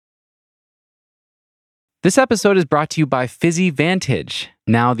This episode is brought to you by Fizzy Vantage,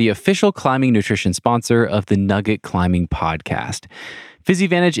 now the official climbing nutrition sponsor of the Nugget Climbing Podcast. Fizzy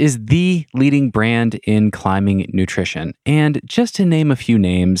Vantage is the leading brand in climbing nutrition. And just to name a few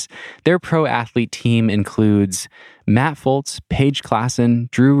names, their pro athlete team includes Matt Foltz, Paige Klassen,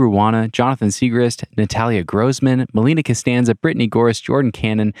 Drew Ruwana, Jonathan Siegrist, Natalia Grossman, Melina Costanza, Brittany Goris, Jordan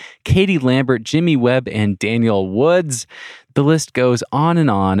Cannon, Katie Lambert, Jimmy Webb, and Daniel Woods. The list goes on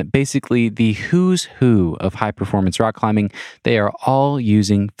and on. Basically, the who's who of high-performance rock climbing, they are all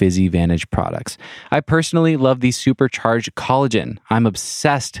using Fizzy Vantage products. I personally love the supercharged collagen. I'm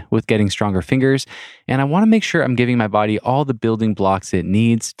obsessed with getting stronger fingers, and I want to make sure I'm giving my body all the building blocks it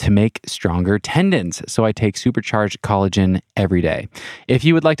needs to make stronger tendons. So I take supercharged collagen every day. If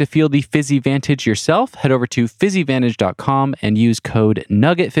you would like to feel the Fizzy Vantage yourself, head over to fizzyvantage.com and use code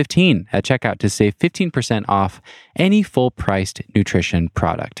NUGGET15 at checkout to save 15% off any full-priced nutrition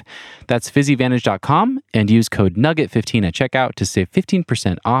product. That's fizzyvantage.com and use code NUGGET15 at checkout to save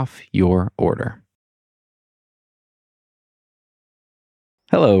 15% off your order.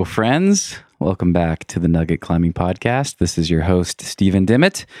 Hello, friends. Welcome back to the Nugget Climbing Podcast. This is your host, Stephen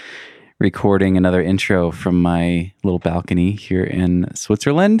Dimmitt, recording another intro from my little balcony here in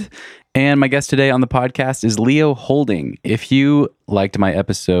Switzerland. And my guest today on the podcast is Leo Houlding. If you liked my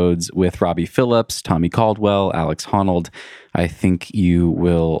episodes with Robbie Phillips, Tommy Caldwell, Alex Honnold, I think you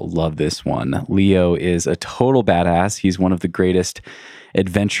will love this one. Leo is a total badass. He's one of the greatest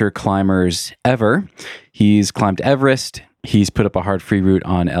adventure climbers ever. He's climbed Everest. He's put up a hard free route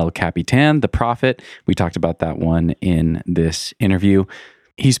on El Capitan, the Prophet. We talked about that one in this interview.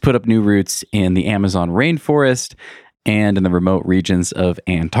 He's put up new routes in the Amazon rainforest and in the remote regions of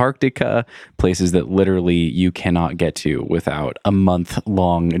Antarctica, places that literally you cannot get to without a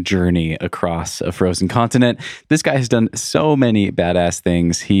month-long journey across a frozen continent. This guy has done so many badass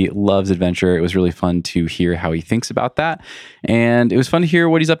things. He loves adventure. It was really fun to hear how he thinks about that. And it was fun to hear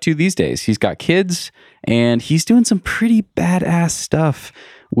what he's up to these days. He's got kids, and he's doing some pretty badass stuff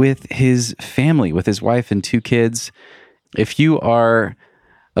with his family, with his wife and 2 kids. If you are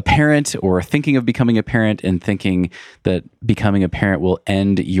a parent or thinking of becoming a parent and thinking that becoming a parent will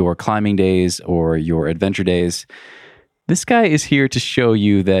end your climbing days or your adventure days, this guy is here to show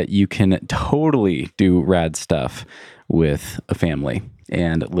you that you can totally do rad stuff with a family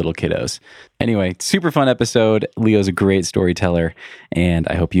and little kiddos. Anyway, super fun episode. Leo's a great storyteller, and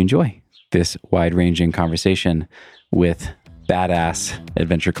I hope you enjoy this wide-ranging conversation with badass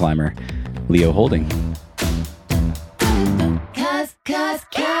adventure climber Leo Houlding. Cause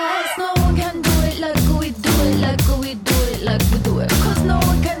no one can do it like we do it, like we do it, like we do it. Cause no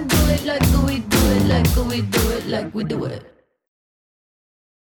one can do it like we do it, like we do it, like we do it.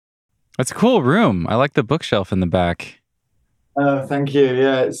 That's a cool room. I like the bookshelf in the back. Oh, thank you.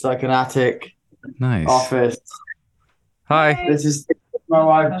 Yeah, it's like an attic Nice. office. Hi. This is my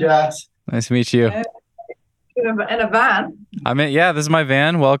wife, Jess. Nice to meet you. In a van. This is my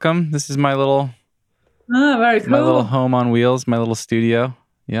van. Welcome. This is my little Very cool. my little home on wheels, my little studio.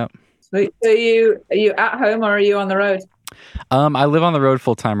 Yep. So are you at home or are you on the road? I live on the road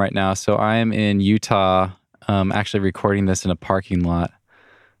full time right now, so I am in Utah, actually recording this in a parking lot.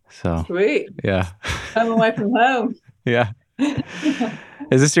 So Sweet. yeah. Home away from home. Yeah.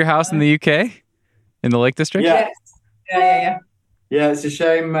 Is this your house in the UK? In the Lake District? Yeah. Yes. Yeah. Yeah, it's a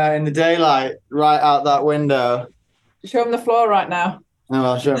shame in the daylight, right out that window. Show them the floor right now. Oh,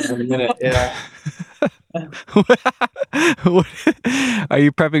 I'll show you in a minute. Yeah. Are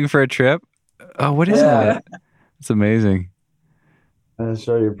you prepping for a trip? Oh, what is that? It's amazing. I'll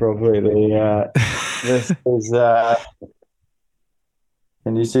show you properly. This is.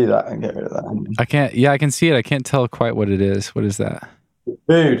 Can you see that and get rid of that? I can't. Yeah, I can see it. I can't tell quite what it is. What is that?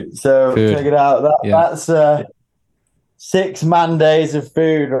 Food. So Food. check it out. That's 6 man days of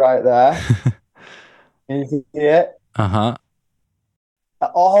food right there. Can you see it? Uh-huh.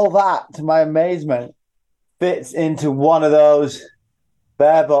 All that, to my amazement, fits into one of those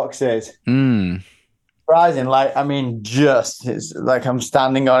bear boxes. Surprising, it's like I'm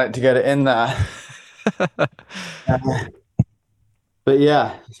standing on it to get it in there. But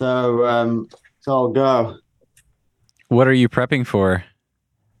yeah, so it's all go. What are you prepping for?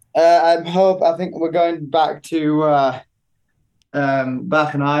 I think we're going back to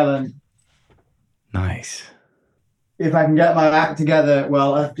Baffin Island. Nice. If I can get my act together,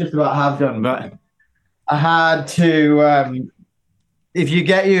 well, I just about have done, but I had to, if you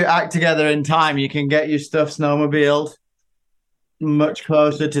get your act together in time, you can get your stuff snowmobiled much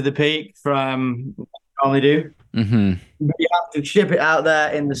closer to the peak from what you normally do. Mm-hmm. But you have to ship it out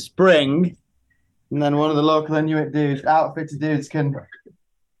there in the spring, and then one of the local Inuit dudes, outfitted dudes, can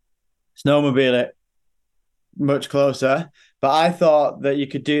snowmobile it much closer. But I thought that you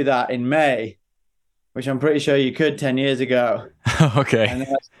could do that in May, which I'm pretty sure you could 10 years ago. Okay. And then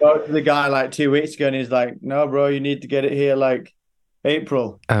I spoke to the guy like 2 weeks ago, and he's like, "No, bro, you need to get it here like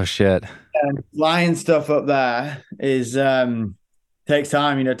April." Oh shit. And flying stuff up there is takes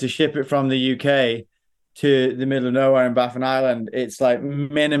time, to ship it from the UK to the middle of nowhere in Baffin Island. It's like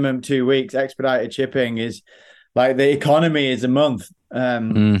minimum 2 weeks. Expedited shipping is like the economy is a month.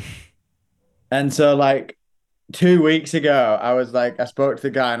 And so like 2 weeks ago, I spoke to the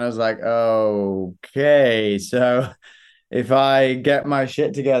guy and I was like, okay, so if I get my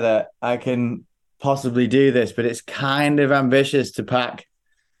shit together, I can possibly do this, but it's kind of ambitious to pack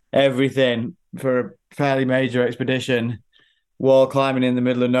everything for a fairly major expedition, wall climbing in the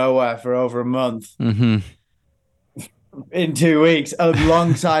middle of nowhere for over a month in 2 weeks,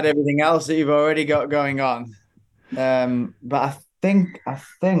 alongside everything else that you've already got going on. But I think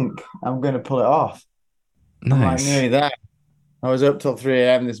I'm going to pull it off. I'm like Nice. nearly there. I was up till 3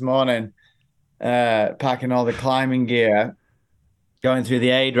 a.m. this morning, packing all the climbing gear, going through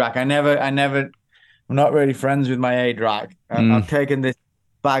the aid rack. I'm not really friends with my aid rack. I've taken this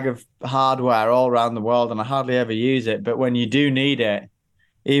bag of hardware all around the world and I hardly ever use it. But when you do need it,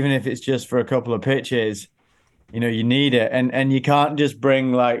 even if it's just for a couple of pitches, you need it. And you can't just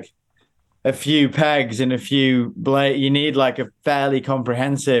bring like a few pegs and a few blade. You need like a fairly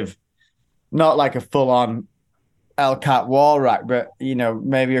comprehensive, not like a full-on LCAT wall rack, but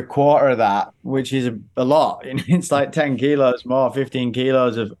maybe a quarter of that, which is a lot. It's like 10 kilos more, 15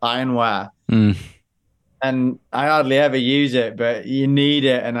 kilos of ironware. And I hardly ever use it, but you need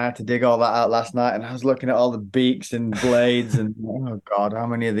it. And I had to dig all that out last night. And I was looking at all the beaks and blades and, oh God, how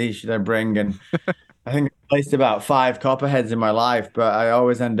many of these should I bring? And I think I placed about 5 copperheads in my life, but I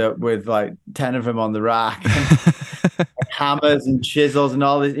always end up with like 10 of them on the rack. Hammers and chisels and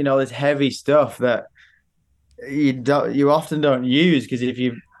all this, this heavy stuff that you often don't use, because if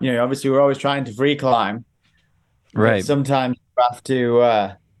obviously we're always trying to free climb. Right. Sometimes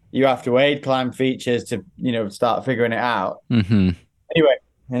you have to aid climb features to start figuring it out.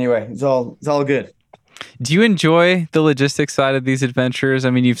 Anyway, it's all good. Do you enjoy the logistics side of these adventures? I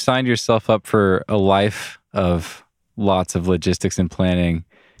mean, you've signed yourself up for a life of lots of logistics and planning.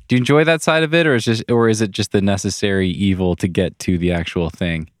 Do you enjoy that side of it, or is it just the necessary evil to get to the actual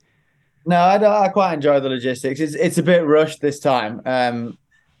thing? No, I quite enjoy the logistics. It's a bit rushed this time. On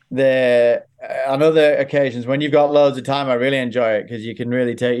other occasions, when you've got loads of time, I really enjoy it because you can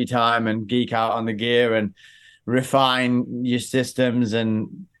really take your time and geek out on the gear and refine your systems.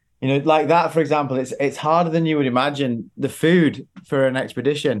 And like that, for example, it's harder than you would imagine. The food for an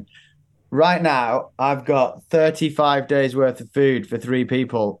expedition. Right now, I've got 35 days worth of food for 3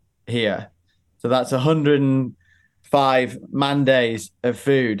 people here. So that's 105 man days of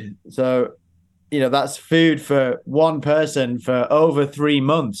food. So, that's food for one person for over 3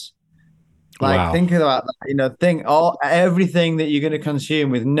 months. Like, wow. Think about that. Everything that you're going to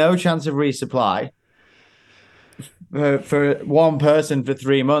consume with no chance of resupply for one person for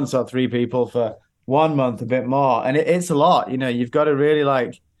 3 months, or 3 people for 1 month, a bit more. And it's a lot. You've got to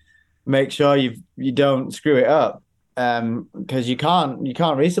really make sure you don't screw it up, because you can't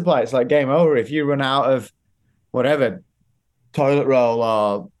resupply. It's like game over if you run out of whatever toilet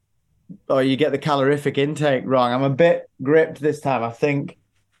roll or you get the calorific intake wrong. I'm a bit gripped this time. I think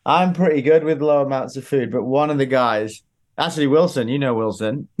I'm pretty good with low amounts of food, but one of the guys, actually Wilson,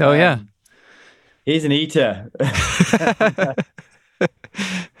 Wilson. Oh yeah, he's an eater.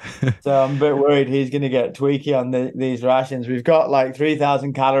 So I'm a bit worried he's going to get tweaky on these rations. We've got like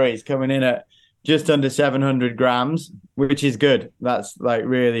 3,000 calories coming in at just under 700 grams, which is good. That's like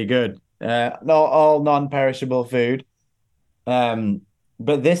really good. All non-perishable food.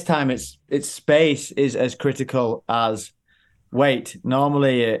 But this time it's space is as critical as weight.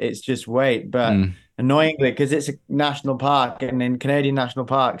 Normally it's just weight, but annoyingly, because it's a national park, and in Canadian national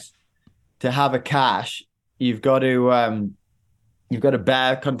parks, to have a cache, you've got to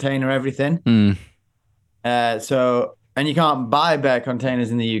bear container everything. So, and you can't buy bear containers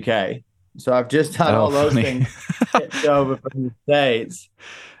in the UK. So I've just had all those things shipped over from the States.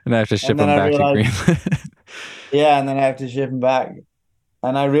 And I have to ship them back to Greenland. Yeah, and then I have to ship them back.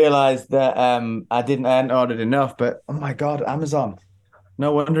 And I realized that I hadn't ordered enough, but oh my God, Amazon.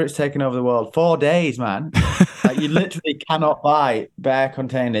 No wonder it's taken over the world. 4 days, man. Like, you literally cannot buy bear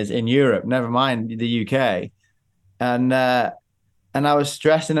containers in Europe, never mind the UK. And I was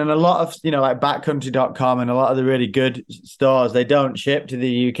stressing, and a lot of, like backcountry.com and a lot of the really good stores, they don't ship to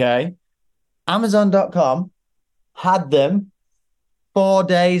the UK. Amazon.com had them 4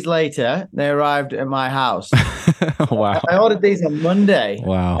 days later. They arrived at my house. Wow. I ordered these on Monday.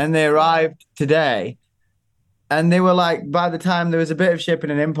 Wow. And they arrived today. And they were like, by the time there was a bit of shipping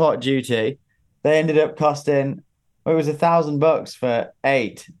and import duty, they ended up costing, well, it was $1,000 for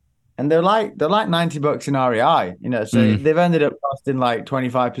 8. And they're like $90 in REI, so they've ended up costing like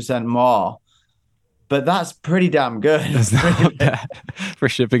 25% more. But that's pretty damn good. That's not really. bad for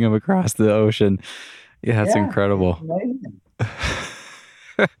shipping them across the ocean. Yeah, that's incredible. Amazing.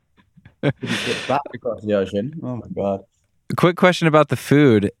 Back across the ocean. Oh my God. Quick question about the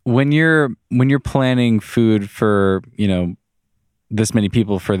food. When you're planning food for, this many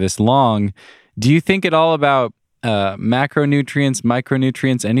people for this long, do you think at all about macronutrients,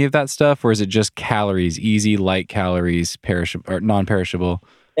 micronutrients, any of that stuff, or is it just calories, easy, light calories, perishable or non-perishable?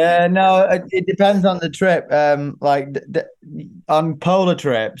 No, it depends on the trip. On polar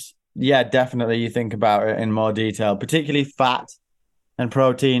trips, yeah, definitely you think about it in more detail, particularly fat and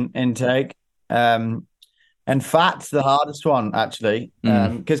protein intake. And fat's the hardest one, actually,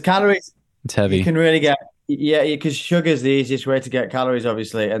 because calories, It's heavy. you can really get, because sugar's the easiest way to get calories,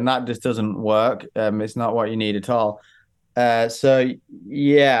 obviously, and that just doesn't work. It's not what you need at all. So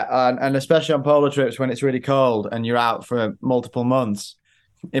yeah, and especially on polar trips when it's really cold and you're out for multiple months,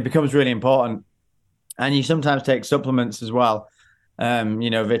 it becomes really important. And you sometimes take supplements as well,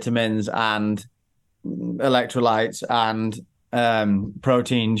 vitamins and electrolytes and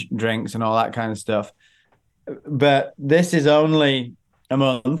protein drinks and all that kind of stuff. But this is only a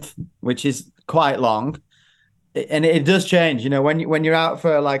month, which is quite long. And it does change, when you're out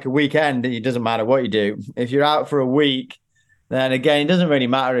for like a weekend, it doesn't matter what you do. If you're out for a week, then again, it doesn't really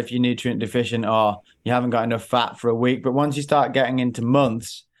matter if you're nutrient deficient or you haven't got enough fat for a week. But once you start getting into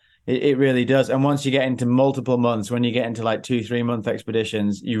months, it really does. And once you get into multiple months, when you get into like 2-3 month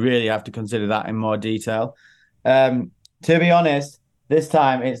expeditions, you really have to consider that in more detail. To be honest, this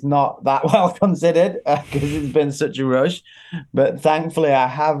time it's not that well considered because it's been such a rush. But thankfully, I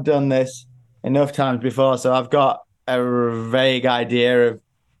have done this enough times before, so I've got a vague idea of,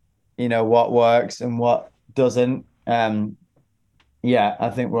 what works and what doesn't. Yeah, I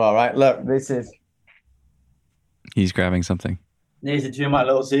think we're all right. Look, He's grabbing something. these are two of my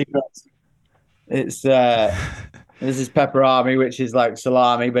little secrets. It's this is pepperami, which is like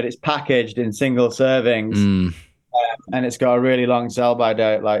salami, but it's packaged in single servings. And it's got a really long sell-by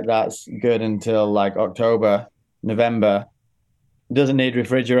date. Like that's good until like October, November. It doesn't need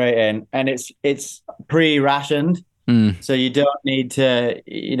refrigerating, and it's pre-rationed, so you don't need to,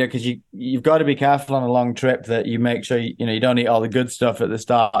 because you've got to be careful on a long trip that you make sure you don't eat all the good stuff at the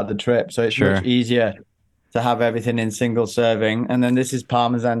start of the trip. So it's much easier to have everything in single serving. And then this is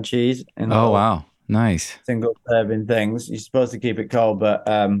Parmesan cheese. Wow, nice. Single serving things. You're supposed to keep it cold, but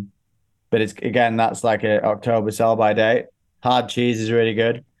it's again, that's like a October sell-by date. Hard cheese is really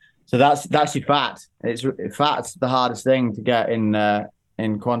good. So that's your fat. Fat's the hardest thing to get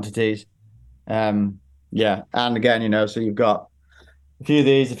in quantities. Yeah, and again, so you've got a few of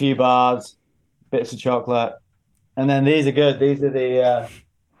these, a few bars, bits of chocolate, and then these are good. These are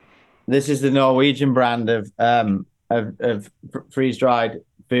this is the Norwegian brand of freeze-dried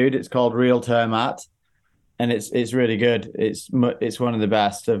food. It's called Real Termat. And it's really good. It's one of the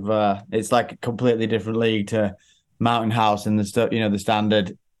best of. It's like a completely different league to Mountain House and the stuff. The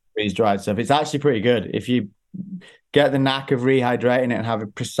standard freeze dried stuff. It's actually pretty good if you get the knack of rehydrating it and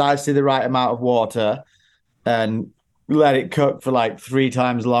have precisely the right amount of water, and let it cook for like 3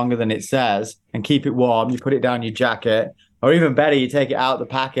 times longer than it says, and keep it warm. You put it down your jacket, or even better, you take it out the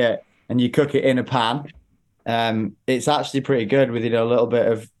packet and you cook it in a pan. It's actually pretty good with a little bit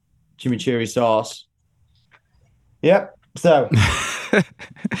of chimichurri sauce. Yep. So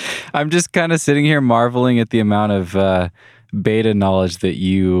I'm just kind of sitting here marveling at the amount of beta knowledge that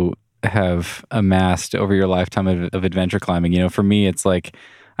you have amassed over your lifetime of adventure climbing. For me, it's like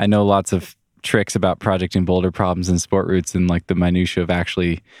I know lots of tricks about projecting boulder problems and sport routes and like the minutia of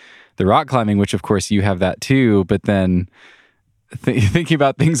actually the rock climbing, which of course you have that too. But then thinking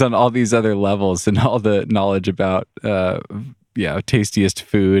about things on all these other levels and all the knowledge about tastiest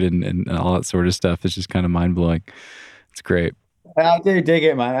food and all that sort of stuff is just kind of mind-blowing. It's great. I do dig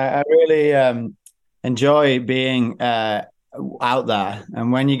it, man. I really enjoy being out there.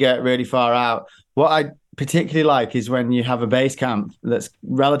 And when you get really far out, what I particularly like is when you have a base camp that's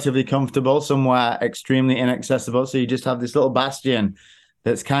relatively comfortable, somewhere extremely inaccessible. So you just have this little bastion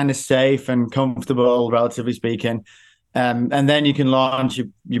that's kind of safe and comfortable, relatively speaking. And then you can launch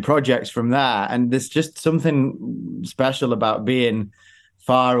your projects from there. And there's just something special about being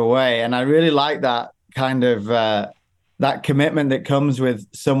far away. And I really like that kind of that commitment that comes with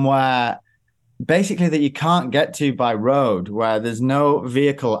somewhere basically that you can't get to by road, where there's no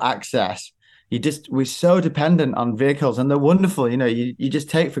vehicle access. We're so dependent on vehicles, and they're wonderful. You just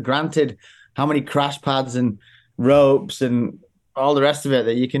take for granted how many crash pads and ropes and all the rest of it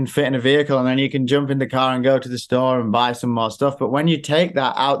that you can fit in a vehicle, and then you can jump in the car and go to the store and buy some more stuff. But when you take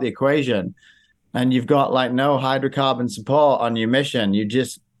that out the equation and you've got like no hydrocarbon support on your mission, you're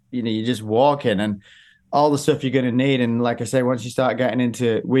just walking and all the stuff you're going to need. And like I say, once you start getting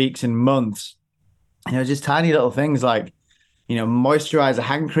into weeks and months, just tiny little things like, moisturizer,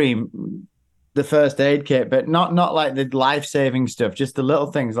 hand cream, the first aid kit, but not like the life-saving stuff, just the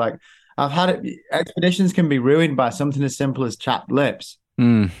little things. Like I've had it, expeditions can be ruined by something as simple as chapped lips.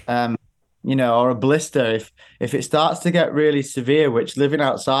 Or a blister. If it starts to get really severe, which living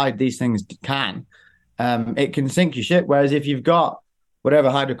outside these things can, it can sink your ship. Whereas if you've got whatever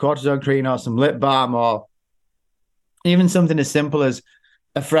hydrocortisone cream or some lip balm or even something as simple as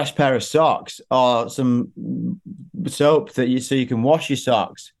a fresh pair of socks or some soap so you can wash your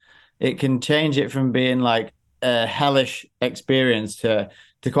socks, it can change it from being like a hellish experience to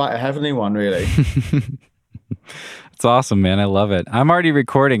quite a heavenly one, really. It's awesome, man. I love it. I'm already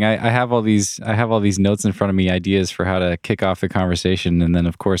recording. I have all these notes in front of me, ideas for how to kick off the conversation. And then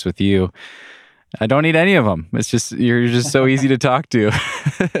of course with you, I don't need any of them. It's just, you're just so easy to talk to.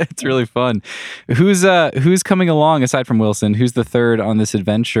 It's really fun. Who's coming along aside from Wilson? Who's the third on this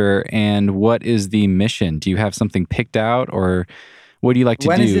adventure, and what is the mission? Do you have something picked out, or what do you like to do?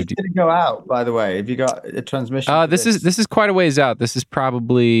 When is it going to go out, by the way? Have you got a transmission? This is quite a ways out. This is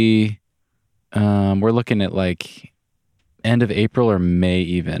probably we're looking at like end of April or May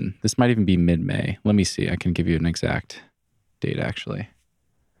even. This might even be mid-May. Let me see. I can give you an exact date actually.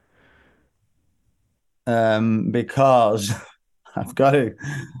 Because I've got a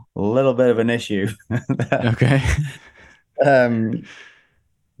little bit of an issue. Okay.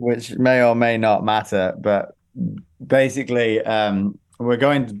 Which may or may not matter, but basically, we're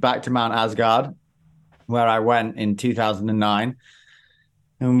going back to Mount Asgard, where I went in 2009,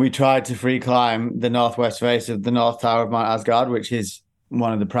 and we tried to free climb the northwest face of the North Tower of Mount Asgard, which is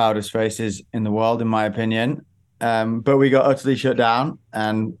one of the proudest faces in the world, in my opinion. But we got utterly shut down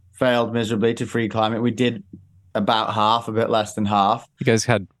and failed miserably to free climb it. We did about half, a bit less than half. You guys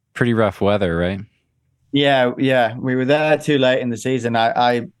had pretty rough weather, right? Yeah. We were there too late in the season.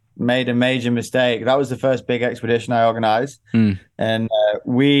 I made a major mistake. That was the first big expedition I organized. And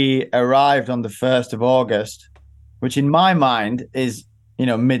we arrived on the 1st of August, which in my mind is,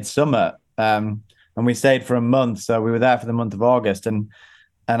 midsummer. And we stayed for a month. So we were there for the month of August. And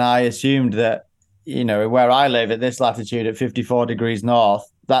I assumed that, where I live at this latitude at 54 degrees north,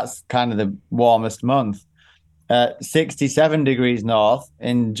 that's kind of the warmest month. 67 degrees north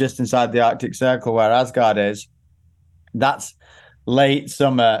just inside the Arctic Circle where Asgard is, that's late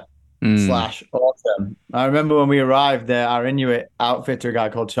summer / autumn. I remember when we arrived there, our Inuit outfitter, a guy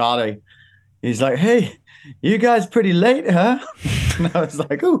called Charlie, he's like, "Hey, you guys pretty late, huh?" And I was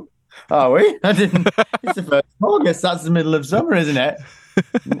like, "Oh, are we? I didn't. It's the 1st of August. That's the middle of summer, isn't it?"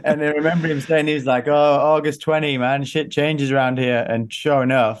 And I remember him saying, he was like, "Oh, August 20, man, shit changes around here." And sure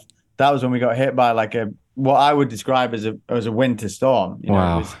enough, that was when we got hit by like what I would describe as a winter storm.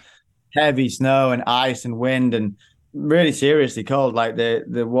 Wow. It was heavy snow and ice and wind and really seriously cold. Like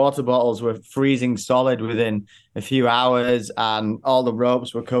the water bottles were freezing solid within a few hours, and all the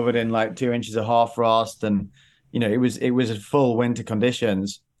ropes were covered in like 2 inches of hoarfrost. And it was a full winter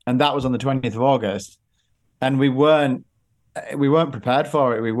conditions. And that was on the 20th of August, and we weren't prepared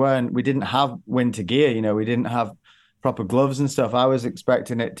for it. We didn't have winter gear. We didn't have proper gloves and stuff. I was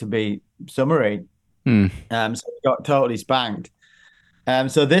expecting it to be summery. So we got totally spanked.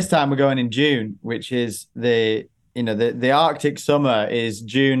 So this time we're going in June, which is the Arctic summer is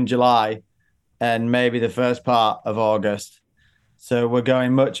June, July, and maybe the first part of August. So we're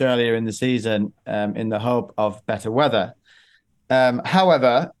going much earlier in the season, in the hope of better weather.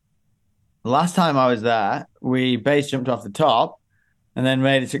 However, last time I was there, we base jumped off the top and then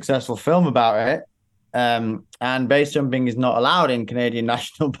made a successful film about it. And base jumping is not allowed in Canadian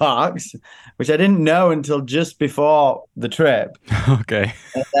national parks, which I didn't know until just before the trip. Okay.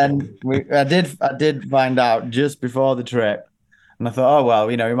 And then I did find out just before the trip, and I thought, oh well,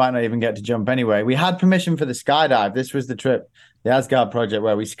 we might not even get to jump anyway. We had permission for the skydive. This was the trip, the Asgard project,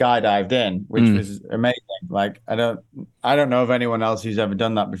 where we skydived in, which was amazing. Like I don't know of anyone else who's ever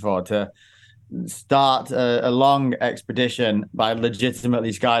done that before, to start a long expedition by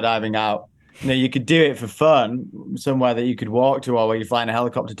legitimately skydiving out. You could do it for fun somewhere that you could walk to or where you're flying a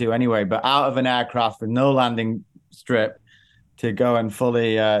helicopter to anyway, but out of an aircraft with no landing strip to go and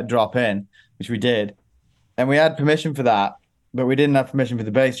fully drop in, which we did. And we had permission for that, but we didn't have permission for the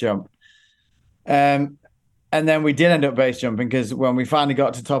base jump. And then we did end up base jumping, because when we finally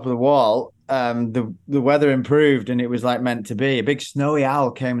got to the top of the wall, the weather improved and it was like meant to be. A big snowy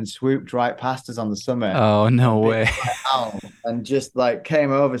owl came and swooped right past us on the summit. Oh, no way. Owl, and just like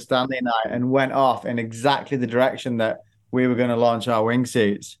came over Stanley and I and went off in exactly the direction that we were going to launch our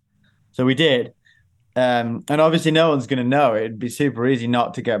wingsuits. So we did. And obviously no one's going to know. It'd be super easy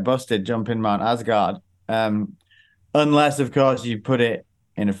not to get busted jumping Mount Asgard. Unless, of course, you put it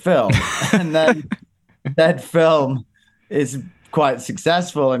in a film. And then that film is quite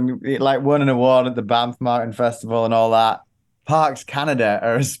successful and it like won an award at the Banff Mountain Festival and all that. Parks Canada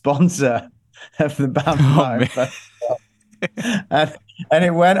are a sponsor of the Banff Mountain Festival. And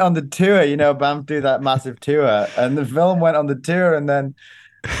it went on the tour. You know, Banff do that massive tour. And the film went on the tour and then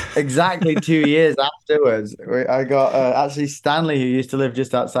exactly 2 years afterwards, I got actually Stanley, who used to live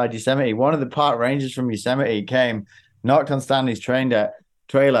just outside Yosemite. One of the park rangers from Yosemite came, knocked on Stanley's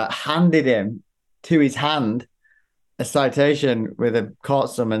trailer, handed him to his hand a citation with a court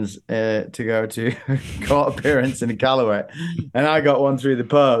summons to go to court appearance in Callaway, and I got one through the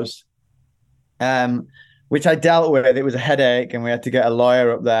post, which I dealt with. It was a headache, and we had to get a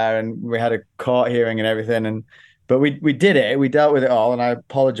lawyer up there, and we had a court hearing and everything, but we did it. We dealt with it all, and I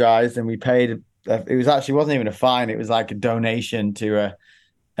apologized, and we paid. It was actually wasn't even a fine. It was like a donation to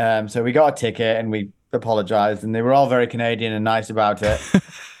a. So we got a ticket, and we apologized, and they were all very Canadian and nice about it.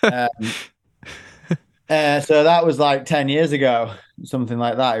 So that was like 10 years ago, something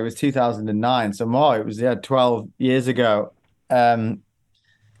like that. It was 2009. So more, it was 12 years ago. And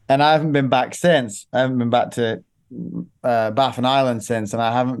I haven't been back since. I haven't been back to Baffin Island since, and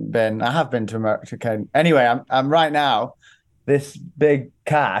I have been to America. Anyway, I'm right now, this big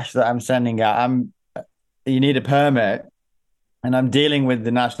cache that I'm sending out, you need a permit, and I'm dealing with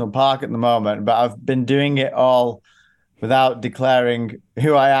the national park at the moment, but I've been doing it all without declaring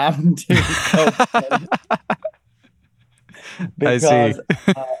who I am to because I see.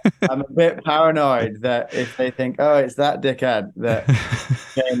 I'm a bit paranoid that if they think, oh, it's that dickhead that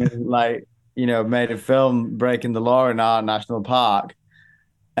came and like, made a film breaking the law in our national park,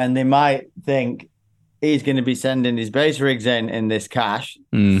 and they might think he's going to be sending his base rigs in this cache.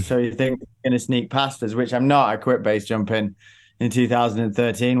 So you think he's going to sneak past us, which I'm not. I quit base jumping in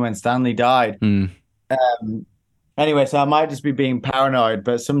 2013 when Stanley died. Anyway, so I might just be being paranoid,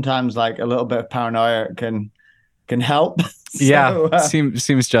 but sometimes like a little bit of paranoia can help.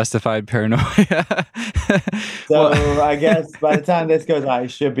 Seems justified paranoia. So I guess by the time this goes out,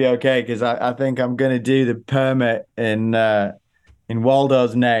 it should be okay, because I think I'm going to do the permit in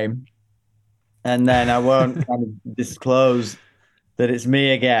Waldo's name, and then I won't kind of disclose that it's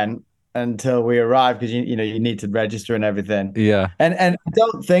me again until we arrive, because you need to register and everything. Yeah. And I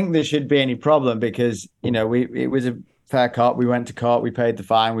don't think there should be any problem, because it was a fair cop. We went to court, we paid the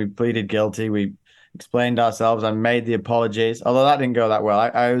fine, we pleaded guilty, we explained ourselves, I made the apologies, although that didn't go that well.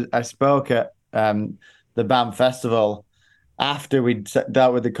 I spoke at the Banff Festival after we'd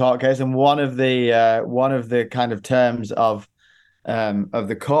dealt with the court case, and one of the kind of terms of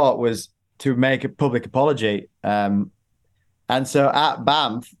the court was to make a public apology. And so at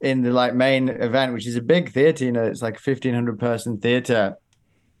Banff, in the like main event, which is a big theatre, it's like a 1,500 person theatre,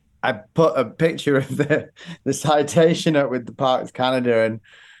 I put a picture of the citation up with the Parks Canada and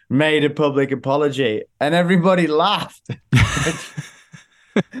made a public apology, and everybody laughed,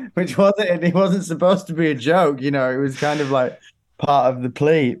 which wasn't, it wasn't supposed to be a joke, it was kind of like part of the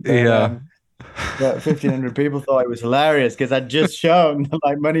plea. But, but 1,500 people thought it was hilarious because I'd just shown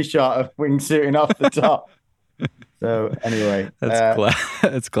like money shot of wingsuiting off the top. So anyway,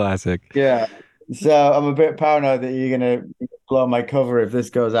 that's classic. Yeah. So I'm a bit paranoid that you're going to blow my cover if this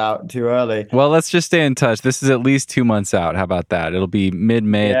goes out too early. Well, let's just stay in touch. This is at least 2 months out. How about that? It'll be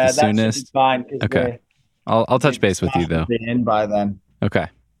mid-May at the soonest. Should be fine. Okay. I'll touch base with you though. Be in by then. Okay.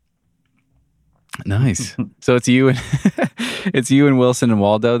 Nice. So it's you and Wilson and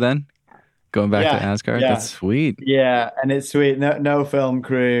Waldo then? Going back to Asgard? Yeah. That's sweet. Yeah, and it's sweet. No film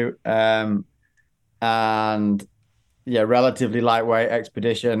crew. And relatively lightweight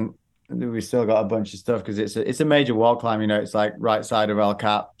expedition. We still got a bunch of stuff because it's a major wall climb. It's like right side of El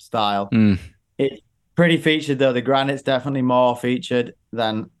Cap style. It's pretty featured though. The granite's definitely more featured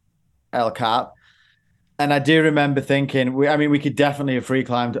than El Cap. And I do remember thinking, we could definitely have free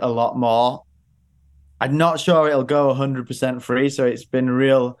climbed a lot more. I'm not sure it'll go 100% free. So it's been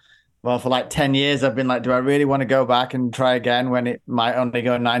for like 10 years, I've been like, do I really want to go back and try again when it might only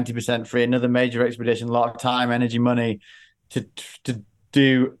go 90% free? Another major expedition, a lot of time, energy, money to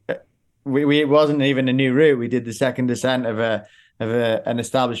do. It wasn't even a new route. We did the second descent of an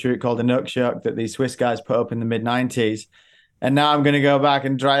established route called the Nukshuk that these Swiss guys put up in the mid-90s. And now I'm going to go back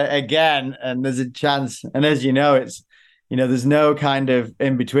and try it again. And there's a chance. And as you know, there's no kind of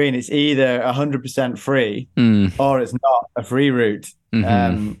in between. It's either 100% free Mm. or it's not a free route.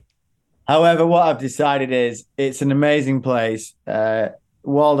 Mhm. However, what I've decided is it's an amazing place.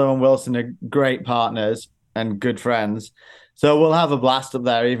 Waldo and Wilson are great partners and good friends. So we'll have a blast up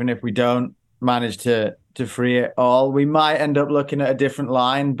there, even if we don't manage to free it all. We might end up looking at a different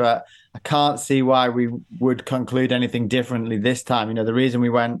line, but I can't see why we would conclude anything differently this time. The reason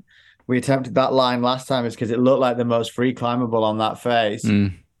we attempted that line last time is because it looked like the most free climbable on that face.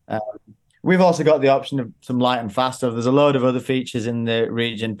 Mm. We've also got the option of some light and fast stuff. There's a load of other features in the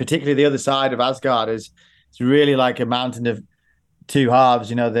region, particularly the other side of Asgard it's really like a mountain of two halves.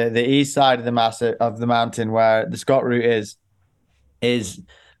 The east side of the mountain where the Scott route is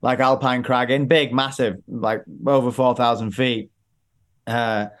like alpine cragging, big, massive, like over 4,000 feet.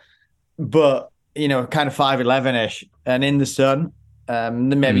 But kind of 511-ish, and in the sun,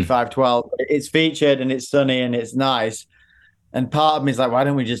 maybe 512. It's featured and it's sunny and it's nice. And part of me is like, why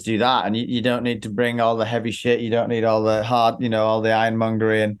don't we just do that? And you don't need to bring all the heavy shit. You don't need all the hard, all the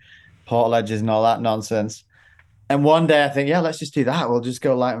ironmongery and portaledges and all that nonsense. And one day I think, yeah, let's just do that. We'll just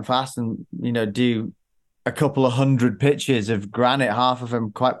go light and fast and, do a couple of 100 pitches of granite, half of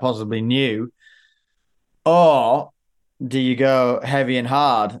them quite possibly new. Or do you go heavy and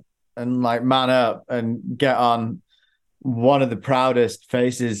hard and like man up and get on one of the proudest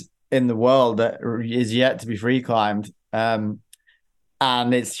faces in the world that is yet to be free climbed? And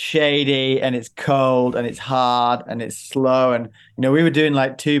it's shady and it's cold and it's hard and it's slow. And, we were doing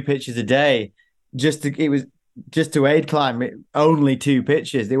like 2 pitches a day just to aid climb, only 2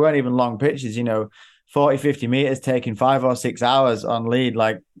 pitches. They weren't even long pitches, 40, 50 meters taking 5 or 6 hours on lead,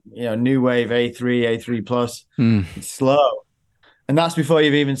 like, new wave A3 plus. It's slow. And that's before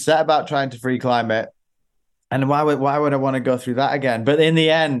you've even set about trying to free climb it. And why would I want to go through that again? But in the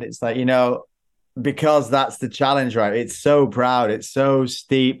end, it's like, because that's the challenge, right? It's so proud. It's so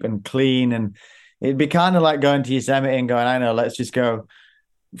steep and clean. And it'd be kind of like going to Yosemite and going, I know, let's just go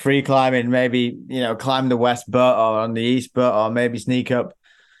free climbing, maybe, climb the west butt or on the east butt, or maybe sneak up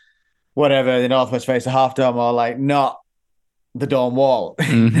whatever, the northwest face of Half Dome, or like not the dome wall.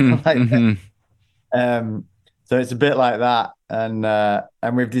 So it's a bit like that.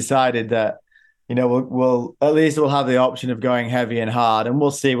 And we've decided that, we'll at least we'll have the option of going heavy and hard, and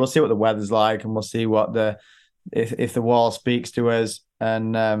we'll see what the weather's like, and we'll see what if the wall speaks to us.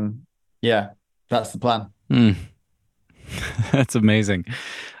 And yeah, that's the plan. That's amazing.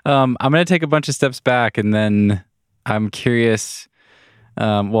 I'm going to take a bunch of steps back, and then I'm curious.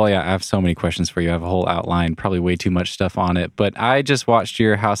 I have so many questions for you. I have a whole outline, probably way too much stuff on it. But I just watched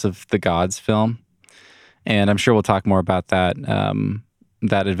your House of the Gods film, and I'm sure we'll talk more about that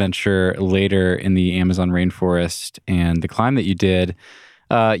adventure later in the Amazon rainforest and the climb that you did.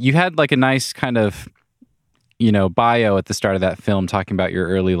 You had like a nice kind of, bio at the start of that film talking about your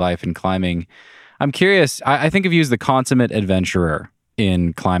early life in climbing. I'm curious. I think of you as the consummate adventurer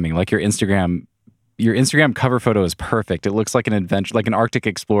in climbing. Like your Instagram cover photo is perfect. It looks like an adventure, like an Arctic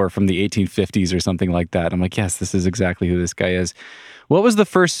explorer from the 1850s or something like that. I'm like, yes, this is exactly who this guy is. What was the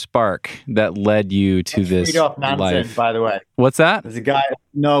first spark that led you to this life? By the way, what's that? There's a guy,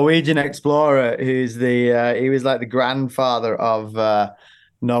 Norwegian explorer, who's he was like the grandfather of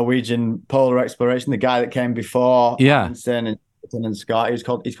Norwegian polar exploration. The guy that came before Nansen and Scott. He's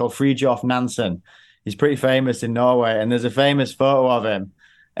called Fridtjof Nansen. He's pretty famous in Norway, and there's a famous photo of him,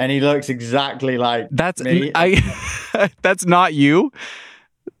 and he looks exactly like me. That's not you.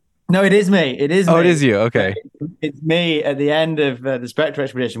 No, it is me. It is. Oh, me. It is you. Okay. It's me at the end of the Spectre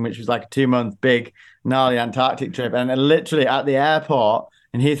expedition, which was like a 2-month big, gnarly Antarctic trip. And literally at the airport,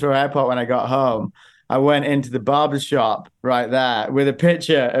 in Heathrow Airport, when I got home, I went into the barber shop right there with a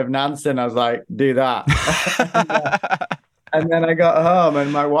picture of Nansen. I was like, do that. And then I got home,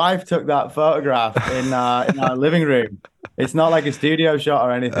 and my wife took that photograph in our living room. It's not like a studio shot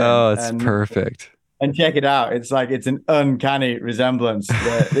or anything. Oh, it's perfect. And check it out. It's like, it's an uncanny resemblance.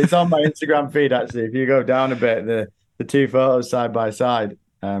 It's on my Instagram feed, actually. If you go down a bit, the 2 photos side by side.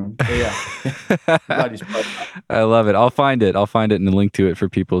 Yeah. Glad you spotted that. I love it. I'll find it and a link to it for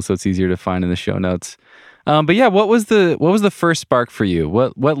people so it's easier to find in the show notes. But yeah, what was the first spark for you?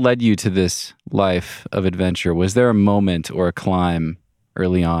 What led you to this life of adventure? Was there a moment or a climb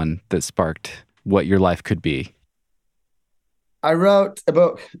early on that sparked what your life could be? I wrote a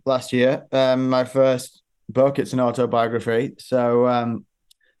book last year, my first book. It's an autobiography. So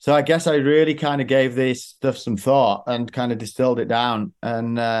I guess I really kind of gave this stuff some thought and kind of distilled it down.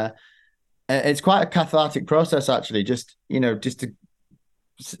 And it's quite a cathartic process, actually. Just to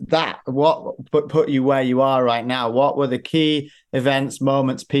what put you where you are right now. What were the key events,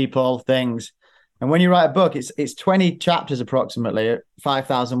 moments, people, things And when you write a book, it's 20 chapters approximately,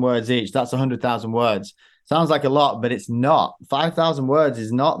 5,000 words each. That's 100,000 words. Sounds like a lot, but it's not. 5,000 words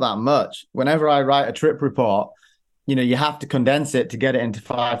is not that much. Whenever I write a trip report, you have to condense it to get it into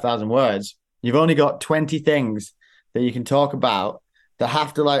 5,000 words. You've only got 20 things that you can talk about that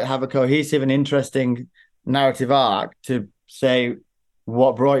have to have a cohesive and interesting narrative arc to say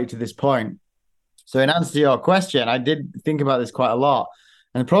what brought you to this point. So in answer to your question, I did think about this quite a lot.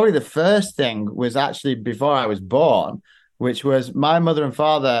 And probably the first thing was actually before I was born, which was my mother and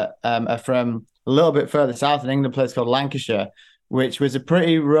father are from a little bit further south in England, a place called Lancashire, which was a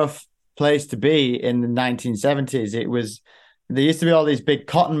pretty rough place to be in the 1970s. There used to be all these big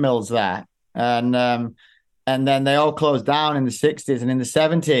cotton mills there. And then they all closed down in the 60s. And in the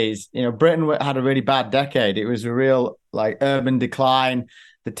 70s, Britain had a really bad decade. It was a real urban decline.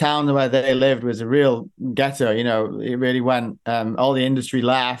 The town where they lived was a real ghetto. It really went. All the industry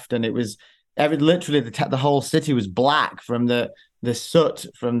left, and it was literally the whole city was black from the soot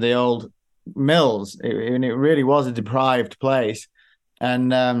from the old mills. It really was a deprived place.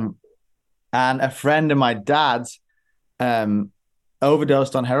 And a friend of my dad's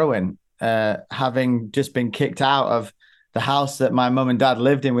overdosed on heroin, having just been kicked out of the house that my mum and dad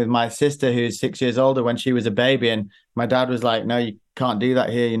lived in with my sister, who's 6 years older, when she was a baby. And my dad was like, "No, you can't do that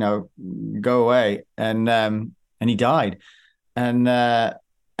here. Go away." And he died.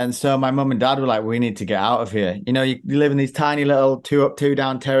 And so my mum and dad were like, "We need to get out of here." You live in these tiny little 2 up, 2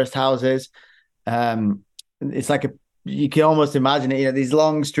 down terraced houses. It's like you can almost imagine it. These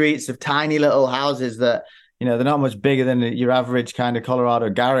long streets of tiny little houses that they're not much bigger than your average kind of Colorado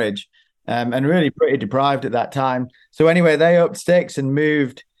garage. And really pretty deprived at that time. So anyway, they upped sticks and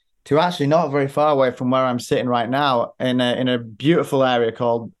moved to actually not very far away from where I'm sitting right now in a beautiful area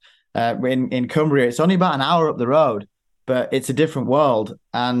called in Cumbria. It's only about an hour up the road, but it's a different world.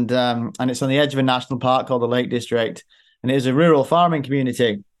 And it's on the edge of a national park called the Lake District. And it is a rural farming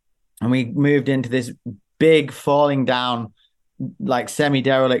community. And we moved into this big falling down,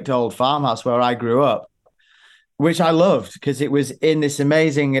 semi-derelict old farmhouse where I grew up, which I loved because it was in this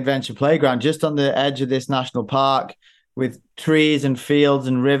amazing adventure playground just on the edge of this national park with trees and fields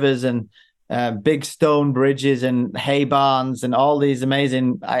and rivers and big stone bridges and hay barns and all these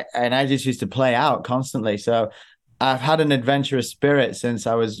amazing. And I just used to play out constantly. So I've had an adventurous spirit since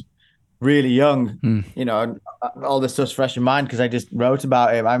I was really young, and all this stuff's fresh in mind because I just wrote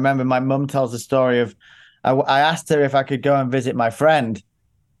about it. I remember my mum tells the story of, I asked her if I could go and visit my friend,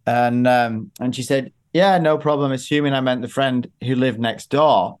 and she said, "Yeah, no problem," assuming I meant the friend who lived next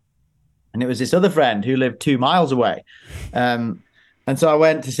door. And it was this other friend who lived 2 miles away. And so I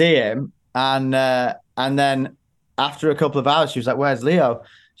went to see him. And then after a couple of hours, she was like, "Where's Leo?"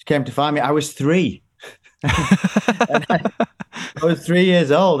 She came to find me. I was 3. And I was 3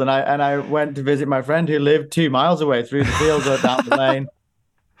 years old. And I went to visit my friend who lived 2 miles away through the fields or down the lane.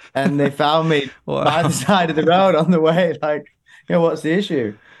 And they found me by the side of the road on the way. What's the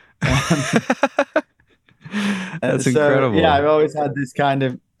issue? That's incredible. Yeah, I've always had this kind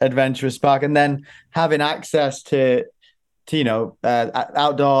of adventurous spark, and then having access to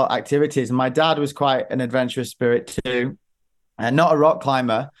outdoor activities. And my dad was quite an adventurous spirit too, and not a rock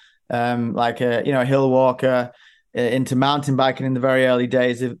climber, a hill walker, into mountain biking in the very early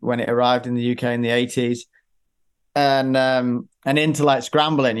days when it arrived in the UK in the 80s, and into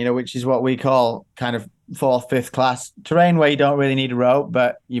scrambling, which is what we call kind of 4th, 5th class terrain where you don't really need a rope,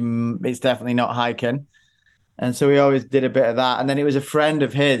 but it's definitely not hiking. And so we always did a bit of that. And then it was a friend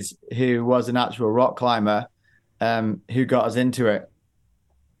of his who was an actual rock climber who got us into it.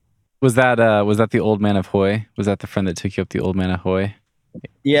 Was that the Old Man of Hoy? Was that the friend that took you up the Old Man of Hoy?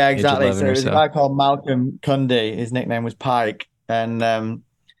 Yeah, exactly. So it was a guy called Malcolm Cundy. His nickname was Pike. And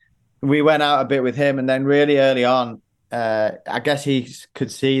we went out a bit with him. And then really early on, I guess he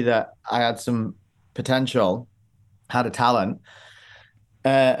could see that I had some potential, had a talent.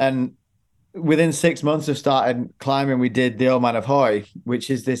 And within 6 months of started climbing, we did the Old Man of Hoy, which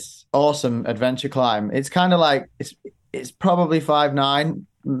is this awesome adventure climb. It's kind of it's probably 5'9",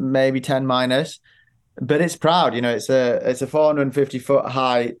 maybe 10 minus, but it's proud. It's a 450 foot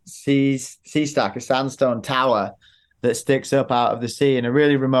high sea stack, a sandstone tower that sticks up out of the sea in a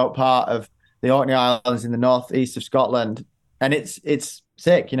really remote part of the Orkney Islands in the northeast of Scotland. And it's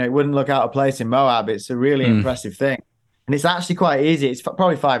sick. It wouldn't look out of place in Moab. It's a really impressive thing. And it's actually quite easy. It's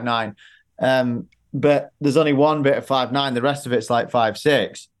probably 5'9". But there's only one bit of 5'9", the rest of it's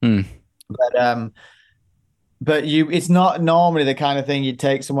 5'6". But it's not normally the kind of thing you'd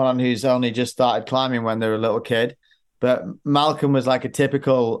take someone on who's only just started climbing when they're a little kid. But Malcolm was like a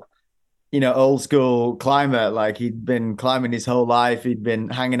typical old school climber. Like he'd been climbing his whole life. He'd been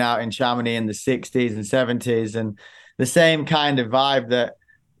hanging out in Chamonix in the 60s and 70s, and the same kind of vibe that,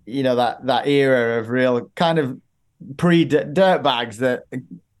 that era of real kind of pre-dirt bags that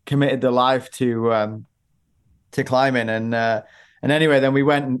committed their life to climbing. And anyway, then we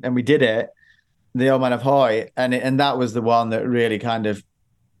went and we did it, the Old Man of Hoy, and that was the one that really kind of,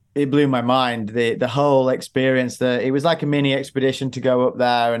 it blew my mind. The whole experience, that it was like a mini expedition to go up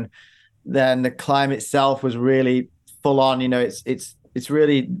there, and then the climb itself was really full on. It's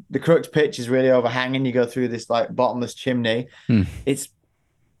really, the crux pitch is really overhanging. You go through this like bottomless chimney. It's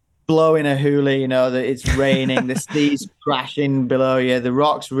blowing a hoolie, that it's raining, the sea's crashing below you, the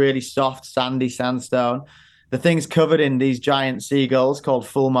rock's really soft, sandy sandstone. The thing's covered in these giant seagulls called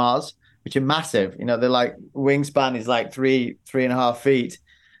fulmars, which are massive. They're like, wingspan is like 3.5 feet,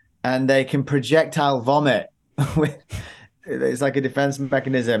 and they can projectile vomit. It's like a defense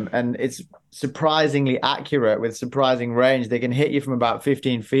mechanism, and it's surprisingly accurate with surprising range. They can hit you from about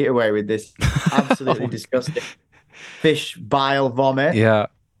 15 feet away with this absolutely disgusting fish bile vomit. Yeah.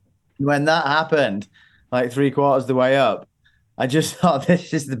 When that happened, like 3/4 of the way up, I just thought,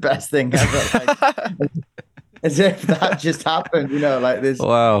 this is the best thing ever. Like, as if that just happened, like this,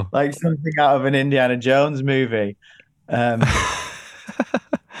 Wow. like something out of an Indiana Jones movie.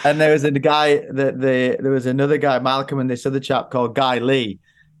 And there was there was another guy, Malcolm, and this other chap called Guy Lee,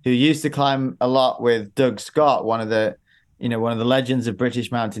 who used to climb a lot with Doug Scott, one of the legends of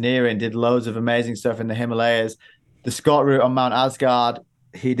British mountaineering, did loads of amazing stuff in the Himalayas. The Scott route on Mount Asgard,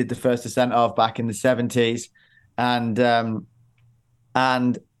 he did the first ascent of back in the 70s. And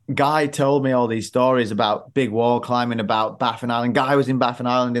Guy told me all these stories about big wall climbing, about Baffin Island. Guy was in Baffin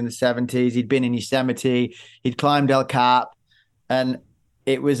Island in the 70s. He'd been in Yosemite. He'd climbed El Cap. And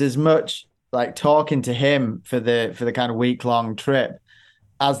it was as much like talking to him for the kind of week-long trip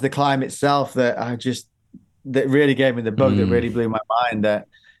as the climb itself that really gave me the bug, that really blew my mind. That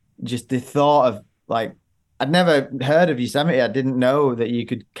just the thought of, like, I'd never heard of Yosemite. I didn't know that you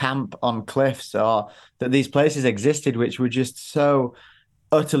could camp on cliffs, or that these places existed, which were just so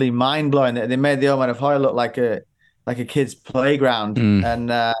utterly mind-blowing that they made the Old Man of Hoy look like a kid's playground.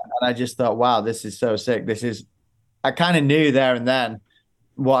 And I just thought, wow, this is so sick. I kind of knew there and then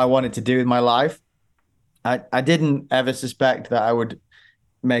what I wanted to do with my life. I didn't ever suspect that I would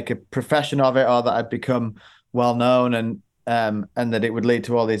make a profession of it, or that I'd become well known, and that it would lead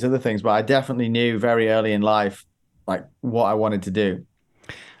to all these other things. But I definitely knew very early in life, like, what I wanted to do.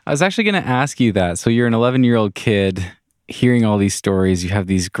 I was actually going to ask you that. So you're an 11-year-old kid hearing all these stories. You have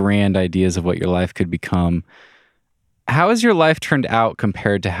these grand ideas of what your life could become. How has your life turned out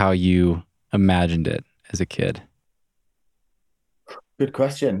compared to how you imagined it as a kid? Good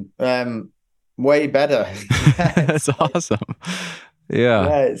question. Way better. That's awesome. Yeah.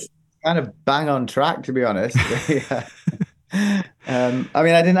 Yeah, it's kind of bang on track, to be honest. Yeah. I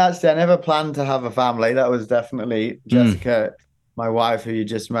mean, I never planned to have a family. That was definitely Jessica, my wife, who you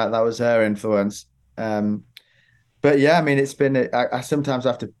just met. That was her influence. But yeah, I mean, it's been, I sometimes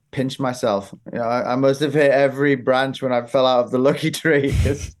have to pinch myself. I must have hit every branch when I fell out of the lucky tree.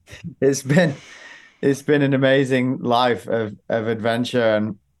 It's been an amazing life of adventure,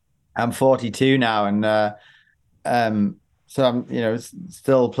 and I'm 42 now, and so I'm,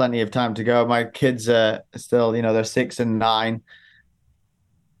 still plenty of time to go. My kids are still, they're 6 and 9,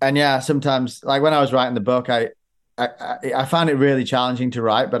 and yeah, sometimes, like when I was writing the book, I found it really challenging to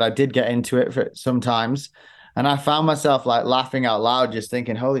write, but I did get into it for sometimes, and I found myself like laughing out loud, just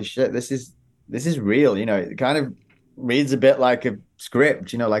thinking, "Holy shit, this is real." It kind of reads a bit like a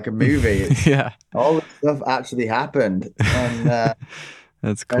script, like a movie. Yeah, all the stuff actually happened, and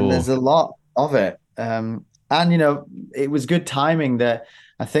that's cool. And there's a lot of it, and it was good timing that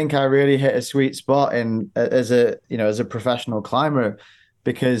I think I really hit a sweet spot in as a professional climber,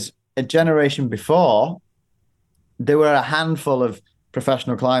 because a generation before, there were a handful of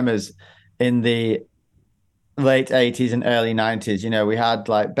professional climbers in the late 80s and early 90s. We had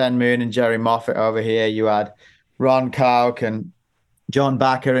like Ben Moon and Jerry Moffat over here. You had Ron Kauk and John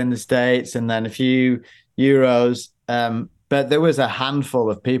Backer in the States, and then a few Euros. But there was a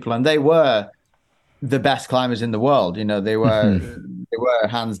handful of people, and they were the best climbers in the world. They were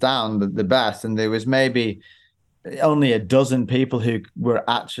hands down the best. And there was maybe only a dozen people who were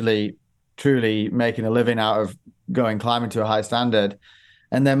actually truly making a living out of going climbing to a high standard.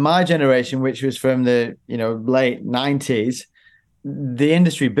 And then my generation, which was from the late 90s, the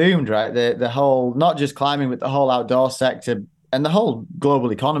industry boomed, right? The whole, not just climbing, but the whole outdoor sector and the whole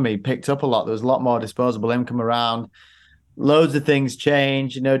global economy picked up a lot. There was a lot more disposable income around. Loads of things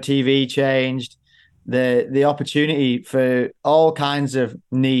changed. TV changed. The opportunity for all kinds of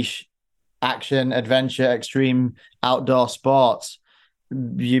niche action, adventure, extreme outdoor sports,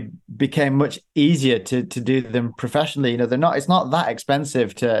 you became much easier to do them professionally. It's not that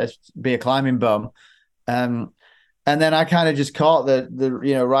expensive to be a climbing bum. And then I kind of just caught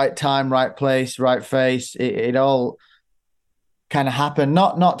the right time, right place, right face. It all kind of happened,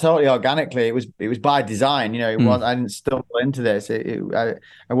 not totally organically. It was by design. I didn't stumble into this. I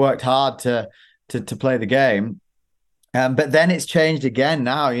worked hard to play the game. But then it's changed again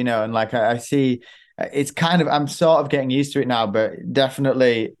now, and like I see it's kind of, I'm sort of getting used to it now, but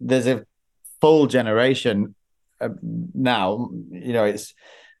definitely there's a full generation now.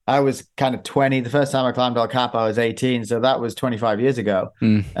 I was kind of 20. The first time I climbed El Cap, I was 18. So that was 25 years ago.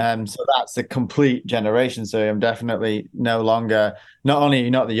 So that's a complete generation. So I'm definitely no longer, not only are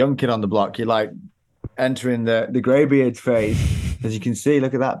you not the young kid on the block, you're like entering the graybeards phase. As you can see,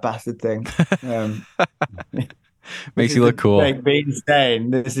 look at that bastard thing. Makes you look cool. Baked bean stain.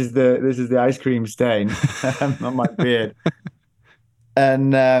 This is the ice cream stain on my beard.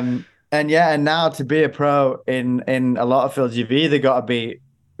 And now to be a pro in a lot of fields, you've either got to be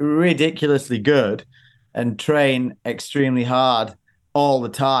ridiculously good and train extremely hard all the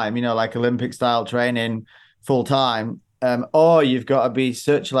time, like Olympic style training full time, or you've got to be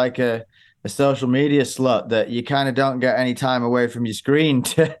such like a social media slut that you kind of don't get any time away from your screen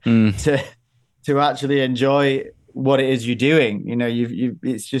to actually enjoy what it is you're doing.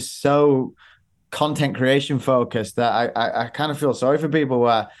 It's just so content creation focused that I kind of feel sorry for people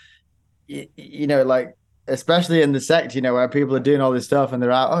where, like, especially in the sect, where people are doing all this stuff and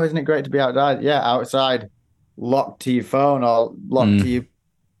they're out, oh, isn't it great to be outside? Yeah, outside, locked to your phone or locked to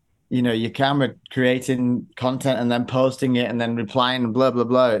your camera, creating content and then posting it and then replying and blah, blah,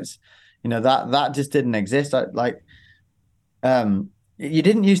 blah. It's, that just didn't exist. You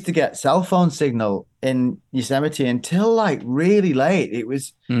didn't used to get cell phone signal in Yosemite until like really late. It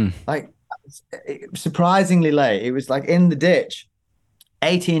was like surprisingly late. It was like in the ditch.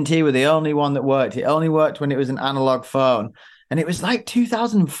 AT&T were the only one that worked. It only worked when it was an analog phone. And it was like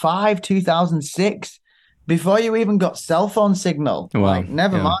 2005, 2006, before you even got cell phone signal. Wow. Like,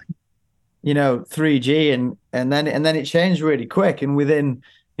 never mind, 3G. And then it changed really quick. And within,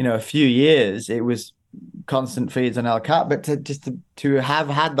 a few years, it was constant feeds on El Cap. But to have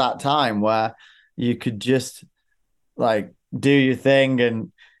had that time where you could just like do your thing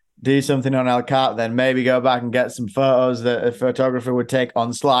and do something on El Cap, then maybe go back and get some photos that a photographer would take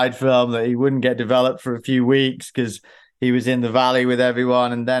on slide film that he wouldn't get developed for a few weeks because he was in the valley with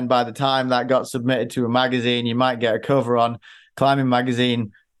everyone. And then by the time that got submitted to a magazine, you might get a cover on Climbing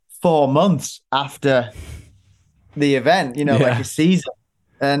Magazine 4 months after the event, like a season.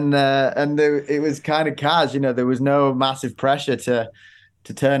 And it was kind of cash, there was no massive pressure to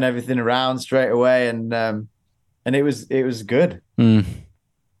turn everything around straight away. And it was good.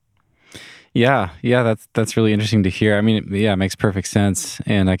 Yeah, that's really interesting to hear. I mean, it makes perfect sense,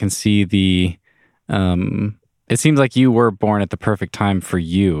 and I can see the. It seems like you were born at the perfect time for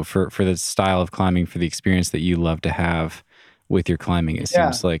you, for the style of climbing, for the experience that you love to have with your climbing. It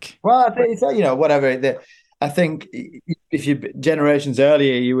seems like. Well, I think whatever. I think if you generations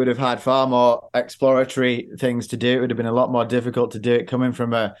earlier, you would have had far more exploratory things to do. It would have been a lot more difficult to do it coming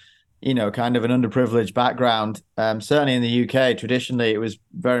from a kind of an underprivileged background. Certainly in the UK, traditionally, it was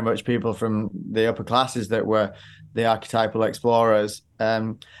very much people from the upper classes that were the archetypal explorers.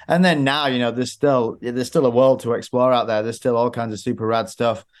 And then now, there's still a world to explore out there. There's still all kinds of super rad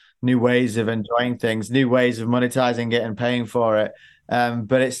stuff, new ways of enjoying things, new ways of monetizing it and paying for it.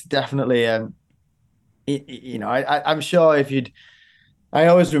 But it's definitely, I'm sure I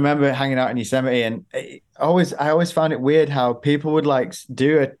always remember hanging out in Yosemite, and I always found it weird how people would like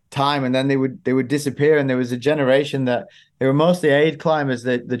do a time and then they would disappear. And there was a generation that they were mostly aid climbers,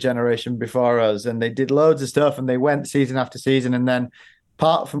 the generation before us, and they did loads of stuff and they went season after season. And then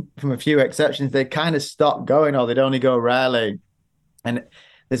apart from a few exceptions, they kind of stopped going, or they'd only go rarely. And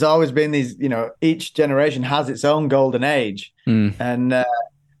there's always been these, each generation has its own golden age.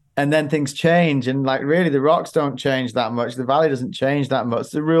 And then things change, and like really the rocks don't change that much. The valley doesn't change that much.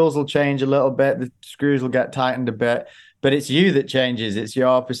 The rules will change a little bit. The screws will get tightened a bit, but it's you that changes. It's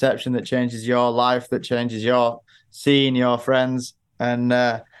your perception that changes, your life that changes, your seeing, your friends. And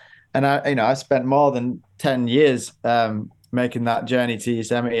I spent more than 10 years making that journey to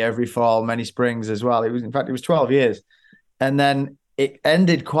Yosemite every fall, many springs as well. It was 12 years. And then it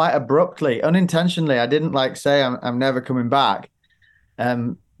ended quite abruptly, unintentionally. I didn't like say I'm never coming back.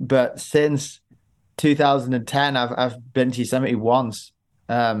 But since 2010, I've been to Yosemite once,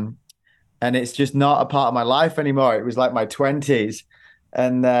 and it's just not a part of my life anymore. It was like my 20s,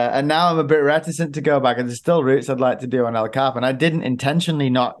 And now I'm a bit reticent to go back. And there's still routes I'd like to do on El Cap, and I didn't intentionally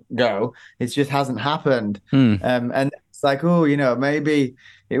not go. It just hasn't happened. And it's like, oh, maybe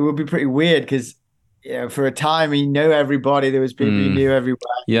it would be pretty weird because for a time he knew everybody. There was people he knew everywhere.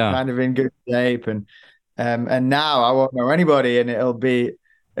 Yeah. Kind of in good shape, and now I won't know anybody, and it'll be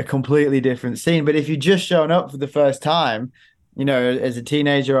a completely different scene. But if you just shown up for the first time, as a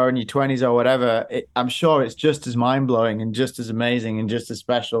teenager or in your 20s or whatever, I'm sure it's just as mind-blowing and just as amazing and just as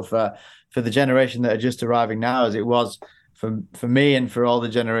special for the generation that are just arriving now as it was for me and for all the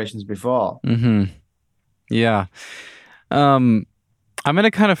generations before. Yeah. I'm going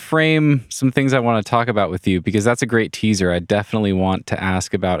to kind of frame some things I want to talk about with you because that's a great teaser. I definitely want to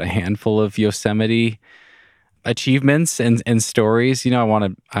ask about a handful of Yosemite achievements and stories.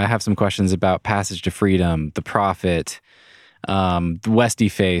 I have some questions about Passage to Freedom, The Prophet, the Westy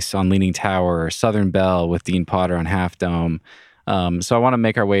Face on Leaning Tower, Southern Belle with Dean Potter on Half Dome. So I want to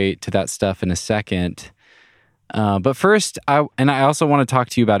make our way to that stuff in a second. But first, I also want to talk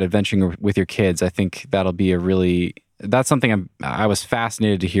to you about adventuring with your kids. I think that'll be that's something I was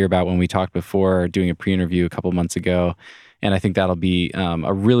fascinated to hear about when we talked before doing a pre-interview a couple months ago. And I think that'll be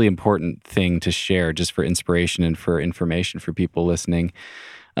a really important thing to share just for inspiration and for information for people listening.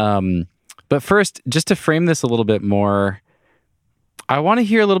 But first, just to frame this a little bit more, I want to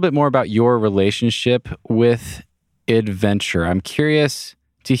hear a little bit more about your relationship with adventure. I'm curious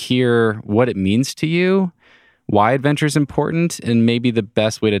to hear what it means to you, why adventure is important, and maybe the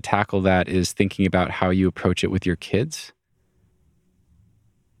best way to tackle that is thinking about how you approach it with your kids.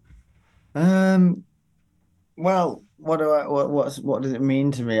 Well, what does it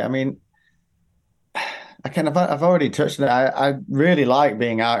mean to me? I mean, I've already touched on it. I really like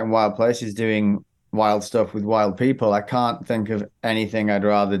being out in wild places doing wild stuff with wild people. I can't think of anything I'd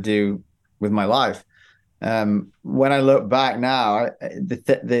rather do with my life. When I look back now,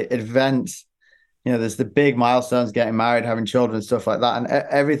 the events, there's the big milestones, getting married, having children, stuff like that, and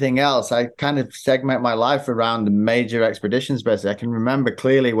everything else. I kind of segment my life around the major expeditions. Basically, I can remember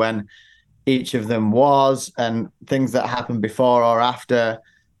clearly when each of them was and things that happened before or after.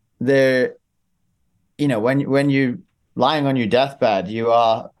 When you lying on your deathbed, you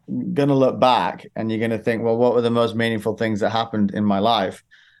are going to look back and you're going to think, well, what were the most meaningful things that happened in my life?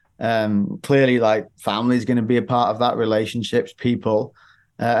 Clearly, like family is going to be a part of that, relationships, people.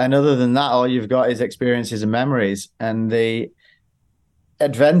 And other than that, all you've got is experiences and memories. And the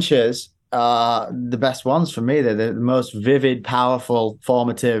adventures are the best ones for me. They're the most vivid, powerful,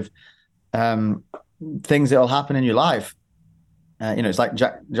 formative things that will happen in your life. It's like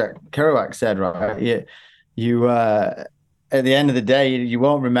Jack Kerouac said, right? You at the end of the day, you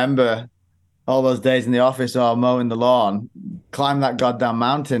won't remember all those days in the office or mowing the lawn. Climb that goddamn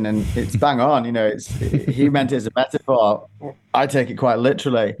mountain, and it's bang on. He meant it as a metaphor. I take it quite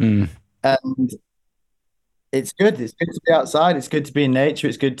literally, and it's good. It's good to be outside. It's good to be in nature.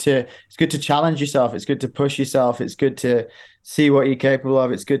 It's good to challenge yourself. It's good to push yourself. It's good to see what you're capable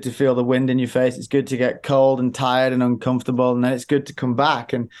of. It's good to feel the wind in your face. It's good to get cold and tired and uncomfortable, and then it's good to come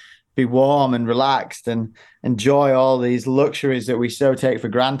back and be warm and relaxed and enjoy all these luxuries that we so take for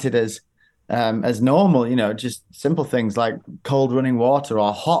granted as normal. Just simple things like cold running water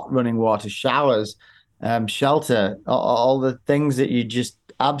or hot running water, showers, shelter, all the things that you just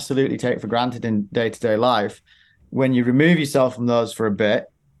absolutely take for granted in day-to-day life. When you remove yourself from those for a bit,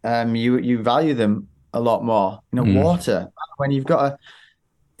 you value them a lot more. Water, when you've got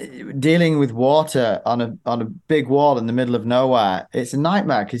dealing with water on a big wall in the middle of nowhere, it's a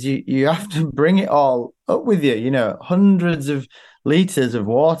nightmare because you have to bring it all up with you. Hundreds of liters of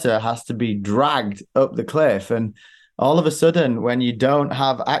water has to be dragged up the cliff, and all of a sudden, when you don't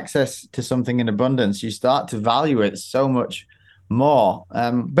have access to something in abundance, you start to value it so much more.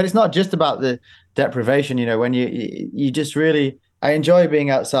 But it's not just about the deprivation. When you just really, I enjoy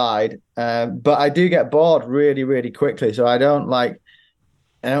being outside, but I do get bored really, really quickly. So I don't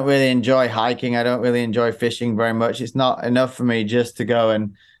really enjoy hiking. I don't really enjoy fishing very much. It's not enough for me just to go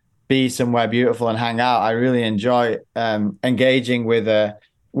and be somewhere beautiful and hang out. I really enjoy engaging with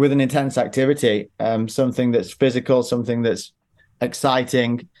an intense activity, something that's physical, something that's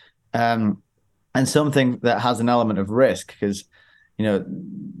exciting, and something that has an element of risk because,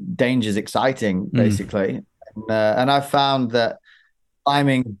 danger is exciting, basically. And I've found that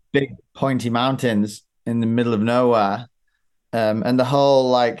climbing big pointy mountains in the middle of nowhere, and the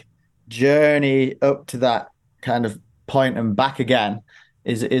whole journey up to that kind of point and back again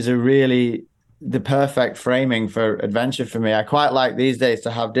is a really the perfect framing for adventure for me. I quite like these days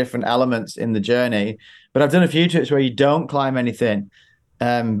to have different elements in the journey, but I've done a few trips where you don't climb anything,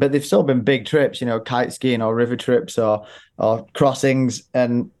 But they've still been big trips, kite skiing or river trips or crossings.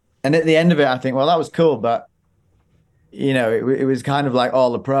 And at the end of it, I think, well, that was cool, but it was kind of like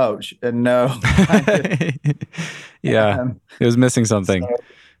all approach and no kind of, Yeah, it was missing something.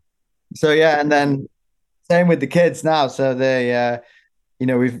 so yeah, and then same with the kids now. So they,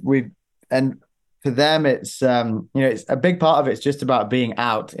 we've and for them, it's a big part of it's just about being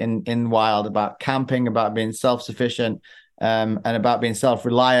out in wild, about camping, about being self-sufficient, and about being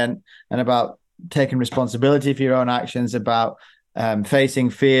self-reliant, and about taking responsibility for your own actions, about facing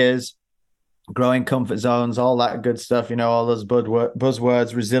fears, growing comfort zones, all that good stuff, all those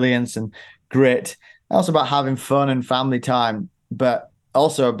buzzwords, resilience and grit. Also about having fun and family time, but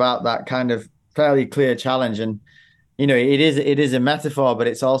also about that kind of fairly clear challenge. And it is a metaphor, but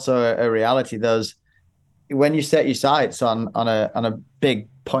it's also a reality. Those when you set your sights on a big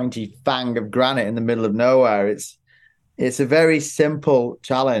pointy fang of granite in the middle of nowhere, it's a very simple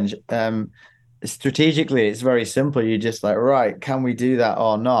challenge. Strategically, it's very simple. You're just like, right, can we do that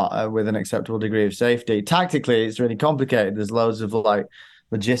or not with an acceptable degree of safety? Tactically, it's really complicated. There's loads of like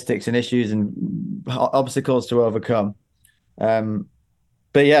logistics and issues and obstacles to overcome.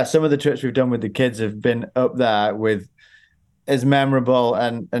 But yeah, some of the trips we've done with the kids have been up there with as memorable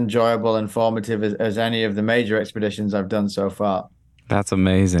and enjoyable and formative as any of the major expeditions I've done so far. That's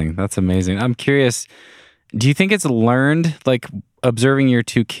amazing. That's amazing. I'm curious, do you think it's learned, like observing your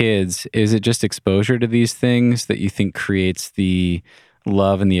two kids, is it just exposure to these things that you think creates the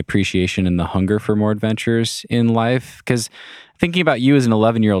love and the appreciation and the hunger for more adventures in life? Because thinking about you as an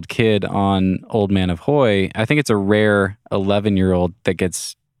 11-year-old kid on Old Man of Hoy, I think it's a rare 11-year-old that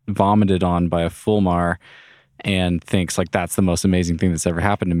gets vomited on by a fulmar and thinks like, that's the most amazing thing that's ever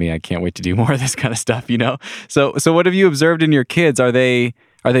happened to me. I can't wait to do more of this kind of stuff, So what have you observed in your kids? Are they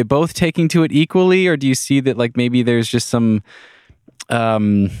both taking to it equally, or do you see that like maybe there's just some I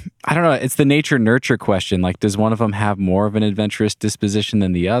don't know, it's the nature nurture question. Like, does one of them have more of an adventurous disposition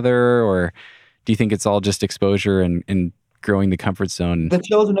than the other, or do you think it's all just exposure and growing the comfort zone? The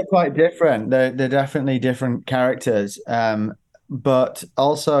children are quite different. They're definitely different characters. But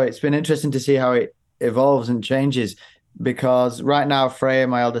also it's been interesting to see how it evolves and changes, because right now Freya,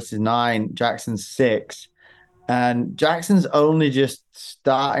 my eldest, is 9, Jackson's 6, and Jackson's only just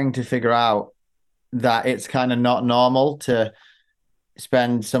starting to figure out that it's kind of not normal to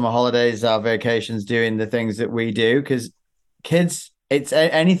spend summer holidays, our vacations, doing the things that we do, because kids, it's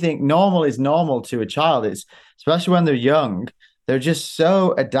anything normal is normal to a child. It's especially when they're young, they're just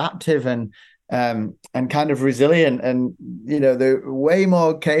so adaptive and kind of resilient, and they're way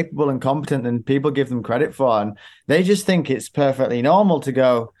more capable and competent than people give them credit for, and they just think it's perfectly normal to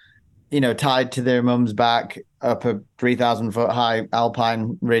go tied to their mum's back up a 3,000-foot high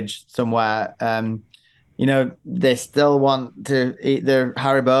alpine ridge somewhere. They still want to eat their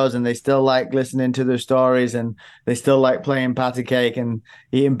Haribos, and they still like listening to their stories, and they still like playing patty cake and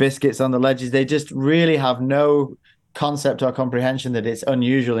eating biscuits on the ledges. They just really have no concept or comprehension that it's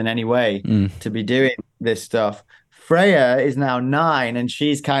unusual in any way to be doing this stuff. Freya is now 9, and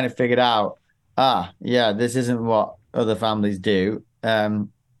she's kind of figured out, this isn't what other families do.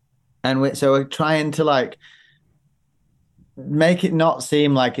 So we're trying to like make it not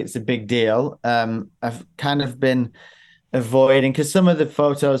seem like it's a big deal. I've kind of been avoiding, because some of the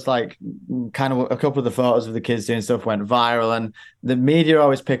photos, like kind of a couple of the photos of the kids doing stuff went viral, and the media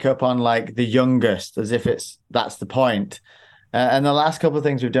always pick up on like the youngest as if that's the point. And the last couple of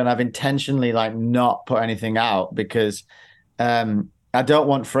things we've done, I've intentionally like not put anything out, because I don't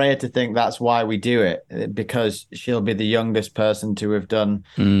want Freya to think that's why we do it, because she'll be the youngest person to have done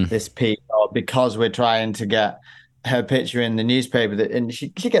this piece, or because we're trying to get her picture in the newspaper, and she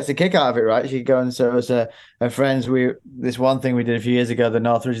gets a kick out of it, right? She go and shows her friends. This one thing we did a few years ago, the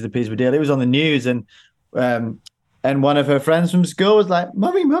Northridge of the Peace Deal. It was on the news, and one of her friends from school was like,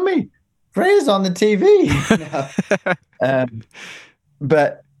 "Mummy, Freya's on the TV."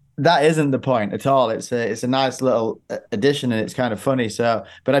 But that isn't the point at all. It's a nice little addition, and it's kind of funny. So,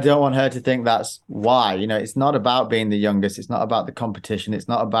 but I don't want her to think that's why. It's not about being the youngest. It's not about the competition. It's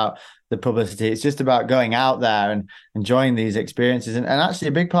not about the publicity. It's just about going out there and enjoying these experiences. And actually,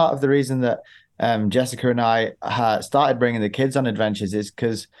 a big part of the reason that Jessica and I started bringing the kids on adventures is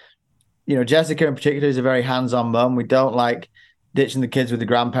because, Jessica in particular is a very hands-on mum. We don't like ditching the kids with the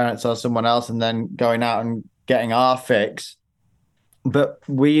grandparents or someone else and then going out and getting our fix. But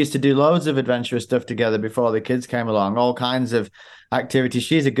we used to do loads of adventurous stuff together before the kids came along, all kinds of activities.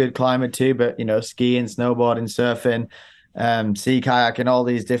 She's a good climber too, but, skiing, snowboarding, surfing, sea kayaking, all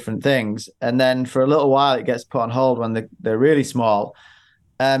these different things. And then for a little while, it gets put on hold when they're really small.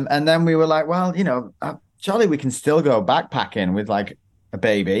 And then we were like, well, surely we can still go backpacking with like a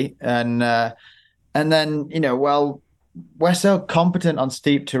baby, and then well, we're so competent on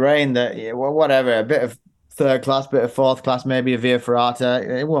steep terrain that well, whatever, a bit of third class, bit of fourth class, maybe a via ferrata,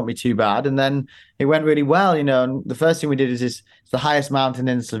 it won't be too bad. And then it went really well, And the first thing we did is it's the highest mountain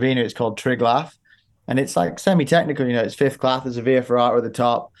in Slovenia. It's called Triglav, and it's like semi-technical. It's fifth class. There's a via ferrata at the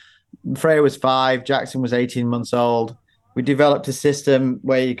top. Freya was 5. Jackson was 18 months old. We developed a system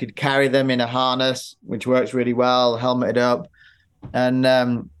where you could carry them in a harness, which works really well, helmeted up, and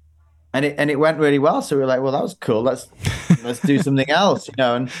it went really well. So we were like, well, that was cool. Let's do something else,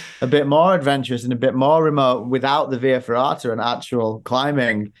 and a bit more adventurous and a bit more remote without the via ferrata and actual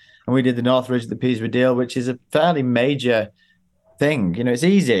climbing. And we did the North Ridge of the Piz Deal, which is a fairly major thing. It's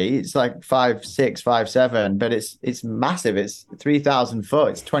easy. It's like 5'6", 5'7", but it's massive. It's 3,000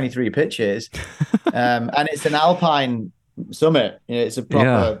 foot. It's 23 pitches, and it's an alpine summit. It's a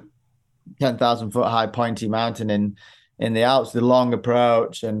proper 10,000 foot high pointy mountain in the Alps, the long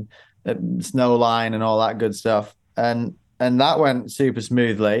approach and snow line and all that good stuff. And that went super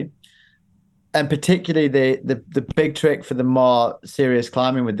smoothly. And particularly the big trick for the more serious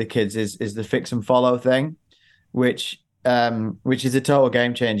climbing with the kids is the fix and follow thing, which is a total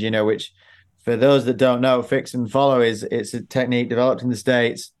game changer, which for those that don't know, fix and follow it's a technique developed in the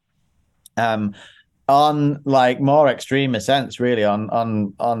States on like more extreme ascents, really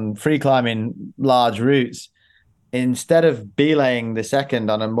on free climbing large routes. Instead of belaying the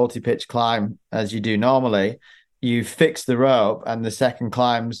second on a multi-pitch climb as you do normally, you fix the rope and the second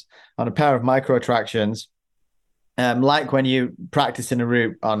climbs on a pair of micro tractions, like when you practice in a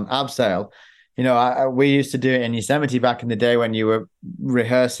route on abseil. We used to do it in Yosemite back in the day when you were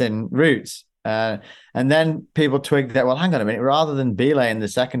rehearsing routes. And then people twigged that, well, hang on a minute, rather than belaying the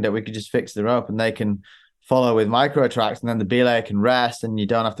seconder, we could just fix the rope and they can follow with micro tracks, and then the belay can rest and you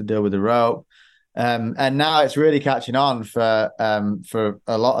don't have to deal with the rope. And now it's really catching on for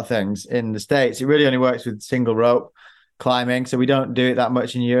a lot of things in the States. It really only works with single rope climbing, so we don't do it that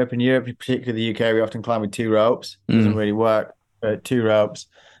much in Europe. In Europe, particularly the UK, we often climb with 2 ropes. It doesn't really work 2 ropes.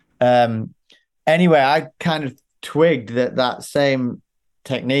 Anyway, I kind of twigged that same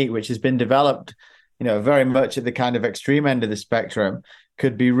technique, which has been developed, very much at the kind of extreme end of the spectrum,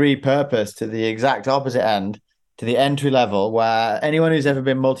 could be repurposed to the exact opposite end, to the entry level, where anyone who's ever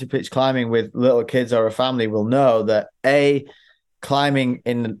been multi-pitch climbing with little kids or a family will know that climbing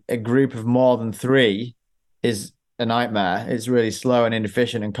in a group of more than 3 is a nightmare. It's really slow and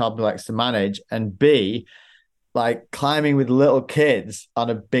inefficient and complex to manage. And B, like climbing with little kids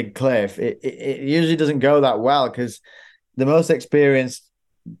on a big cliff, it usually doesn't go that well because the most experienced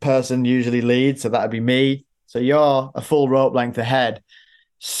person usually leads. So that'd be me. So you're a full rope length ahead,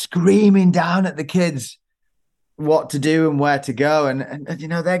 screaming down at the kids what to do and where to go, and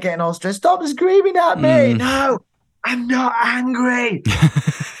they're getting all stressed. Stop screaming at me. No, I'm not angry.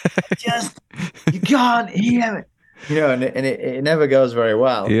 You can't hear me. And it never goes very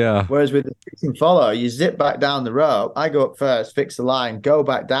well. Yeah. Whereas with the fix and follow, you zip back down the rope. I go up first, fix the line, go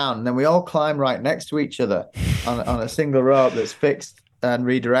back down, and then we all climb right next to each other on a single rope that's fixed and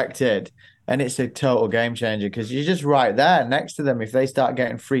redirected. And it's a total game changer because you're just right there next to them. If they start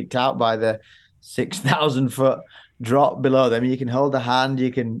getting freaked out by the 6,000 foot drop below them, you can hold a hand,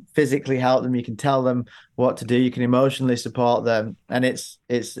 you can physically help them, you can tell them what to do, you can emotionally support them, and it's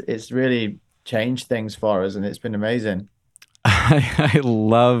really changed things for us, and it's been amazing. I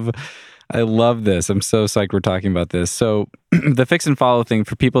love this. I'm so psyched we're talking about this. So the fix and follow thing,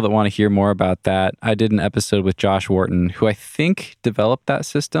 for people that want to hear more about that, I did an episode with Josh Wharton, who I think developed that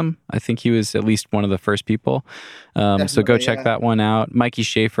system. I think he was at least one of the first people. So go check that one out. Mikey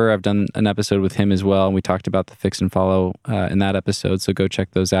Schaefer, I've done an episode with him as well, and we talked about the fix and follow in that episode. So go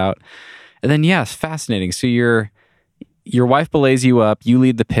check those out. And then, yes, fascinating. So your wife belays you up, you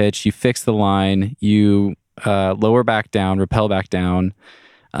lead the pitch, you fix the line, you lower back down, rappel back down,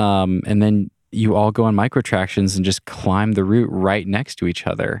 and then you all go on micro tractions and just climb the route right next to each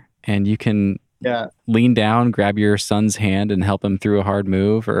other. And you can lean down, grab your son's hand and help him through a hard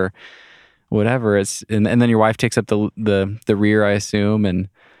move or whatever. And then your wife takes up the rear, I assume, and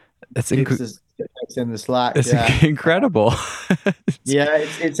that's in the slack. It's incredible. It's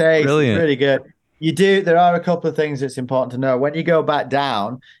brilliant. It's really good. There are a couple of things that's important to know. When you go back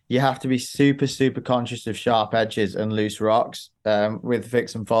down, you have to be super, super conscious of sharp edges and loose rocks with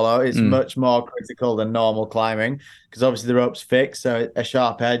fix and follow. It's much more critical than normal climbing because obviously the rope's fixed. So a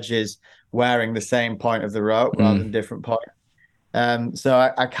sharp edge is wearing the same point of the rope rather than different point.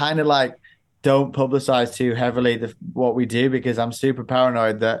 So I kind of don't publicize too heavily what we do because I'm super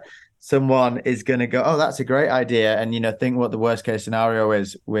paranoid that someone is going to go, oh, that's a great idea. And, think what the worst case scenario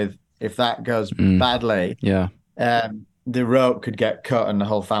is if that goes badly. Yeah. the rope could get cut and the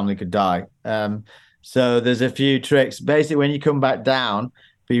whole family could die. So there's a few tricks. Basically, when you come back down,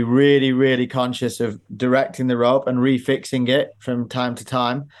 be really, really conscious of directing the rope and refixing it from time to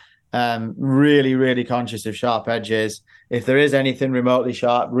time. Really, really conscious of sharp edges. If there is anything remotely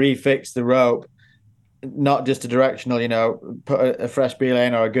sharp, refix the rope, not just a directional, put a fresh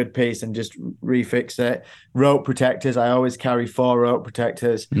beeline or a good piece and just refix it. Rope protectors. I always carry 4 rope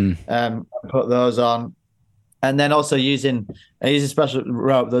protectors. Put those on. And then also I use a special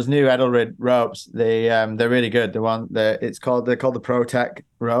rope. Those new Edelrid ropes, they're really good. They're called the ProTech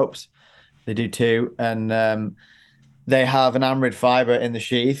ropes. They do 2, and they have an amrid fiber in the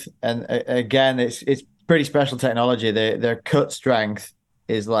sheath. And again, it's pretty special technology. Their cut strength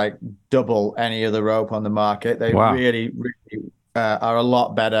is like double any other rope on the market. They really, really are a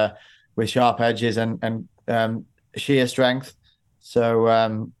lot better with sharp edges and shear strength.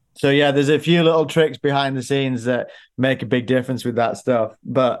 So yeah, there's a few little tricks behind the scenes that make a big difference with that stuff.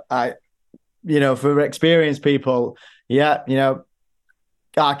 But for experienced people, our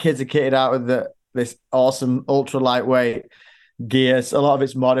kids are kitted out with this awesome ultra lightweight gear. A lot of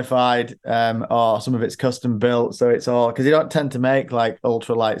it's modified, or some of it's custom built. So it's all because you don't tend to make like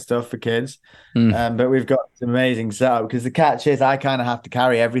ultra light stuff for kids. But we've got this amazing setup because the catch is I kind of have to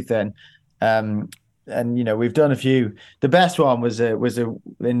carry everything. And we've done a few. The best one was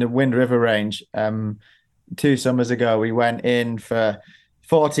in the Wind River range. 2 summers ago, we went in for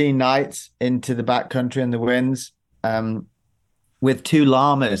 14 nights into the backcountry and the winds, with 2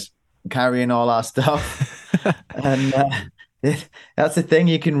 llamas carrying all our stuff. And that's the thing,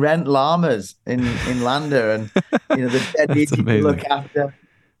 you can rent llamas in Lander, and the dead easy to look after.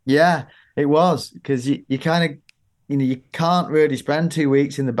 Yeah, it was, because you kind of you can't really spend 2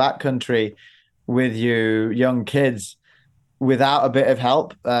 weeks in the backcountry with your young kids without a bit of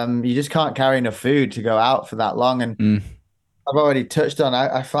help. You just can't carry enough food to go out for that long. And I've already touched on,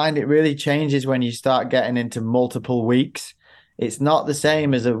 I find it really changes when you start getting into multiple weeks. It's not the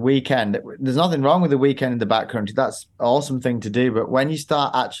same as a weekend. There's nothing wrong with a weekend in the backcountry. That's an awesome thing to do. But when you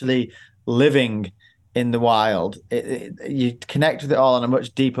start actually living in the wild, you connect with it all on a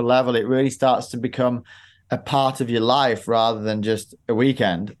much deeper level. It really starts to become a part of your life rather than just a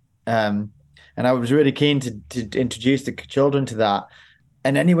weekend. And I was really keen to introduce the children to that.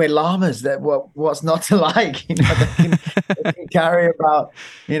 And anyway, llamas, what's not to like? They can carry about,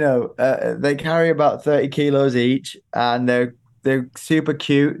 they carry about 30 kilos each, and they're super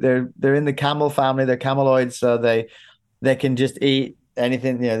cute. They're in the camel family. They're cameloids, so they can just eat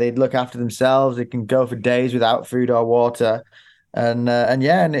anything. They look after themselves. They can go for days without food or water, and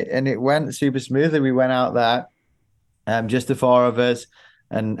it went super smoothly. We went out there, just the 4 of us,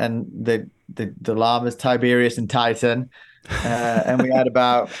 and the llamas, Tiberius and Titan. And we had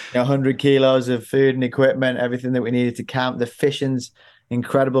about 100 kilos of food and equipment, everything that we needed to camp. The fishing's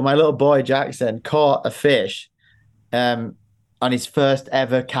incredible. My little boy Jackson caught a fish on his first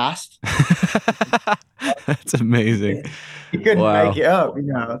ever cast. That's amazing. He couldn't make it up,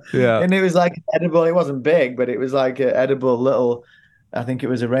 Yeah. And it was like edible. It wasn't big, but it was like an edible little, I think it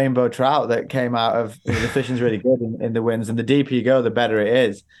was a rainbow trout that came out of, the fishing's really good in the winds, and the deeper you go, the better it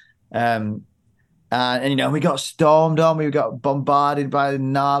is. And we got stormed on. We got bombarded by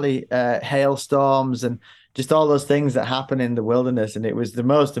gnarly hailstorms and just all those things that happen in the wilderness. And it was the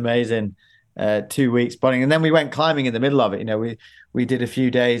most amazing 2 weeks spotting. And then we went climbing in the middle of it. We did a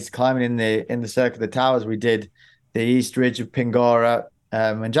few days climbing in the Cirque of the Towers. We did the East Ridge of Pingora.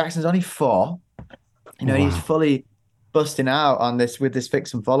 And Jackson's only 4. He's fully busting out on this with this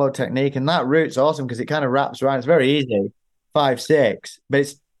fix and follow technique. And that route's awesome because it kind of wraps around. It's very easy, 5-6, but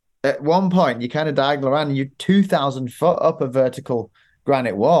it's at one point you kind of diagonal around and you're 2,000 foot up a vertical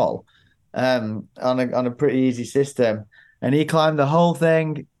granite wall, on a pretty easy system. And he climbed the whole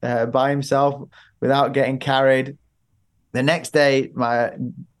thing by himself without getting carried. The next day, my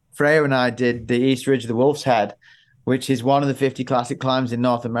Freya and I did the East Ridge of the Wolf's Head, which is one of the 50 classic climbs in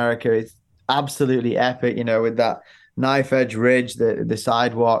North America. It's absolutely epic, with that knife edge ridge, the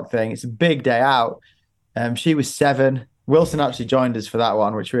sidewalk thing. It's a big day out. She was 7. Wilson actually joined us for that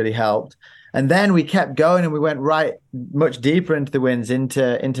one, which really helped. And then we kept going and we went right much deeper into the winds,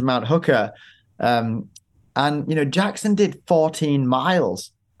 into Mount Hooker. And Jackson did 14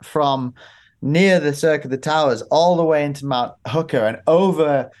 miles from near the Cirque of the Towers all the way into Mount Hooker and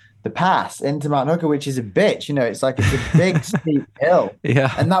over the pass into Mount Hooker, which is a bitch. It's a big steep hill.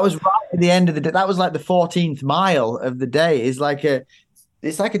 Yeah. And that was right at the end of the day. That was like the 14th mile of the day. It's like a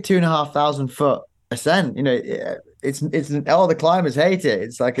 2,500 foot ascent. It's all the climbers hate it.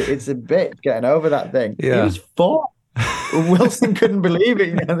 It's a bitch getting over that thing. Yeah. He was 4. Wilson couldn't believe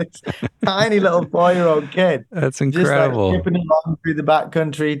it. This tiny little 4-year-old kid. That's Just like incredible. skipping along through the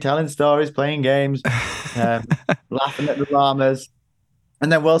backcountry, telling stories, playing games, laughing at the llamas.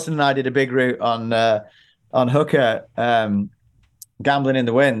 And then Wilson and I did a big route on Hooker, gambling in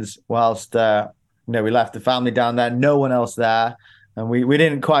the winds, whilst we left the family down there, no one else there. And we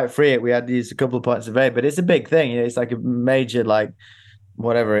didn't quite free it. We had to use a couple of points of aid, but it's a big thing. It's like a major, like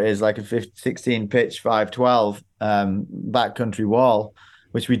whatever it is, like a 16 pitch 512 backcountry wall,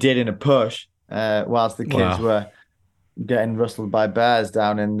 which we did in a push whilst the kids were getting rustled by bears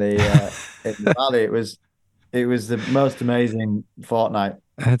down in the valley. It was the most amazing fortnight.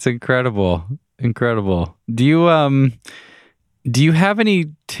 That's incredible. Incredible. Do you have any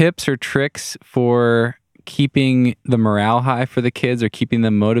tips or tricks for keeping the morale high for the kids or keeping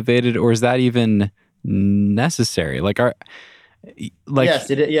them motivated, or is that even necessary? Yes,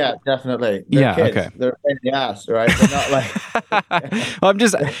 yeah, definitely. Yeah, kids. okay. They're a pain in the ass, right? They're not like. Well, I'm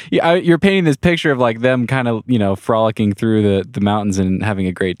just you're painting this picture of like them kind of frolicking through the mountains and having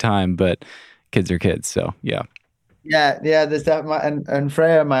a great time, but kids are kids, so yeah. Yeah. There's that, and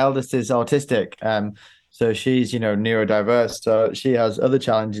Freya, my eldest, is autistic. So she's neurodiverse, so she has other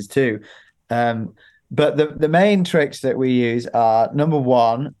challenges too. But the main tricks that we use are, number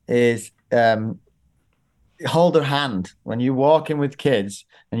one is hold her hand. When you walk in with kids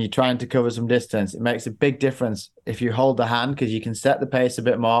and you're trying to cover some distance, it makes a big difference if you hold the hand, because you can set the pace a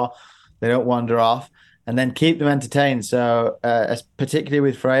bit more. They don't wander off, and then keep them entertained. So particularly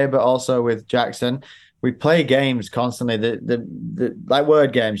with Freya, but also with Jackson, we play games constantly. The like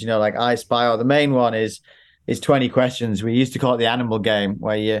word games, like I Spy, or the main one is 20 questions. We used to call it the animal game,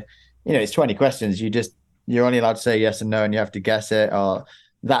 where it's 20 questions. You're only allowed to say yes and no, and you have to guess it. Or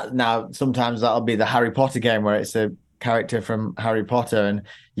that now sometimes that'll be the Harry Potter game, where it's a character from Harry Potter, and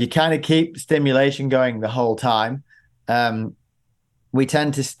you kind of keep stimulation going the whole time. We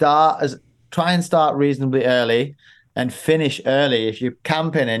tend to try and start reasonably early and finish early. If you're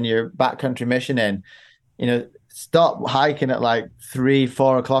camping and you're backcountry missioning, stop hiking at like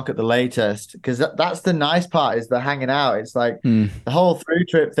 3-4 o'clock at the latest, because that's the nice part, is the hanging out. It's like the whole through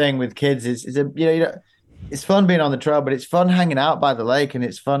trip thing with kids is it's fun being on the trail, but it's fun hanging out by the lake, and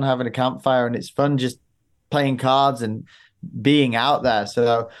it's fun having a campfire, and it's fun just playing cards and being out there.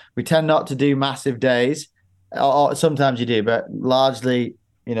 So we tend not to do massive days, or sometimes you do, but largely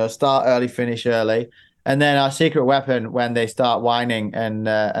start early, finish early. And then our secret weapon when they start whining and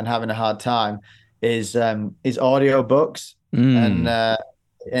having a hard time is audio books, and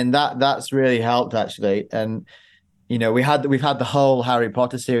that's really helped actually. And we've had the whole Harry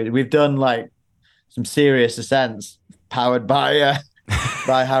Potter series. We've done like some serious ascents powered by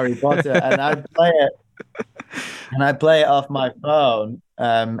Harry Potter, and I play it off my phone,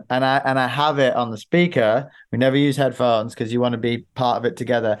 and I have it on the speaker. We never use headphones because you want to be part of it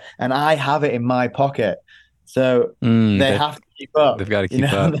together, and I have it in my pocket. So they have to keep up. They've got to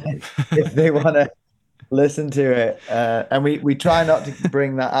keep up if they want to listen to it. And we try not to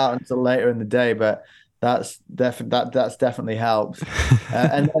bring that out until later in the day, but that's definitely helped.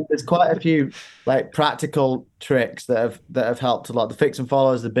 And there's quite a few like practical tricks that have helped a lot. The fix and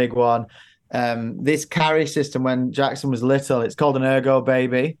follow is the big one. This carry system, when Jackson was little, it's called an Ergo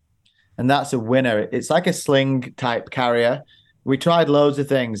Baby, and that's a winner. It's like a sling type carrier. We tried loads of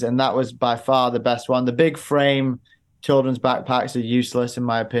things, and that was by far the best one. The big frame children's backpacks are useless, in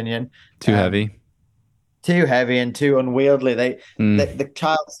my opinion. Too heavy and too unwieldy. The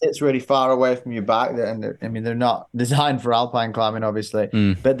child sits really far away from your back, and they're not designed for alpine climbing, obviously.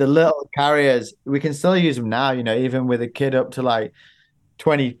 But the little carriers, we can still use them now. Even with a kid up to like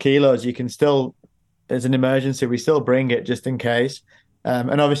 20 kilos, you can still, as an emergency, we still bring it just in case.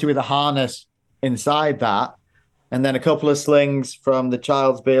 And obviously with a harness inside that, and then a couple of slings from the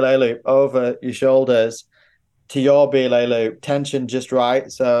child's belay loop over your shoulders to your belay loop, tension just right.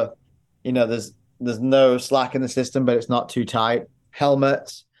 So, there's no slack in the system, but it's not too tight.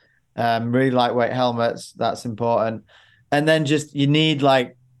 Helmets, really lightweight helmets. That's important. And then just, you need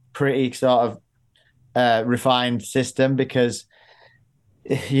like pretty sort of refined system, because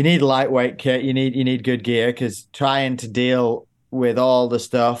you need lightweight kit. You need good gear, because trying to deal with all the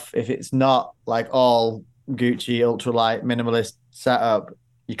stuff, if it's not like all Gucci ultralight minimalist setup,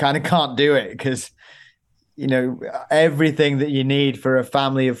 you kind of can't do it, because everything that you need for a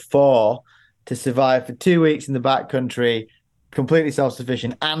family of 4 to survive for 2 weeks in the backcountry, completely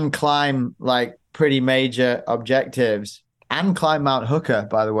self-sufficient, and climb like pretty major objectives, and climb Mount Hooker,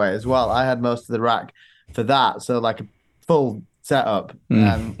 by the way, as well. I had most of the rack for that, so like a full setup.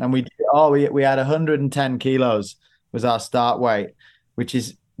 And we had 110 kilos was our start weight, which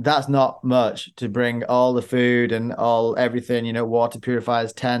is that's not much to bring all the food and everything, water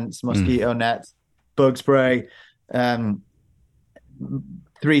purifiers, tents, mosquito nets, bug spray, 3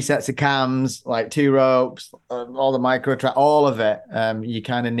 sets of cams, like 2 ropes, all the micro track, all of it. You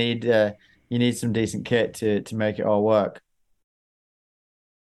kind of need you need some decent kit to make it all work.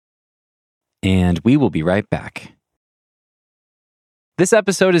 And we will be right back. This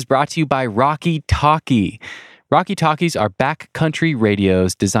episode is brought to you by Rocky Talkie. Rocky Talkies are backcountry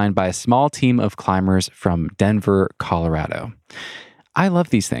radios designed by a small team of climbers from Denver, Colorado. I love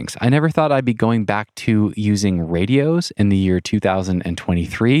these things. I never thought I'd be going back to using radios in the year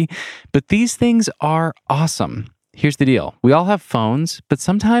 2023, but these things are awesome. Here's the deal. We all have phones, but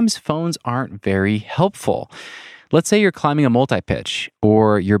sometimes phones aren't very helpful. Let's say you're climbing a multi-pitch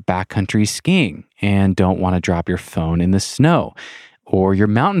or you're backcountry skiing and don't want to drop your phone in the snow, or you're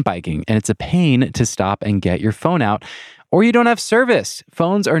mountain biking and it's a pain to stop and get your phone out, or you don't have service.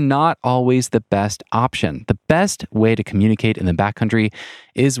 Phones are not always the best option. The best way to communicate in the backcountry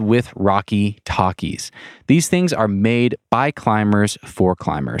is with Rocky Talkies. These things are made by climbers for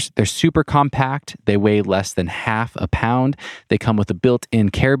climbers. They're super compact. They weigh less than half a pound. They come with a built-in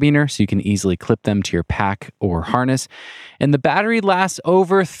carabiner, so you can easily clip them to your pack or harness. And the battery lasts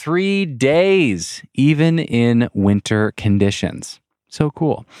over 3 days, even in winter conditions. So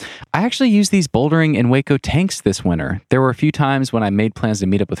cool. I actually used these bouldering in Waco tanks this winter. There were a few times when I made plans to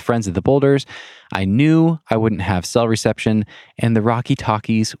meet up with friends at the boulders. I knew I wouldn't have cell reception, and the Rocky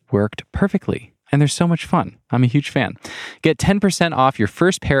Talkies worked perfectly. And they're so much fun. I'm a huge fan. Get 10% off your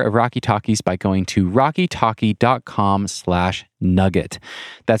first pair of Rocky Talkies by going to rockytalkie.com/nugget.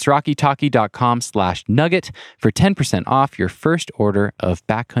 That's rockytalkie.com/nugget for 10% off your first order of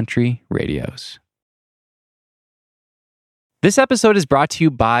backcountry radios. This episode is brought to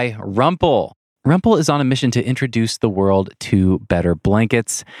you by Rumpel. Rumpel is on a mission to introduce the world to better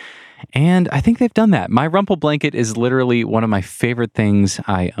blankets, and I think they've done that. My Rumpel blanket is literally one of my favorite things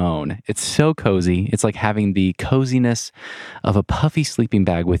I own. It's so cozy. It's like having the coziness of a puffy sleeping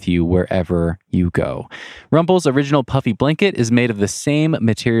bag with you wherever you go. Rumpel's original puffy blanket is made of the same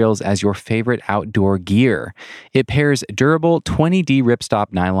materials as your favorite outdoor gear. It pairs durable 20D ripstop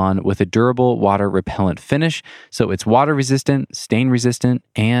nylon with a durable water repellent finish, so it's water resistant, stain resistant,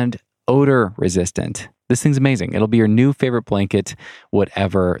 and odor resistant. This thing's amazing. It'll be your new favorite blanket,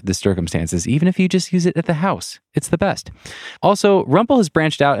 whatever the circumstances, even if you just use it at the house. It's the best. Also, Rumpel has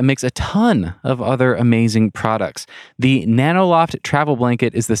branched out and makes a ton of other amazing products. The NanoLoft travel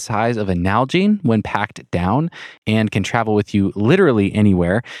blanket is the size of a Nalgene when packed down and can travel with you literally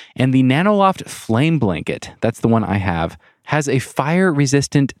anywhere. And the NanoLoft flame blanket, that's the one I have, has a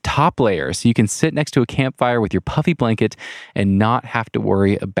fire-resistant top layer, so you can sit next to a campfire with your puffy blanket and not have to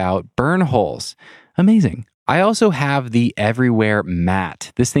worry about burn holes. Amazing. I also have the Everywhere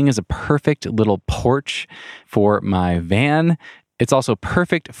mat. This thing is a perfect little porch for my van. It's also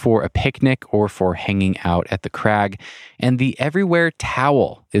perfect for a picnic or for hanging out at the crag. And the Everywhere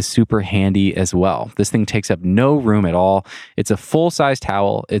towel is super handy as well. This thing takes up no room at all. It's a full-size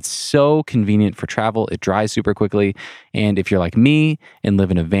towel. It's so convenient for travel. It dries super quickly. And if you're like me and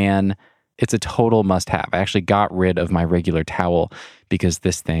live in a van, it's a total must-have. I actually got rid of my regular towel because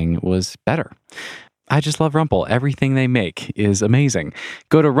this thing was better. I just love Rumpel. Everything they make is amazing.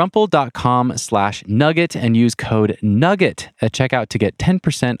 Go to rumpel.com/nugget and use code NUGGET at checkout to get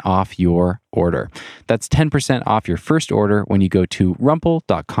 10% off your order. That's 10% off your first order when you go to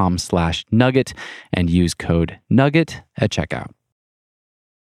rumpel.com/nugget and use code NUGGET at checkout.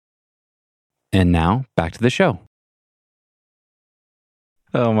 And now, back to the show.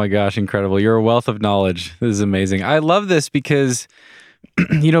 Oh my gosh, incredible. You're a wealth of knowledge. This is amazing. I love this because,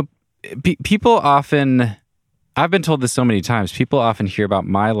 people often, I've been told this so many times, people often hear about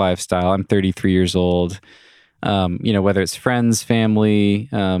my lifestyle. I'm 33 years old. Whether it's friends, family,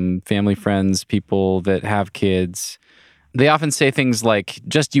 friends, people that have kids, they often say things like,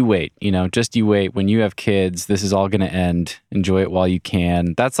 just you wait, just you wait. When you have kids, this is all going to end. Enjoy it while you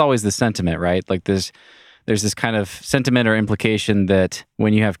can. That's always the sentiment, right? Like there's this kind of sentiment or implication that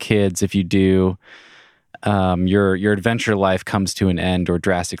when you have kids, if you do, your adventure life comes to an end or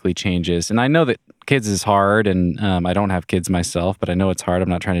drastically changes. And I know that kids is hard, and I don't have kids myself, but I know it's hard. I'm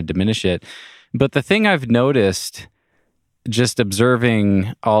not trying to diminish it. But the thing I've noticed just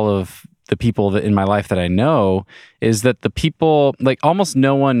observing all of the people that in my life that I know is that the people, like almost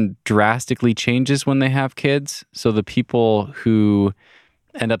no one drastically changes when they have kids. So the people who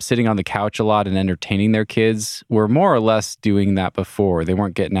end up sitting on the couch a lot and entertaining their kids were more or less doing that before. They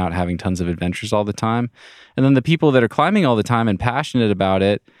weren't getting out having tons of adventures all the time. And then the people that are climbing all the time and passionate about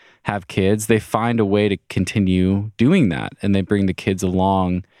it have kids. They find a way to continue doing that, and they bring the kids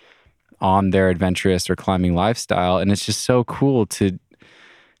along on their adventurous or climbing lifestyle. And it's just so cool to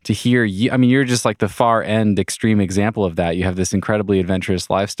hear you. I mean, you're just like the far end extreme example of that. You have this incredibly adventurous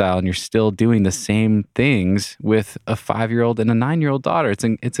lifestyle and you're still doing the same things with a 5-year-old and a 9-year-old daughter.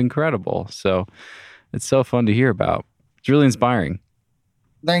 It's incredible. So it's so fun to hear about. It's really inspiring.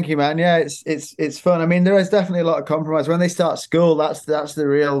 Thank you, man. Yeah, it's fun. I mean, there is definitely a lot of compromise when they start school. That's the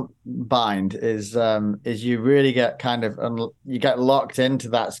real bind. Is you really get kind of you get locked into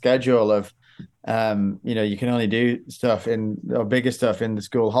that schedule of, you can only do stuff or bigger stuff in the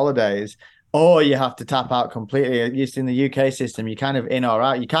school holidays, or you have to tap out completely. Used in the UK system, you kind of in or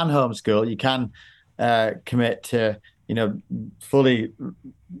out. You can homeschool. You can commit to fully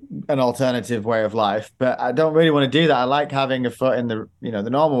an alternative way of life, but I don't really want to do that. I like having a foot in the the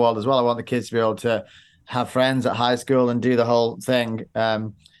normal world as well. I want the kids to be able to have friends at high school and do the whole thing.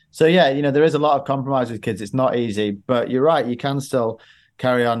 So yeah, there is a lot of compromise with kids. It's not easy, but you're right. You can still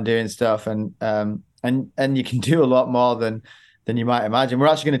carry on doing stuff, and you can do a lot more than you might imagine. We're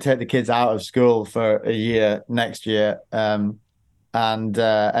actually going to take the kids out of school for a year next year, and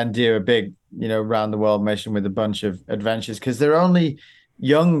do a big round the world mission with a bunch of adventures, because they're only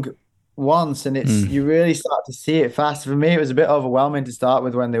young once, and you really start to see it fast. For me, it was a bit overwhelming to start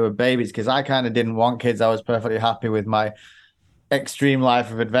with when they were babies, because I kind of didn't want kids. I was perfectly happy with my extreme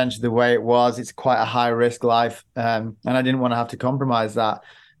life of adventure the way it was. It's quite a high risk life, and I didn't want to have to compromise that.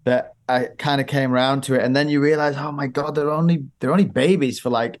 But I kind of came around to it, and then you realize, oh my God, they're only babies for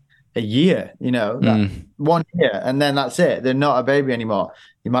like a year, that 1 year, and then that's it. They're not a baby anymore.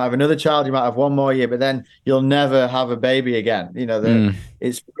 You might have another child, you might have one more year, but then you'll never have a baby again.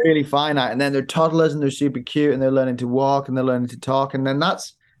 It's really finite. And then they're toddlers and they're super cute and they're learning to walk and they're learning to talk. And then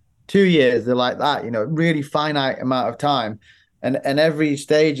that's 2 years. They're like that, really finite amount of time. And every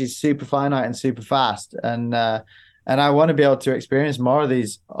stage is super finite and super fast. And I want to be able to experience more of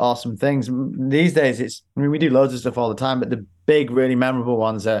these awesome things. These days, we do loads of stuff all the time, but the big, really memorable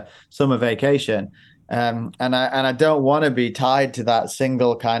ones are summer vacation. And I don't want to be tied to that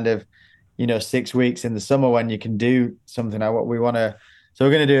single kind of, 6 weeks in the summer when you can do something. So we're going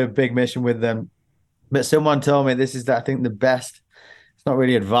to do a big mission with them. But someone told me this is, I think, the best. It's not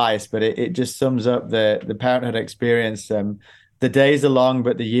really advice, but it just sums up the parenthood experience. The days are long,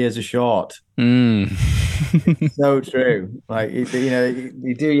 but the years are short. So true. Like,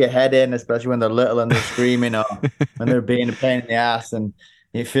 you do your head in, especially when they're little and they're screaming, or when they're being a pain in the ass, and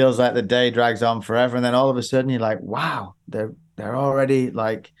it feels like the day drags on forever. And then all of a sudden you're like, wow, they're already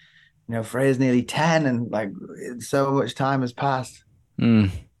like, Freya's nearly 10, and like so much time has passed. Yeah,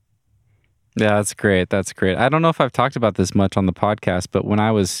 that's great. That's great. I don't know if I've talked about this much on the podcast, but when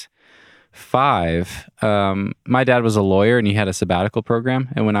I was 5, my dad was a lawyer and he had a sabbatical program.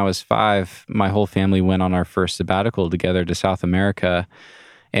 And when I was 5, my whole family went on our first sabbatical together to South America.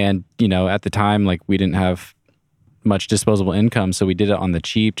 And, at the time, like, we didn't have much disposable income. So we did it on the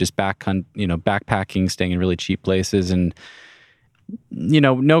cheap, just backpacking, staying in really cheap places, and,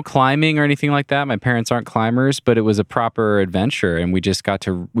 no climbing or anything like that. My parents aren't climbers, but it was a proper adventure. And we just got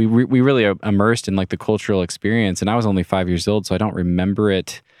to, we really immersed in like the cultural experience. And I was only 5 years old, so I don't remember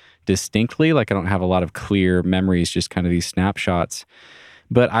it distinctly. Like, I don't have a lot of clear memories, just kind of these snapshots.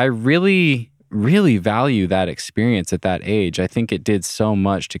 But I really, really value that experience at that age. I think it did so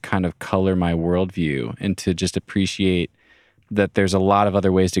much to kind of color my worldview and to just appreciate that there's a lot of other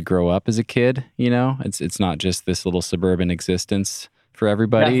ways to grow up as a kid. It's not just this little suburban existence for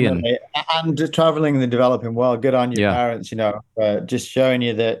everybody. Definitely. And just traveling in the developing world. Good on your parents, just showing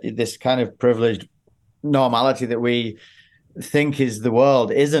you that this kind of privileged normality that we think is the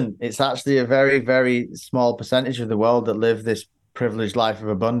world isn't. It's actually a very, very small percentage of the world that live this privileged life of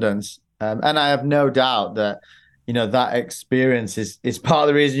abundance. And I have no doubt that, that experience is part of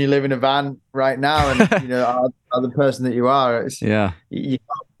the reason you live in a van right now and, are the person that you are. You can't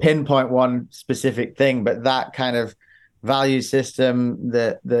pinpoint one specific thing, but that kind of value system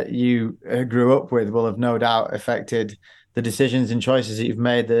that you grew up with will have no doubt affected the decisions and choices that you've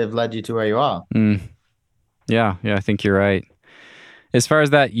made that have led you to where you are. Yeah, I think you're right. As far as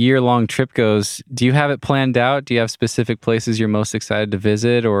that year-long trip goes, do you have it planned out? Do you have specific places you're most excited to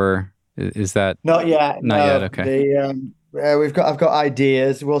visit, or is that not yet? Not yet. Okay. I've got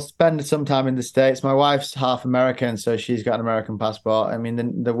ideas. We'll spend some time in the States. My wife's half American, so she's got an American passport. I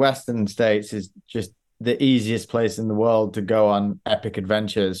mean, the Western States is just the easiest place in the world to go on epic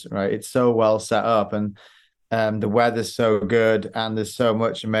adventures, right? It's so well set up, and the weather's so good, and there's so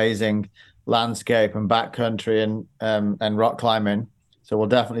much amazing landscape and backcountry and rock climbing. So we'll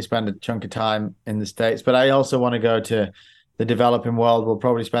definitely spend a chunk of time in the States. But I also want to go to the developing world. We'll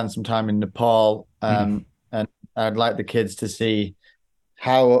probably spend some time in Nepal, and I'd like the kids to see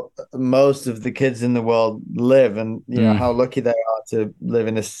how most of the kids in the world live, and how lucky they are to live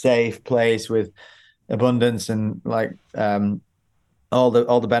in a safe place with abundance and like all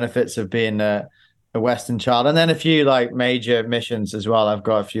the benefits of being a Western child, and then a few like major missions as well. I've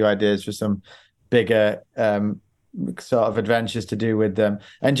got a few ideas for some bigger sort of adventures to do with them.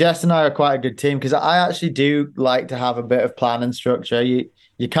 And Jess and I are quite a good team because I actually do like to have a bit of plan and structure. You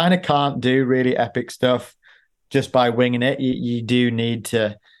kind of can't do really epic stuff just by winging it. You do need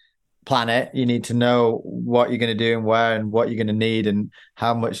to plan it. You need to know what you're going to do and where and what you're going to need and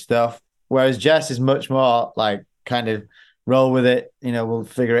how much stuff. Whereas Jess is much more like kind of roll with it. We'll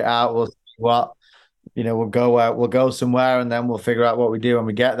figure it out. We'll see what, we'll go somewhere and then we'll figure out what we do when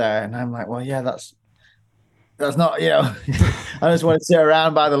we get there. And I'm like, well, yeah, that's not, I just want to sit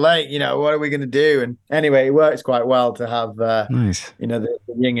around by the lake. What are we going to do? And anyway, it works quite well to have, Nice. the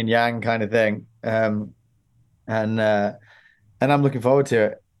yin and yang kind of thing. And I'm looking forward to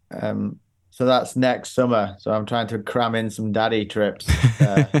it. So that's next summer. So I'm trying to cram in some daddy trips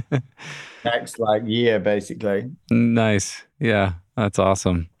next like year, basically. Nice. Yeah, that's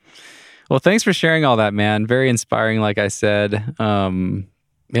awesome. Well, thanks for sharing all that, man. Very inspiring, like I said, and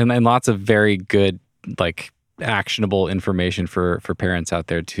lots of very good, like actionable information for parents out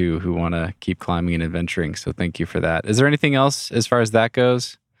there too who want to keep climbing and adventuring. So thank you for that. Is there anything else as far as that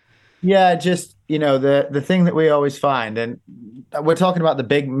goes? Yeah, just the thing that we always find, and we're talking about the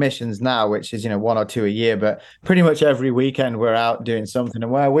big missions now, which is one or two a year, but pretty much every weekend we're out doing something.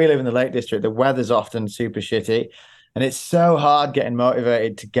 And where we live in the Lake District, the weather's often super shitty, and it's so hard getting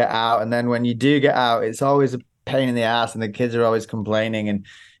motivated to get out. And then when you do get out, it's always a pain in the ass, and the kids are always complaining, and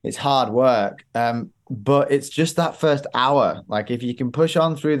it's hard work. But it's just that first hour. Like if you can push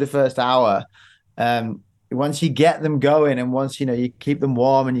on through the first hour, once you get them going and once you keep them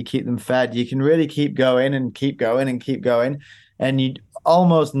warm and you keep them fed, you can really keep going and keep going and keep going, and you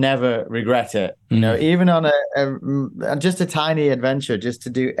almost never regret it. Even on a just a tiny adventure, just to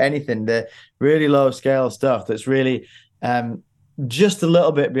do anything, the really low scale stuff that's really just a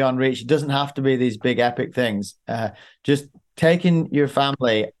little bit beyond reach. It doesn't have to be these big epic things. Just taking your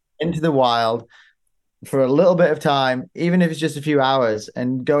family into the wild for a little bit of time, even if it's just a few hours,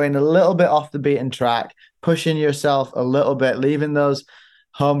 and going a little bit off the beaten track, pushing yourself a little bit, leaving those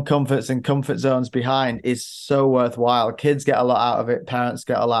home comforts and comfort zones behind is so worthwhile. Kids get a lot out of it. Parents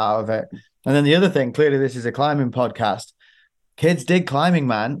get a lot out of it. And then the other thing, clearly this is a climbing podcast. Kids dig climbing,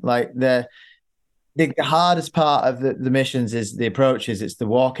 man. Like the hardest part of the missions is the approaches. It's the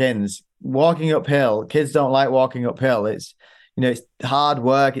walk-ins, walking uphill. Kids don't like walking uphill. It's hard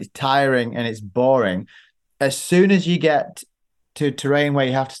work, it's tiring, and it's boring. As soon as you get to terrain where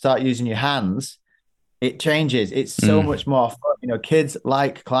you have to start using your hands, it changes. It's so much more fun. Kids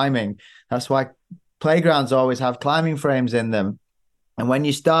like climbing. That's why playgrounds always have climbing frames in them. And when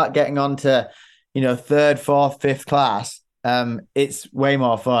you start getting onto, third, fourth, fifth class, it's way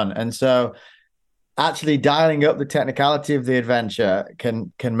more fun. And so actually dialing up the technicality of the adventure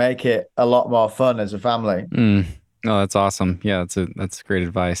can make it a lot more fun as a family. Oh, that's awesome. Yeah, that's great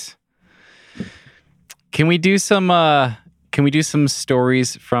advice. Can we do some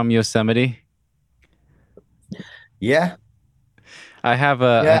stories from Yosemite? Yeah. I have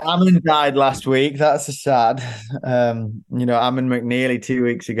Ammon died last week. That's a sad. Ammon McNeely 2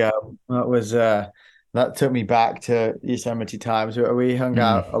 weeks ago. That took me back to Yosemite times where we hung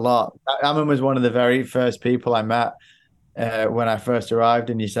out a lot. Ammon was one of the very first people I met when I first arrived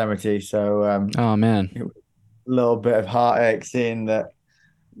in Yosemite. So oh man. Little bit of heartache seeing that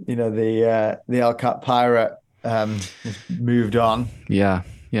the El Cap pirate moved on. Yeah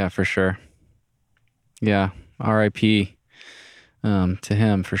for sure. Yeah, R.I.P. To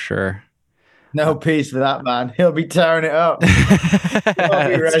him for sure. No peace for that man. He'll be tearing it up. He'll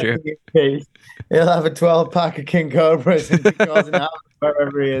be resting in peace. He'll have a 12-pack of King Cobras and be causing havoc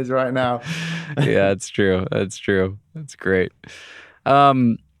wherever he is right now. Yeah, it's true. That's true. That's great.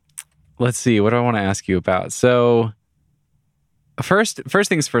 Let's see. What do I want to ask you about? So first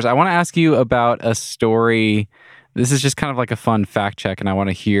things first, I want to ask you about a story. This is just kind of like a fun fact check, and I want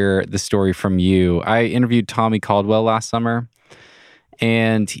to hear the story from you. I interviewed Tommy Caldwell last summer,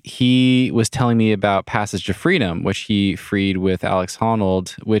 and he was telling me about Passage to Freedom, which he freed with Alex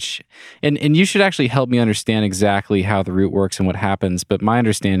Honnold, and you should actually help me understand exactly how the route works and what happens. But my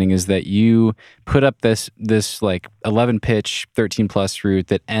understanding is that you put up this like 11 pitch, 13 plus route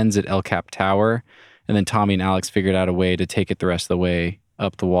that ends at El Cap Tower. And then Tommy and Alex figured out a way to take it the rest of the way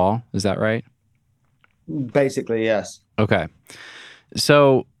up the wall. Is that right? Basically, yes. Okay.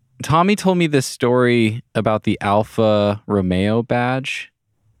 So Tommy told me this story about the Alfa Romeo badge,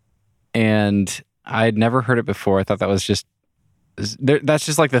 and I had never heard it before. I thought that was just that's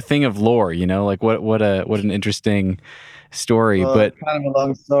just like the thing of lore, you know, like what an interesting story. Well, But it's kind of a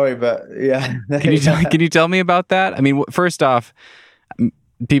long story, but yeah. can you tell me about that? I mean, first off,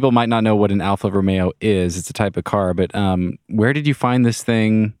 people might not know what an Alfa Romeo is. It's a type of car, but where did you find this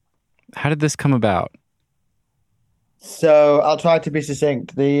thing? How did this come about? So I'll try to be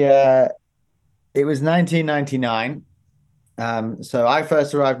succinct. It was 1999. So I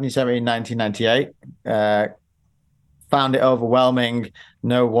first arrived in Yosemite in 1998. Found it overwhelming,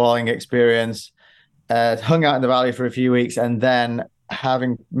 no walling experience. Hung out in the valley for a few weeks, and then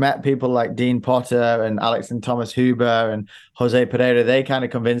having met people like Dean Potter and Alex and Thomas Huber and Jose Pereira, they kind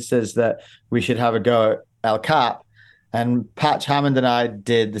of convinced us that we should have a go at El Cap. And Patch Hammond and I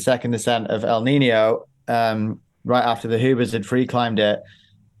did the second ascent of El Nino right after the Hubers had free climbed it,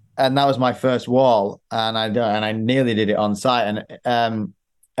 and that was my first wall, and I nearly did it on site,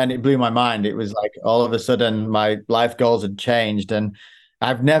 and it blew my mind. It was like all of a sudden my life goals had changed, and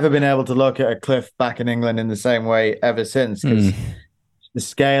I've never been able to look at a cliff back in England in the same way ever since, because the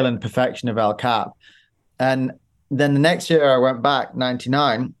scale and perfection of El Cap. And then the next year I went back,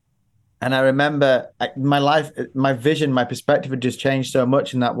 99, and I remember my life, my vision, my perspective had just changed so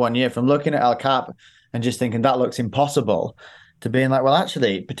much in that 1 year, from looking at El Cap and just thinking that looks impossible, to being like, well,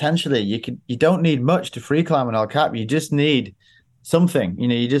 actually, potentially you don't need much to free climb an El Cap. You just need something,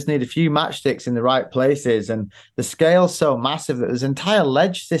 you just need a few matchsticks in the right places. And the scale's so massive that there's entire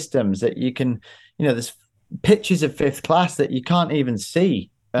ledge systems that you can, there's pitches of fifth class that you can't even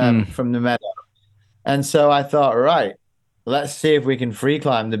see from the meadow. And so I thought, right, let's see if we can free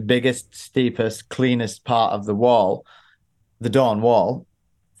climb the biggest, steepest, cleanest part of the wall, the Dawn Wall,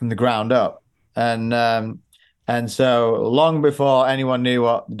 from the ground up. And so long before anyone knew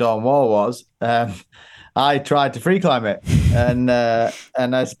what the Dawn Wall was, I tried to free climb it, and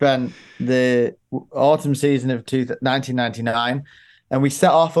I spent the autumn season of 1999, and we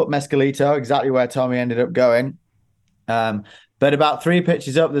set off up Mescalito, exactly where Tommy ended up going. But about 3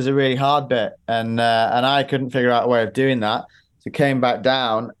 pitches up, there's a really hard bit, and I couldn't figure out a way of doing that. So came back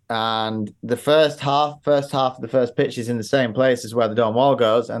down, and the first half of the first pitch is in the same place as where the Dawn Wall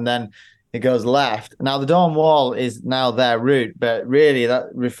goes, and then it goes left. Now, the Dawn Wall is now their route, but really that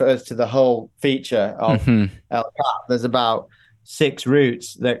refers to the whole feature of El Cap. There's about 6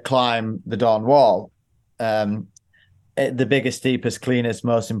 routes that climb the Dawn Wall. The biggest, steepest, cleanest,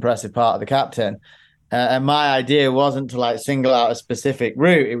 most impressive part of the Captain. And my idea wasn't to single out a specific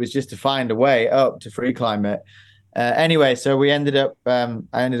route. It was just to find a way up to free climb it. Anyway, so I ended up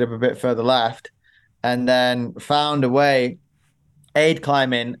a bit further left, and then found a way, aid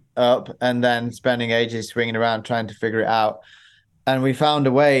climbing up and then spending ages swinging around trying to figure it out. And we found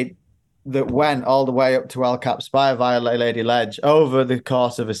a way that went all the way up to El Cap Spire via Lay Lady Ledge over the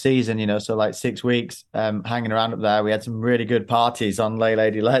course of a season, so 6 weeks hanging around up there. We had some really good parties on Lay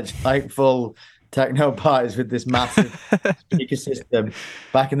Lady Ledge, full techno parties with this massive speaker system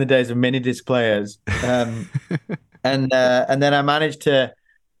back in the days of mini disc players. And then I managed to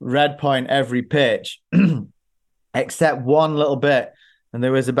red point every pitch except one little bit, and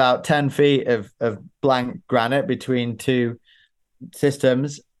there was about 10 feet of blank granite between 2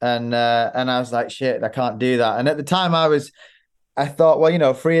 systems, and I was like, shit, I can't do that. And at the time I thought,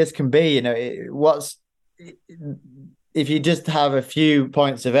 well, free as can be, if you just have a few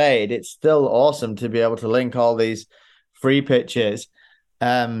points of aid, it's still awesome to be able to link all these free pitches.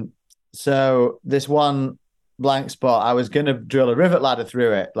 So this one blank spot, I was going to drill a rivet ladder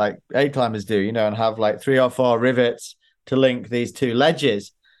through it, like aid climbers do, and have 3 or 4 rivets to link these 2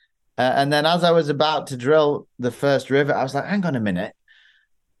 ledges. And then as I was about to drill the first rivet, I was like, hang on a minute.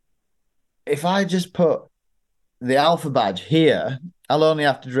 If I just put the Alpha badge here, I'll only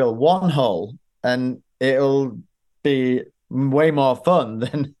have to drill 1 hole, and it'll be way more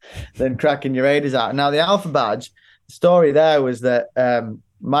fun than cracking your aiders out. Now, the Alpha badge, the story there was that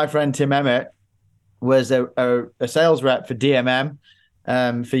my friend Tim Emmett was a sales rep for DMM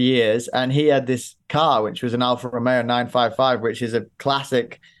for years, and he had this car which was an Alfa Romeo 955, which is a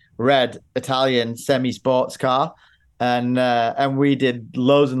classic red Italian semi-sports car, and we did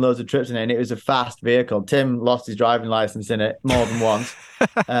loads and loads of trips in it, and it was a fast vehicle. Tim lost his driving license in it more than once.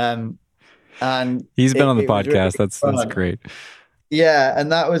 And he's been on the podcast. Really that's great. Yeah,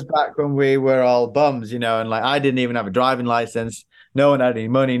 and that was back when we were all bums, and I didn't even have a driving license. No one had any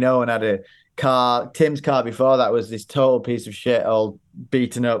money. No one had a car. Tim's car before that was this total piece of shit, old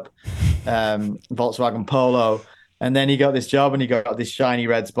beaten up Volkswagen Polo. And then he got this job and he got this shiny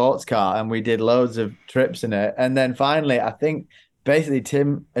red sports car, and we did loads of trips in it. And then finally, I think basically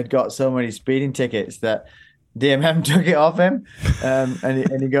Tim had got so many speeding tickets that DMM took it off him,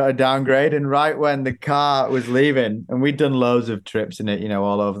 and he got a downgrade. And right when the car was leaving, and we'd done loads of trips in it,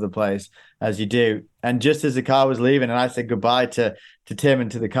 all over the place, as you do. And just as the car was leaving, and I said goodbye to Tim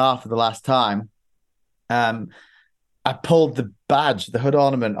and to the car for the last time, I pulled the badge, the hood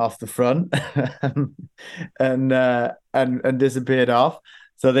ornament, off the front, and disappeared off.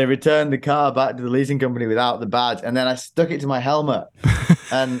 So they returned the car back to the leasing company without the badge, and then I stuck it to my helmet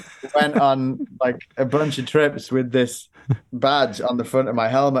and went on like a bunch of trips with this badge on the front of my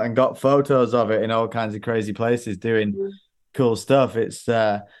helmet and got photos of it in all kinds of crazy places doing cool stuff. It's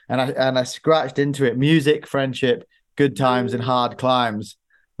and I scratched into it: music, friendship, good times, and hard climbs.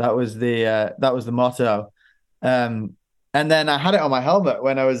 That was the motto. And then I had it on my helmet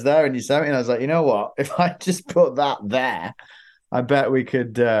when I was there in Yosemite, and I was like, you know what? If I just put that there, I bet we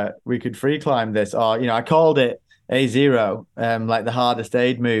could free climb this. Or I called it A0, like the hardest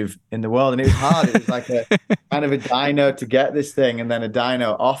aid move in the world, and it was hard. It was like a kind of a dyno to get this thing, and then a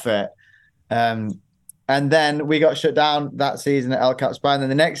dyno off it. And then we got shut down that season at El Cap Spy, and then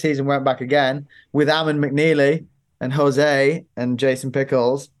the next season went back again with Ammon McNeely and Jose and Jason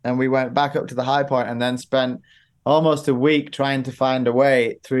Pickles, and we went back up to the high point, and then spent almost a week trying to find a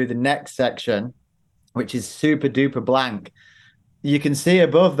way through the next section, which is super duper blank. You can see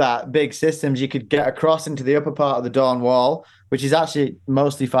above that big systems. You could get across into the upper part of the Dawn Wall, which is actually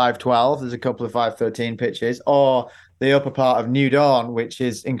mostly 512. There's a couple of 513 pitches, or the upper part of New Dawn, which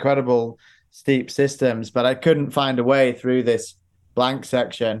is incredible steep systems. But I couldn't find a way through this blank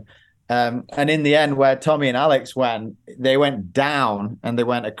section. And in the end, where Tommy and Alex went, they went down and they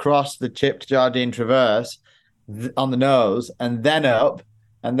went across the chipped Jardine Traverse on the nose, and then up,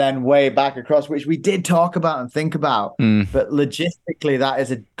 and then way back across, which we did talk about and think about. But logistically, that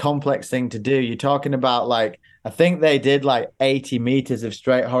is a complex thing to do. You're talking about, like, I think they did like 80 meters of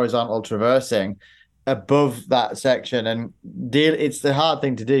straight horizontal traversing above that section. And it's the hard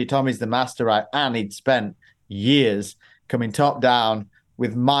thing to do. Tommy's the master, right? And he'd spent years coming top down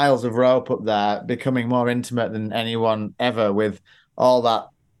with miles of rope up there, becoming more intimate than anyone ever with all that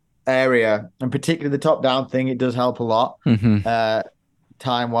area, and particularly the top down thing. It does help a lot,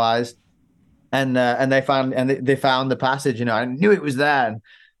 time wise. And they found the passage. I knew it was there, and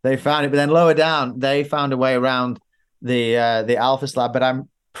they found it. But then lower down, they found a way around the Alpha slab. But I'm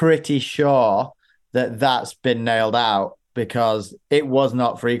pretty sure that that's been nailed out because it was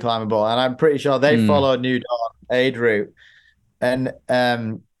not free climbable, and I'm pretty sure they followed New Dawn aid route, and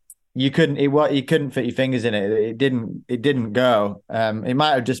you couldn't fit your fingers in it. It didn't go. It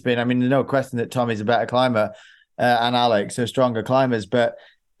might have just been, I mean, there's no question that Tommy's a better climber and Alex are stronger climbers, but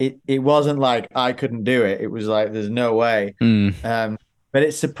it wasn't like I couldn't do it. It was like there's no way. But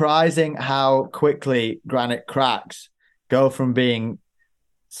it's surprising how quickly granite cracks go from being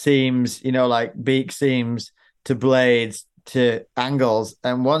seams, like beak seams, to blades to angles.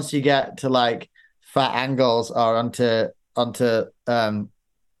 And once you get to like fat angles or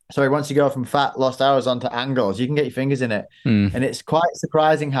once you go from fat lost hours onto angles, you can get your fingers in it. And it's quite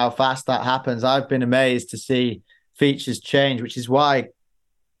surprising how fast that happens. I've been amazed to see features change, which is why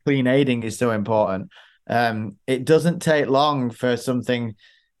clean aiding is so important. It doesn't take long for something.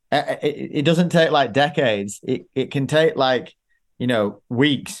 It doesn't take like decades. It can take like,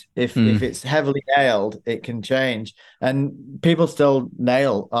 weeks. If it's heavily nailed, it can change. And people still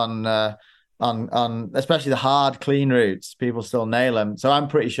nail on especially the hard clean routes. People still nail them. So I'm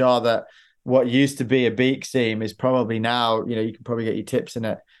pretty sure that what used to be a beak seam is probably now, you can probably get your tips in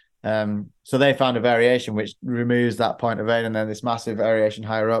it. So they found a variation which removes that point of aid, and then this massive variation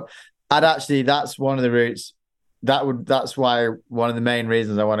higher up. That's one of the routes that's why one of the main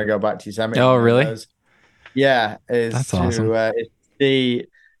reasons I want to go back to Yosemite. Oh, really? Yeah, that's awesome. See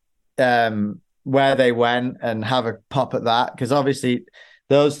where they went and have a pop at that, because obviously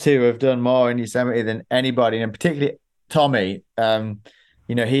those two have done more in Yosemite than anybody, and particularly Tommy.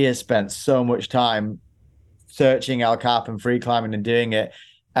 He has spent so much time searching El Cap and free climbing and doing it,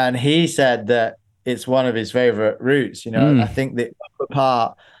 and he said that it's one of his favorite routes. I think the upper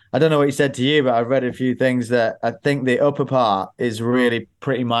part, I don't know what he said to you, but I've read a few things that I think the upper part is really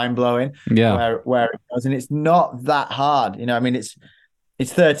pretty mind-blowing. Yeah. Where it goes, and it's not that hard. I mean, it's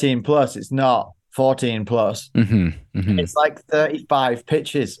 13 plus, it's not 14 plus. It's like 35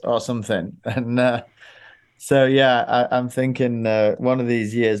 pitches or something. And so yeah, I'm thinking one of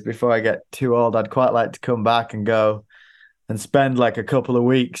these years before I get too old, I'd quite like to come back and go and spend like a couple of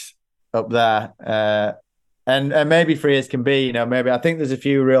weeks up there, and maybe free as can be. Maybe I think there's a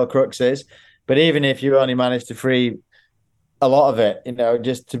few real cruxes, but even if you only manage to free a lot of it,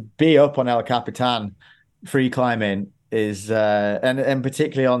 just to be up on El Capitan free climbing and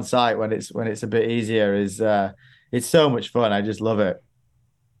particularly on site when it's a bit easier is it's so much fun. I just love it.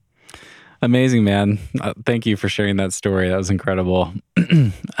 Amazing, man. Thank you for sharing that story. That was incredible.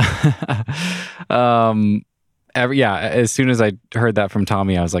 um, as soon as I heard that from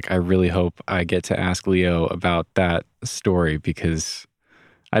Tommy, I was like, I really hope I get to ask Leo about that story because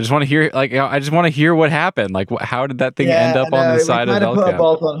I just want to hear, I just want to hear what happened. Like, how did that thing end Yeah, up I on know. the We side kind of of El put a Cap?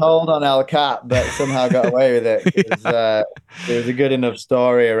 bolt on hold on El Cap, but somehow got away with it. There was a good enough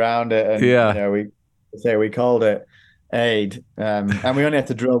story around it, and Yeah, we called it aid, and we only had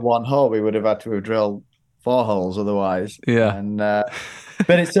to drill one hole. We would have had to have drilled four holes otherwise. yeah. And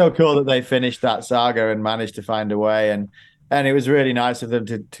but it's so cool that they finished that saga and managed to find a way, and it was really nice of them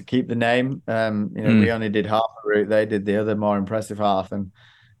to keep the name. We only did half the route; they did the other more impressive half, and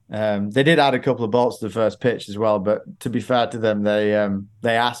they did add a couple of bolts to the first pitch as well. But to be fair to them, they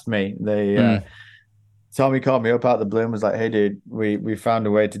asked me. Tommy called me up out of the blue and was like, "Hey, dude, we found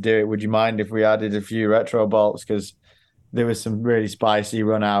a way to do it. Would you mind if we added a few retro bolts because there was some really spicy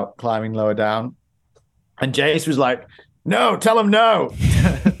run out climbing lower down?" And Jace was like, "No, tell them no.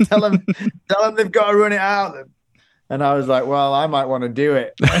 tell them they've got to run it out." And I was like, "Well, I might want to do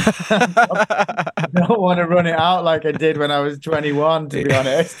it. I don't want to run it out like I did when I was 21, to be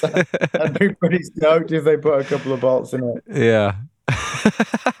honest. I'd be pretty stoked if they put a couple of bolts in it." Yeah.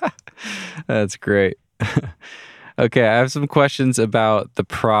 That's great. Okay, I have some questions about the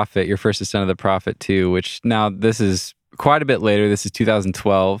Prophet, your first ascent of the Prophet too, which now this is quite a bit later. This is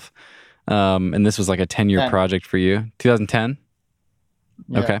 2012. And this was like a 10-year project for you. 2010?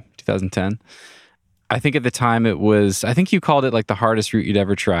 Yeah. Okay, 2010. I think at the time I think you called it like the hardest route you'd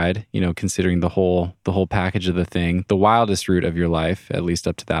ever tried, considering the whole package of the thing, the wildest route of your life, at least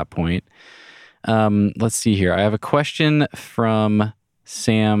up to that point. Let's see here. I have a question from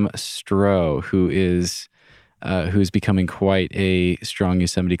Sam Stroh, who's becoming quite a strong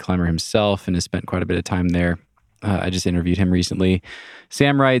Yosemite climber himself and has spent quite a bit of time there. I just interviewed him recently.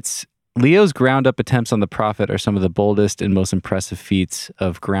 Sam writes, Leo's ground-up attempts on the Prophet are some of the boldest and most impressive feats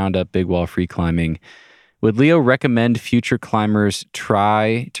of ground-up big wall free climbing. Would Leo recommend future climbers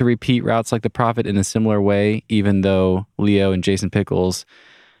try to repeat routes like the Prophet in a similar way, even though Leo and Jason Pickles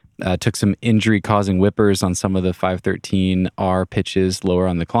took some injury-causing whippers on some of the 513R pitches lower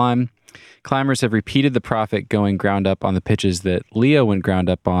on the climb? Climbers have repeated the Prophet going ground up on the pitches that Leo went ground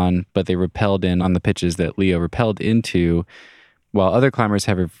up on, but they repelled in on the pitches that Leo repelled into, while other climbers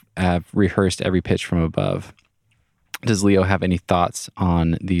have rehearsed every pitch from above. Does Leo have any thoughts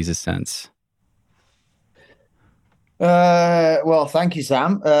on these ascents? Well, thank you,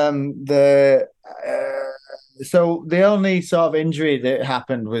 Sam. So the only sort of injury that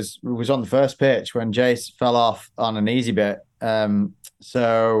happened was on the first pitch when Jace fell off on an easy bit.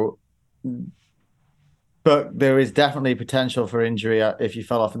 But there is definitely potential for injury if you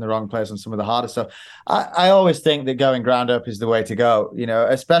fell off in the wrong place on some of the harder stuff. I always think that going ground up is the way to go,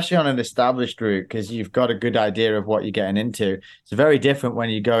 especially on an established route, because you've got a good idea of what you're getting into. It's very different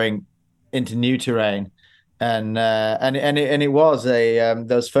when you're going into new terrain. And it was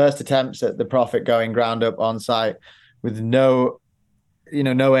those first attempts at the Prophet going ground up on site with no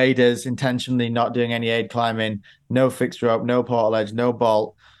aiders, intentionally not doing any aid climbing, no fixed rope, no portal edge, no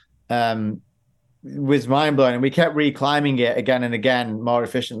bolt. Was mind blowing, and we kept reclimbing it again and again, more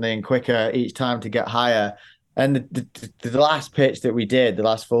efficiently and quicker each time to get higher. And the last pitch that we did, the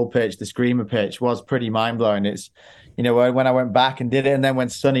last full pitch, the screamer pitch, was pretty mind blowing. It's when I went back and did it, and then when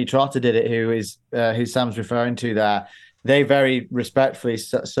Sonny Trotter did it, who Sam's referring to there, they very respectfully,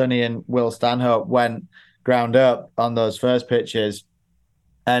 Sonny and Will Stanhope, went ground up on those first pitches,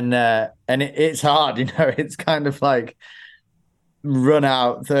 and it's hard, it's kind of like run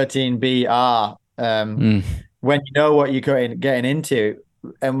out 13BR. When you know what you're getting into,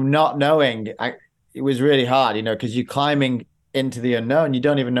 and not knowing, it was really hard, because you're climbing into the unknown. You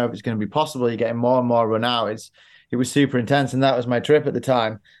don't even know if it's going to be possible. You're getting more and more run out. It was super intense, and that was my trip at the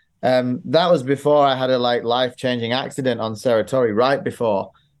time. That was before I had a life-changing accident on Seratori right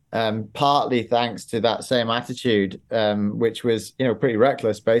before, partly thanks to that same attitude, which was pretty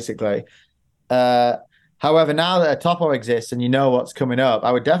reckless basically. However, now that a topo exists and you know what's coming up,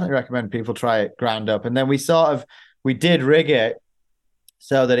 I would definitely recommend people try it ground up. And then we did rig it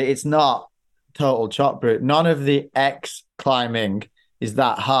so that it's not total chop route. None of the X climbing is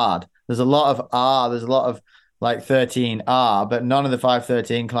that hard. There's a lot of R, there's a lot of 13R, but none of the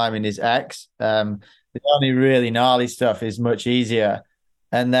 513 climbing is X. The only really gnarly stuff is much easier.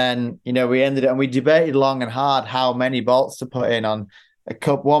 And then, we ended up, and we debated long and hard how many bolts to put in on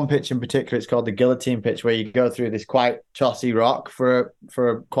one pitch in particular. It's called the guillotine pitch, where you go through this quite chossy rock for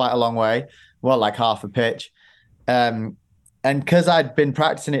quite a long way, like half a pitch. And because I'd been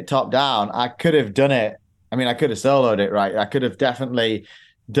practicing it top down, I could have done it. I mean, I could have soloed it, right? I could have definitely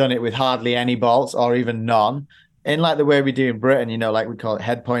done it with hardly any bolts or even none. In like the way we do in Britain, like we call it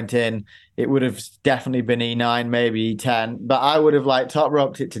head point in, it would have definitely been E9, maybe E10. But I would have like top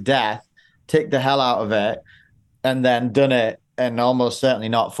roped it to death, ticked the hell out of it, and then done it and almost certainly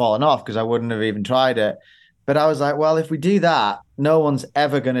not fallen off because I wouldn't have even tried it. But I was like, well, if we do that, no one's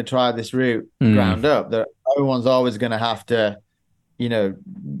ever going to try this route ground up. Everyone's always going to have to,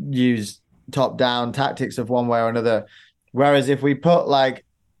 use top down tactics of one way or another. Whereas if we put like,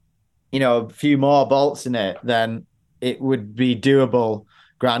 a few more bolts in it, then it would be doable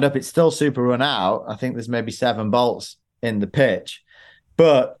ground up. It's still super run out. I think there's maybe 7 bolts in the pitch,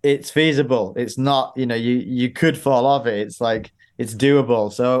 but it's feasible. It's not, you could fall off it. It's like, it's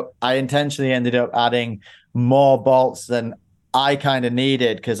doable. So I intentionally ended up adding more bolts than I kind of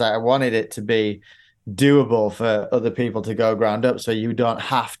needed because I wanted it to be doable for other people to go ground up. So you don't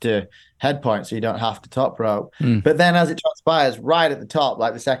have to head point, so you don't have to top rope. But then as it transpires, right at the top,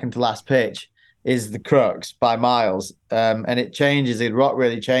 like the second to last pitch, is the crux by miles. And it changes, the rock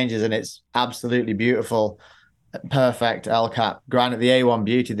really changes, and it's absolutely beautiful. Perfect L cap. Granted, the A1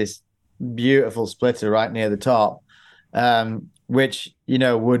 Beauty, this beautiful splitter right near the top, which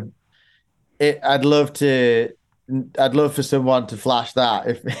I'd love for someone to flash that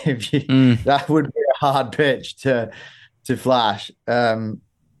if you that would be a hard pitch to flash.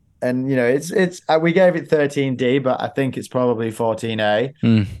 And it's we gave it 13D, but I think it's probably 14A.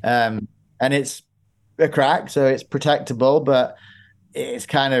 And it's a crack, so it's protectable, but it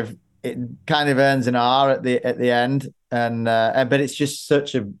kind of earns an R at the end, and but it's just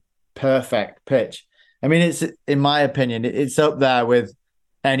such a perfect pitch. I mean, it's, in my opinion, it's up there with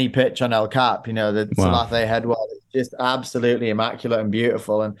any pitch on El Cap. The Salate headwall is just absolutely immaculate and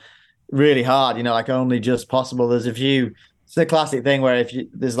beautiful and really hard. Like only just possible. There's a few. It's the classic thing where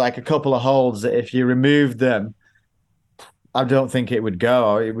there's like a couple of holds that if you remove them, I don't think it would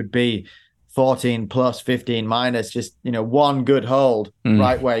go. It would be 14 plus 15 minus, just one good hold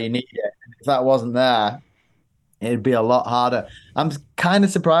right where you need it. If that wasn't there, it'd be a lot harder. I'm kind of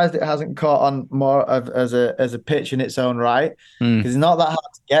surprised it hasn't caught on more of as a pitch in its own right, because it's not that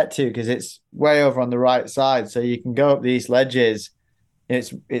hard to get to because it's way over on the right side. So you can go up these ledges.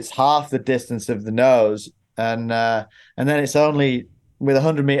 It's half the distance of the nose, and then it's only with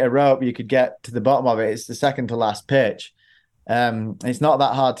 100-meter rope you could get to the bottom of it. It's the second to last pitch. It's not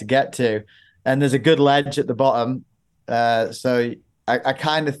that hard to get to, and there's a good ledge at the bottom. So I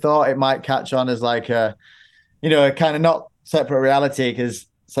kind of thought it might catch on as like a kind of not separate reality, because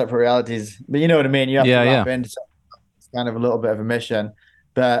separate realities, but you know what I mean? You have to wrap in. So it's kind of a little bit of a mission,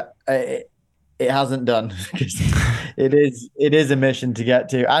 but it hasn't done because it is a mission to get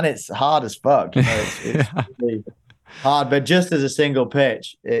to, and it's hard as fuck. It's really hard, but just as a single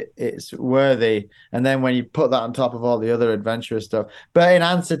pitch, it's worthy. And then when you put that on top of all the other adventurous stuff, but in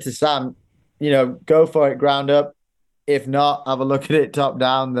answer to Sam, go for it ground up. If not, have a look at it top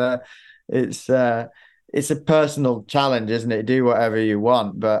down. It's a personal challenge, isn't it? Do whatever you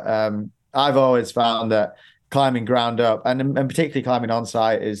want. But I've always found that climbing ground up and particularly climbing on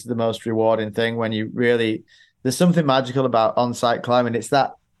site is the most rewarding thing when you really, there's something magical about on site climbing. It's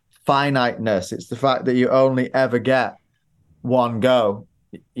that finiteness. It's the fact that you only ever get one go.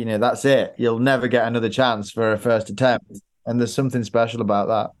 That's it. You'll never get another chance for a first attempt. And there's something special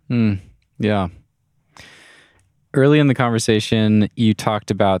about that. Yeah. Early in the conversation, you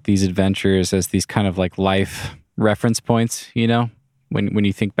talked about these adventures as these kind of like life reference points, when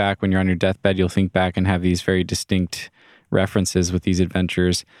you think back, when you're on your deathbed, you'll think back and have these very distinct references with these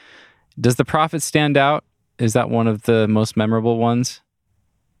adventures. Does the Prophet stand out? Is that one of the most memorable ones?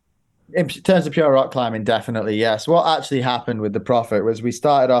 In terms of pure rock climbing, definitely, yes. What actually happened with the Prophet was we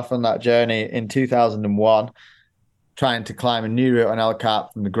started off on that journey in 2001, trying to climb a new route on El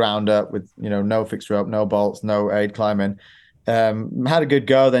Cap from the ground up with, no fixed rope, no bolts, no aid climbing. Had a good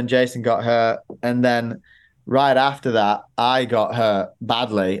go. Then Jason got hurt. And then right after that, I got hurt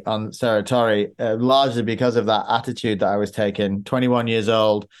badly on Cerro Torre, largely because of that attitude that I was taking. 21 years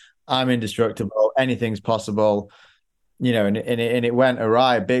old, I'm indestructible, anything's possible, and it went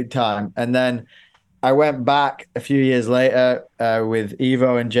awry big time. And then I went back a few years later with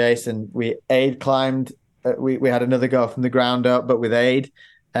Evo and Jason. We aid climbed. We had another go from the ground up, but with aid,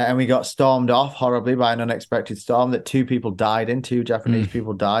 and we got stormed off horribly by an unexpected storm that 2 people died in. 2 Japanese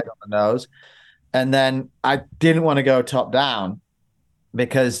people died on the nose. And then I didn't want to go top down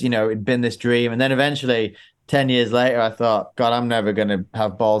because, it'd been this dream. And then eventually 10 years later, I thought, God, I'm never going to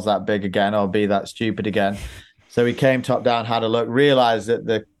have balls that big again or be that stupid again. So we came top down, had a look, realized that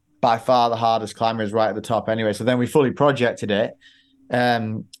the by far the hardest climber is right at the top anyway. So then we fully projected it.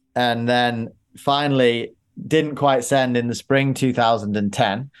 And then finally didn't quite send in the spring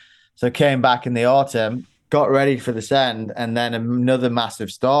 2010. So came back in the autumn, got ready for the send, and then another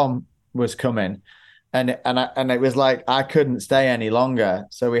massive storm was coming. And it was like I couldn't stay any longer.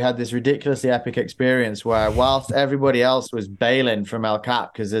 So we had this ridiculously epic experience where whilst everybody else was bailing from El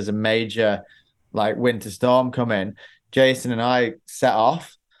Cap because there's a major like winter storm coming, Jason and I set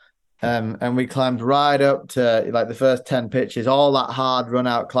off. And we climbed right up to like the first 10 pitches, all that hard run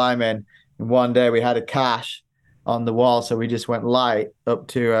out climbing. And one day we had a cache on the wall. So we just went light up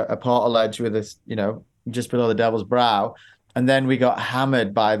to a portal edge with us, just below the Devil's Brow. And then we got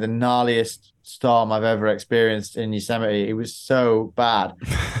hammered by the gnarliest storm I've ever experienced in Yosemite. It was so bad.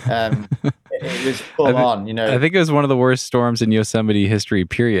 It was full on, I think it was one of the worst storms in Yosemite history,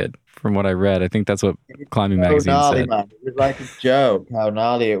 period, from what I read. I think that's what Climbing Magazine said. Man. It was like a joke how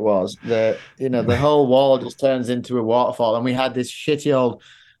gnarly it was. The whole wall just turns into a waterfall. And we had this shitty old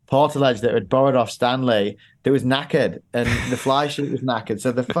portaledge that had borrowed off Stanley that was knackered, and the fly sheet was knackered.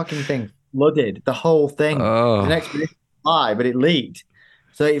 So the fucking thing flooded the whole thing. Oh. The expedition fly, but it leaked.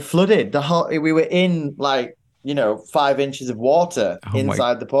 So it flooded the whole. We were in 5 inches of water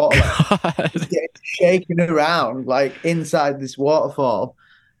inside the portaledge, just getting shaken around like inside this waterfall.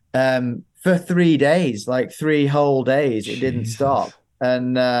 For 3 days, like 3 whole days, it didn't stop.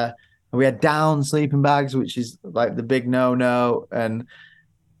 And we had down sleeping bags, which is like the big no.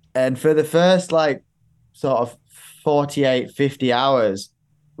 And for the first like sort of 48, 50 hours,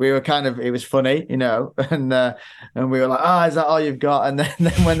 we were it was funny, and we were like, is that all you've got? And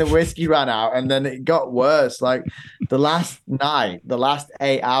then when the whiskey ran out, and then it got worse. Like the last night, the last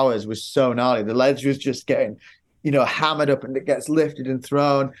 8 hours was so gnarly. The ledge was just getting hammered up, and it gets lifted and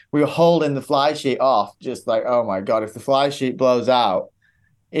thrown. We were holding the fly sheet off, just like, oh my God, if the fly sheet blows out,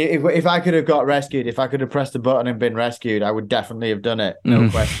 if I could have got rescued, if I could have pressed a button and been rescued, I would definitely have done it. No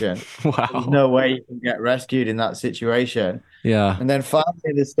question. Wow. There's no way you can get rescued in that situation. Yeah. And then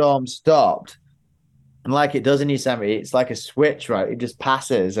finally the storm stopped. And like it does in Yosemite, it's like a switch, right? It just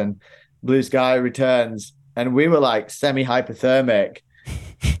passes and blue sky returns. And we were like semi-hypothermic,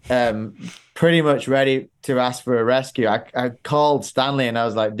 pretty much ready to ask for a rescue. I called Stanley and I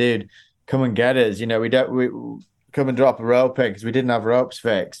was like, dude, come and get us. We come and drop a rope in because we didn't have ropes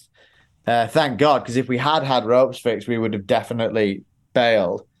fixed. Thank God, because if we had ropes fixed, we would have definitely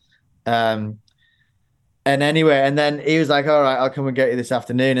bailed. And then he was like, all right, I'll come and get you this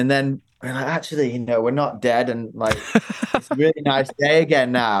afternoon. And then we're like, actually, we're not dead. And like, it's a really nice day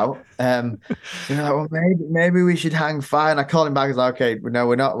again now. So we're like, well, maybe we should hang fire. And I called him back. I was like, okay, no,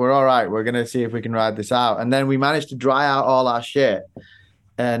 we're not. We're all right. We're going to see if we can ride this out. And then we managed to dry out all our shit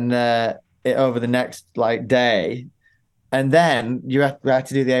and over the next like day. And then we had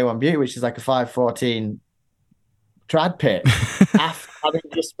to do the A1 Butte, which is like a 514 trad pit after having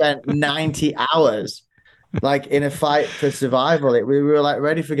just spent 90 hours like in a fight for survival. We were like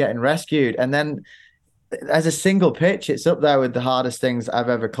ready for getting rescued. And then as a single pitch, it's up there with the hardest things I've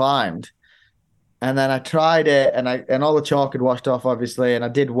ever climbed. And then I tried it, and all the chalk had washed off, obviously, and I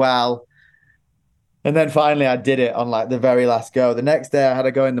did well. And then finally I did it on like the very last go. The next day I had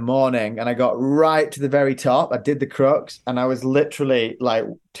to go in the morning, and I got right to the very top. I did the crux, and I was literally like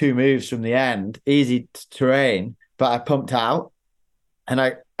 2 moves from the end, easy terrain, but I pumped out and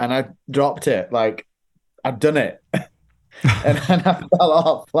I dropped it. Like I'd done it. and I fell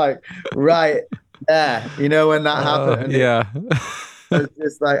off like right there, when that happened. Yeah. It was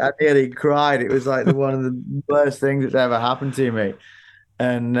just like I nearly cried. It was like one of the worst things that's ever happened to me.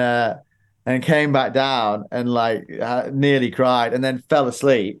 And came back down and like nearly cried, and then fell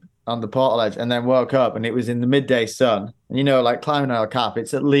asleep on the portaledge, and then woke up, and it was in the midday sun. And like climbing El Cap,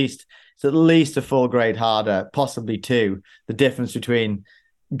 it's at least a full grade harder, possibly 2. The difference between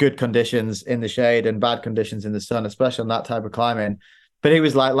good conditions in the shade and bad conditions in the sun, especially on that type of climbing. But it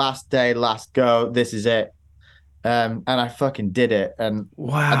was like last day, last go. This is it. And I fucking did it. And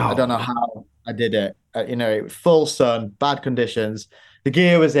wow, I don't know how I did it. Full sun, bad conditions. The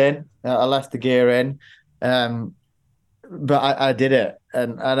gear was in. I left the gear in, but I did it,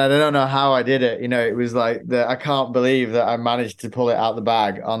 and I don't know how I did it. It was like I can't believe that I managed to pull it out the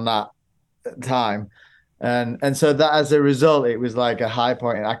bag on that time, and so that as a result, it was like a high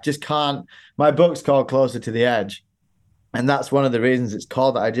point. I just can't. My book's called Closer to the Edge, and that's one of the reasons it's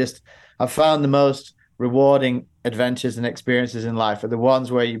called that. I found the most rewarding adventures and experiences in life are the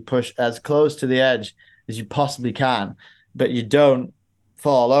ones where you push as close to the edge as you possibly can, but you don't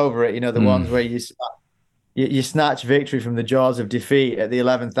fall over it. The ones where you start you snatch victory from the jaws of defeat at the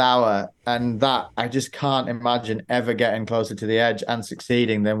 11th hour, and that I just can't imagine ever getting closer to the edge and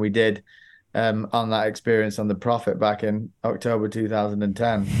succeeding than we did on that experience on the Prophet back in October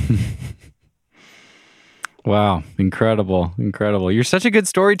 2010. Wow. Incredible. Incredible. You're such a good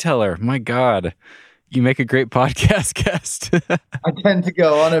storyteller. My God. You make a great podcast guest. I tend to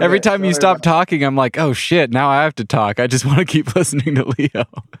go on Every time you stop talking, I'm like, oh shit, now I have to talk. I just want to keep listening to Leo.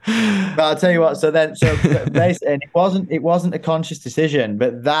 But I'll tell you what, so basically, and it wasn't a conscious decision,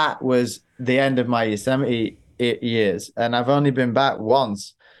 but that was the end of my Yosemite years. And I've only been back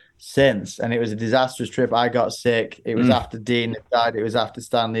once since, and it was a disastrous trip. I got sick. It was after Dean had died. It was after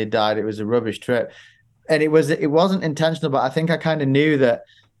Stanley had died. It was a rubbish trip. And it wasn't intentional, but I think I kind of knew that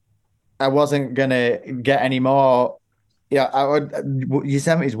I wasn't gonna get any more. Yeah,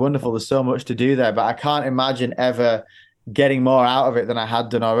 Yosemite is wonderful. There's so much to do there, but I can't imagine ever getting more out of it than I had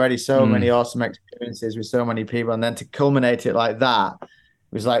done already. So many awesome experiences with so many people, and then to culminate it like that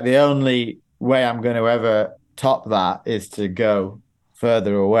was like the only way I'm going to ever top that is to go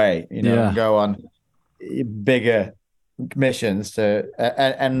further away. Go on bigger missions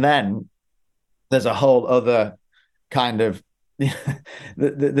and then there's a whole other kind of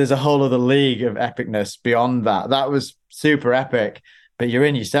there's a whole other league of epicness beyond that. That was super epic, but you're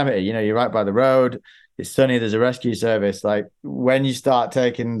in Yosemite, you're right by the road. It's sunny. There's a rescue service. Like when you start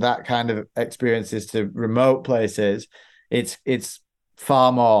taking that kind of experiences to remote places, it's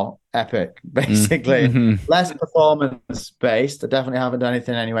far more epic, basically. Less performance based. I definitely haven't done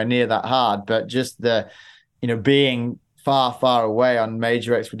anything anywhere near that hard, but just the, being far, far away on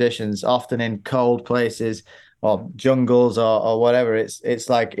major expeditions, often in cold places or jungles or whatever. It's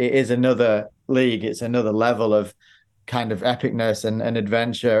like it is another league. It's another level of kind of epicness and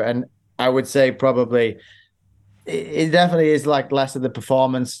adventure. And I would say probably it definitely is like less of the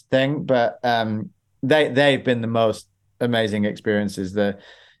performance thing, but they've been the most amazing experiences.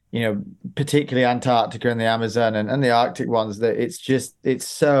 Particularly Antarctica and the Amazon and the Arctic ones. That it's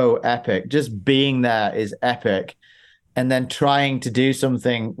so epic. Just being there is epic, and then trying to do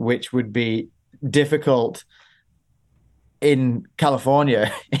something which would be difficult in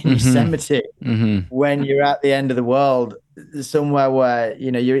California, in Yosemite, when you're at the end of the world, somewhere where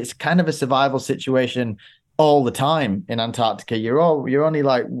it's kind of a survival situation all the time. In Antarctica, you're only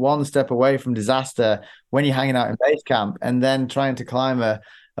like one step away from disaster when you're hanging out in base camp, and then trying to climb a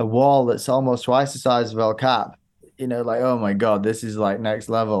wall that's almost twice the size of El Cap. Like, oh my God, this is like next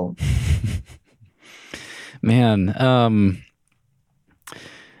level. Man,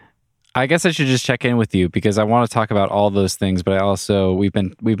 I guess I should just check in with you because I want to talk about all those things, but I also we've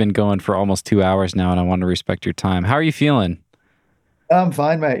been going for almost 2 hours now, and I want to respect your time. How are you feeling? I'm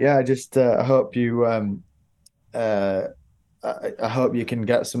fine, mate. Yeah, I just hope you I hope you can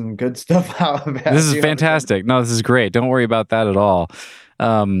get some good stuff out of it. This is fantastic. No, this is great. Don't worry about that at all.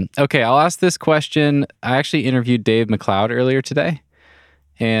 Okay, I'll ask this question. I actually interviewed Dave McLeod earlier today,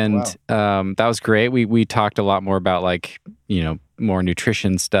 and that was great. We talked a lot more about more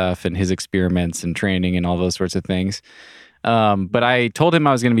nutrition stuff and his experiments and training and all those sorts of things. But I told him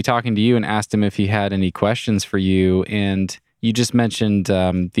I was going to be talking to you and asked him if he had any questions for you. And you just mentioned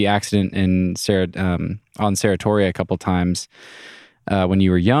the accident in on Seratoria a couple times when you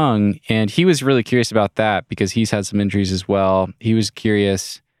were young. And he was really curious about that because he's had some injuries as well. He was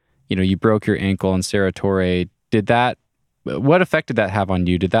curious, you broke your ankle on Seratoria. What effect did that have on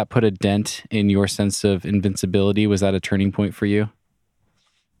you? Did that put a dent in your sense of invincibility? Was that a turning point for you?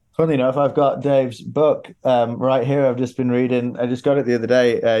 Funny enough, I've got Dave's book right here. I've just been reading. I just got it the other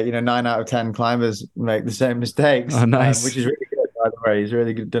day. 9 out of 10 climbers make the same mistakes. Oh, nice. Which is really good, by the way. He's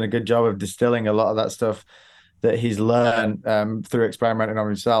really done a good job of distilling a lot of that stuff that he's learned through experimenting on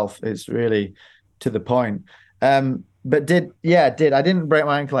himself. It's really to the point. But I didn't break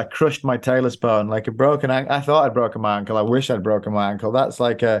my ankle. I crushed my talus bone, like a broken ankle. I thought I'd broken my ankle. I wish I'd broken my ankle. That's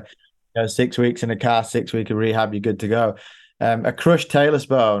like 6 weeks in a cast, 6 week of rehab, you're good to go. A crushed talus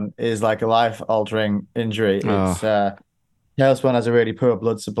bone is like a life-altering injury. It's talus bone has a really poor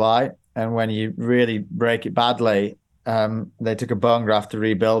blood supply, and when you really break it badly, they took a bone graft to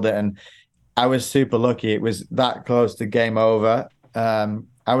rebuild it. And I was super lucky. It was that close to game over.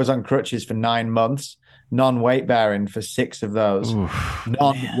 I was on crutches for 9 months. Non-weight bearing for 6 of those.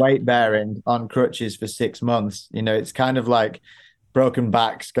 Non-weight bearing on crutches for 6 months. It's kind of like broken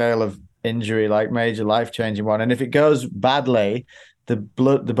back scale of injury, like major life-changing one. And if it goes badly, the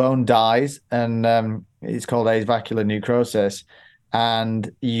bone dies, and it's called avascular necrosis, and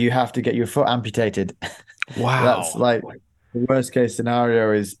you have to get your foot amputated. Wow. That's like the worst case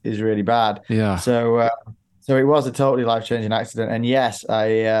scenario is really bad. Yeah. So it was a totally life-changing accident. And yes,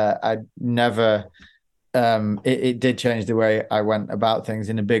 I never it did change the way I went about things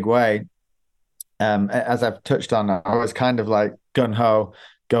in a big way. As I've touched on, I was kind of like gun ho,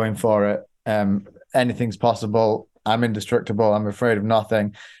 going for it. Anything's possible. I'm indestructible. I'm afraid of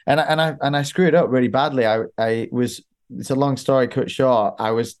nothing, and I screwed up really badly. I was. It's a long story cut short.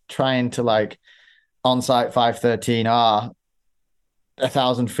 I was trying to like on site 513R,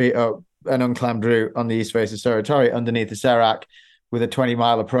 1,000 feet up an unclimbed route on the east face of Surrey underneath the Serac with a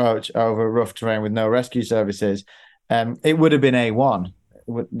 20-mile approach over rough terrain with no rescue services. It would have been A1.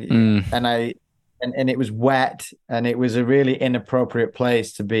 And it was wet, and it was a really inappropriate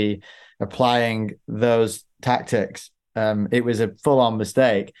place to be applying those tactics. It was a full-on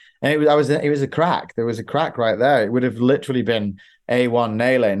mistake, and it was a crack. There was a crack right there. It would have literally been A1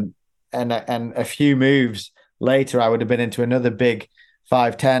 nailing, and a few moves later, I would have been into another big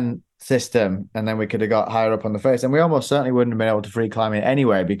 510 system, and then we could have got higher up on the face. And we almost certainly wouldn't have been able to free climb it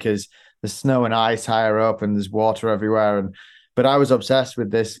anyway, because there's snow and ice higher up, and there's water everywhere. But I was obsessed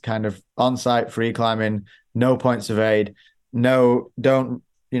with this kind of on-site free climbing, no points of aid, no, don't,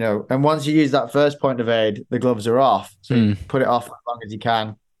 and once you use that first point of aid, the gloves are off. So you put it off as long as you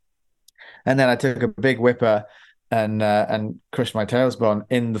can. And then I took a big whipper and crushed my tailbone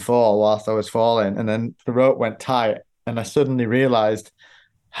in the fall whilst I was falling. And then the rope went tight, and I suddenly realized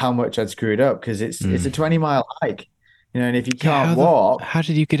how much I'd screwed up, because it's a 20-mile hike, and if you can't walk, how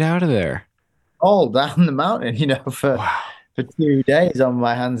did you get out of there? All down the mountain, for 2 days on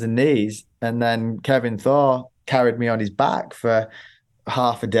my hands and knees. And then Kevin Thor carried me on his back for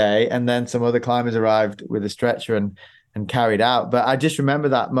half a day, and then some other climbers arrived with a stretcher and carried out. But I just remember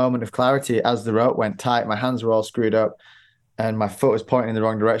that moment of clarity as the rope went tight. My hands were all screwed up, and my foot was pointing in the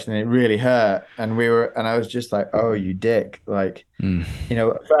wrong direction, and it really hurt. And I was just like, "Oh, you dick!" Like,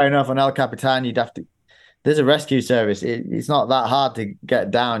 fair enough. On El Capitan, you'd have to. There's a rescue service. It's not that hard to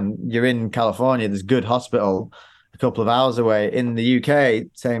get down. You're in California. There's good hospital a couple of hours away. In the UK,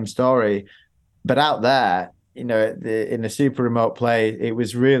 same story. But out there, in a super remote place, it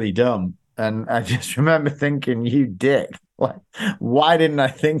was really dumb. And I just remember thinking, you dick. Like, why didn't I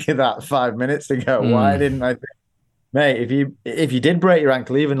think of that 5 minutes ago? Why didn't I think, mate, if you did break your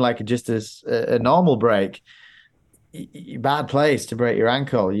ankle, even like just a normal break, bad place to break your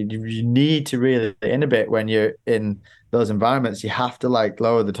ankle. You need to really inhibit when you're in those environments. You have to like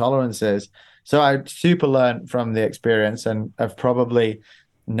lower the tolerances. So I super learned from the experience, and I've probably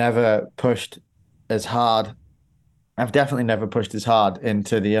never pushed as hard. I've definitely never pushed as hard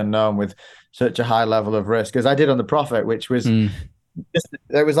into the unknown with such a high level of risk as I did on the Prophet, which was it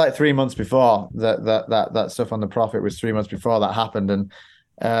was like 3 months before that stuff on the Prophet was 3 months before that happened.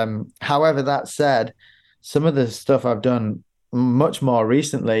 And however, that said, some of the stuff I've done much more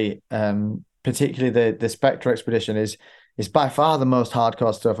recently, particularly the Spectre expedition, is by far the most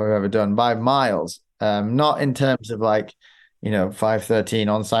hardcore stuff I've ever done by miles. Not in terms of like, 513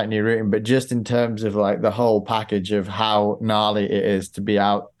 on-site new routing, but just in terms of like the whole package of how gnarly it is to be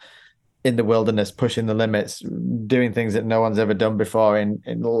out in the wilderness, pushing the limits, doing things that no one's ever done before in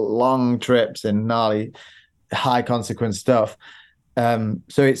long trips and gnarly, high consequence stuff.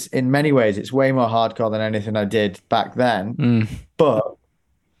 So it's in many ways, it's way more hardcore than anything I did back then. But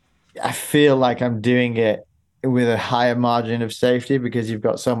I feel like I'm doing it with a higher margin of safety, because you've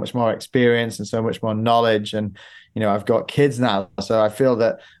got so much more experience and so much more knowledge. And, I've got kids now. So I feel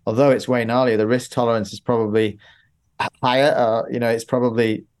that although it's way gnarlier, the risk tolerance is probably higher. It's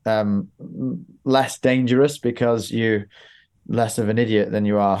probably less dangerous because you're less of an idiot than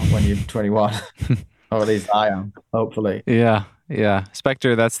you are when you're 21. Or at least I am, hopefully. Yeah.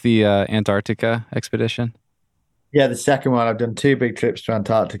 Spectre, that's the Antarctica expedition. Yeah, the second one, I've done 2 big trips to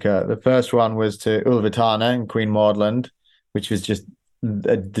Antarctica. The first one was to Ulavatana in Queen Maudland, which was just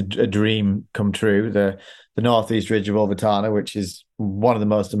a dream come true. The northeast ridge of Ulavatana, which is one of the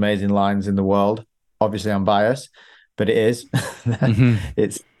most amazing lines in the world. Obviously, I'm biased, but it is.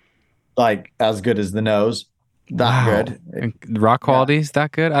 It's like as good as the nose. That good. And rock quality is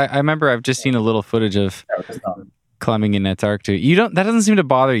that good? I remember I've just seen a little footage of climbing in Antarctica. That doesn't seem to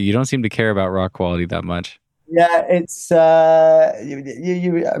bother you. You don't seem to care about rock quality that much. Yeah, it's I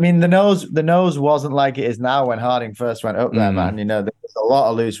mean, the nose wasn't like it is now when Harding first went up there, man. There's a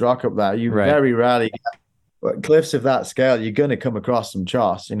lot of loose rock up there. You very rarely get cliffs of that scale. You're going to come across some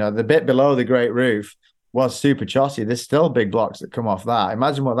choss. The bit below the Great Roof was super chossy. There's still big blocks that come off that.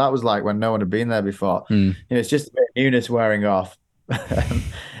 Imagine what that was like when no one had been there before. It's just a bit of newness wearing off.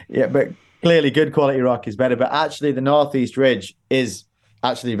 Yeah, but clearly good quality rock is better. But actually, the Northeast Ridge is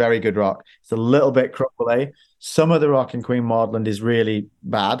actually very good rock. It's a little bit crumbly. Some of the rock in Queen Maudland is really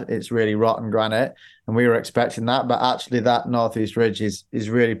bad. It's really rotten granite, and we were expecting that. But actually, that Northeast Ridge is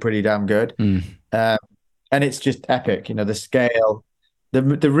really pretty damn good. and it's just epic. The scale.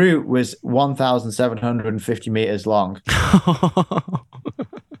 The route was 1,750 meters long.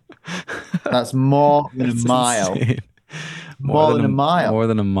 That's more than a That's mile. insane. More than a mile More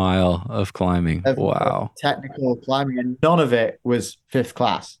than a mile of climbing. of Wow. technical climbing, and none of it was fifth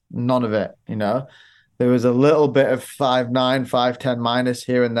class. None of it. There was a little bit of 5'9", 5'10" minus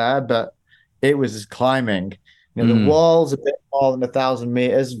here and there, but it was climbing. The wall's a bit more than 1,000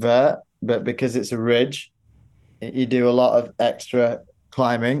 meters vert, but because it's a ridge, you do a lot of extra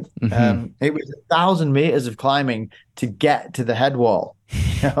climbing. It was 1,000 meters of climbing to get to the head wall,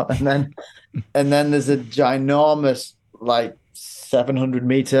 and then there's a ginormous, like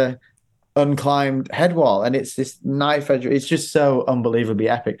 700-meter unclimbed head wall, and it's this knife edge. It's just so unbelievably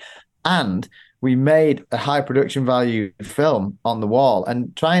epic. And we made a high production value film on the wall,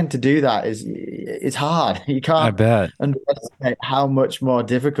 and trying to do that is hard. You can't I bet. underestimate how much more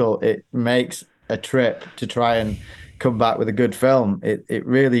difficult it makes a trip to try and come back with a good film. It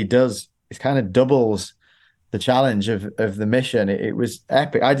really does. It kind of doubles the challenge of the mission. It was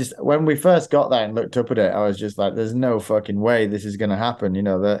epic. When we first got there and looked up at it, I was just like, there's no fucking way this is going to happen.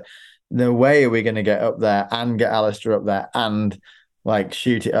 No way are we going to get up there and get Alistair up there and like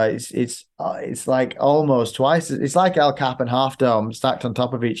shoot it. It's like almost twice. It's like El Cap and Half Dome stacked on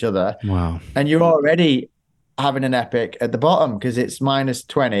top of each other. Wow. And you're already having an epic at the bottom because it's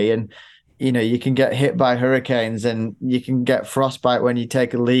 -20, and you can get hit by hurricanes, and you can get frostbite when you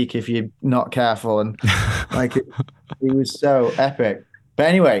take a leak if you're not careful. And like it was so epic. But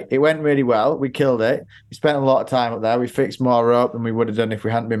anyway, it went really well. We killed it. We spent a lot of time up there. We fixed more rope than we would have done if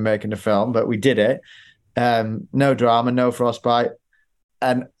we hadn't been making a film, but we did it. No drama, no frostbite.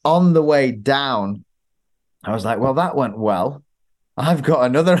 And on the way down, I was like, well, that went well. I've got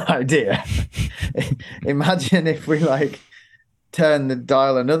another idea. Imagine if we turn the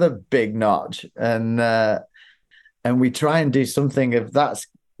dial another big notch, and we try and do something of that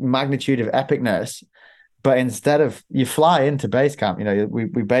magnitude of epicness. But instead of, you fly into base camp, we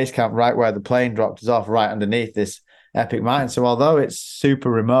base camp right where the plane dropped us off, right underneath this epic mountain. So although it's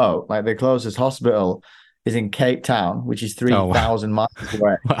super remote, like the closest hospital is in Cape Town, which is 3,000 miles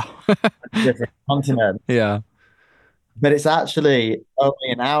away. Wow. Different continent. Yeah. But it's actually only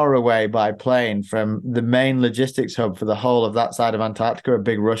an hour away by plane from the main logistics hub for the whole of that side of Antarctica, a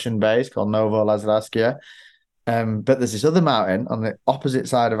big Russian base called Novosibirsk. But there's this other mountain on the opposite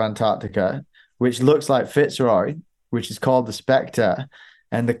side of Antarctica, which looks like Fitzroy, which is called the Spectre.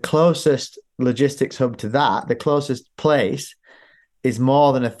 And the closest logistics hub to that, the closest place, is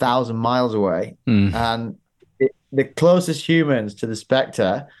more than 1,000 miles away. And the closest humans to the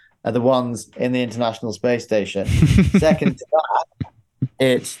Spectre are the ones in the International Space Station. Second to that,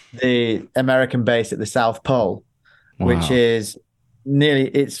 it's the American base at the South Pole, which is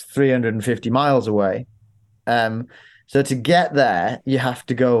it's 350 miles away. So to get there, you have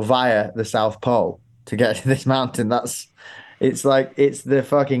to go via the South Pole to get to this mountain. It's the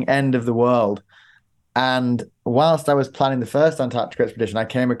fucking end of the world. And whilst I was planning the first Antarctica expedition, I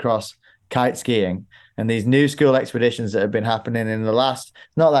came across kite skiing and these new school expeditions that have been happening in the last,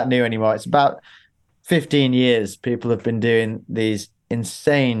 not that new anymore. It's about 15 years. People have been doing these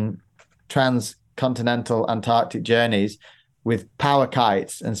insane transcontinental Antarctic journeys with power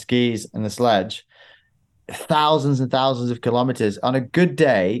kites and skis and the sledge, thousands and thousands of kilometers. On a good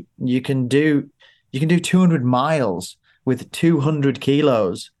day, you can do 200 miles with 200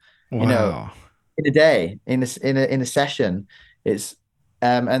 kilos. Wow. In a day, in a session. It's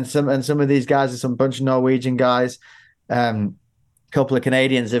and some of these guys are some bunch of Norwegian guys, couple of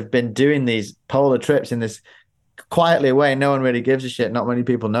Canadians have been doing these polar trips in this quietly away. No one really gives a shit. Not many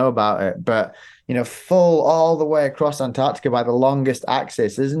people know about it, but full all the way across Antarctica by the longest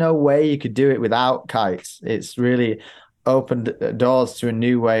axis. There's no way you could do it without kites. It's really opened doors to a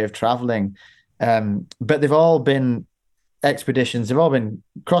new way of traveling. But they've all been expeditions, they've all been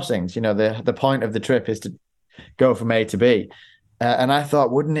crossings. The point of the trip is to go from A to B. And I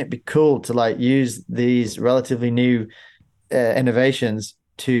thought, wouldn't it be cool to use these relatively new innovations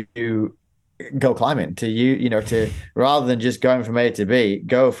to go climbing, to rather than just going from A to B,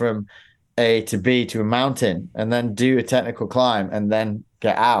 go from A to B to a mountain and then do a technical climb and then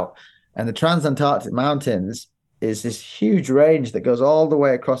get out. And the Transantarctic Mountains is this huge range that goes all the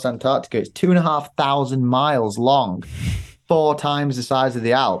way across Antarctica. It's 2,500 miles long, 4 times the size of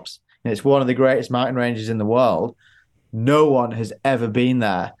the Alps. And it's one of the greatest mountain ranges in the world. No one has ever been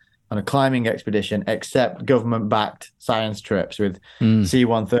there on a climbing expedition except government-backed science trips with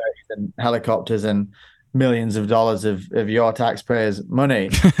C-130s and helicopters and millions of dollars of your taxpayers' money.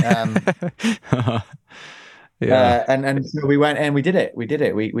 Yeah. And so we went and we did it.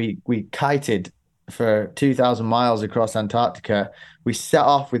 We kited for 2,000 miles across Antarctica. We set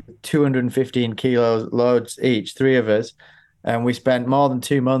off with 215 kilos loads each, three of us, and we spent more than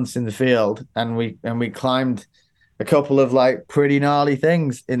 2 months in the field, and we climbed a couple of like pretty gnarly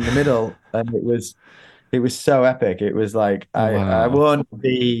things in the middle, and it was so epic. It was like I Wow. won't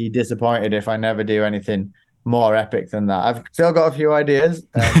be disappointed if I never do anything more epic than that. I've still got a few ideas,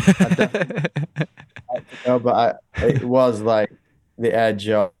 I definitely know, but it was like the edge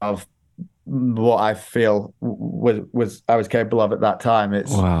of what I feel was I was capable of at that time.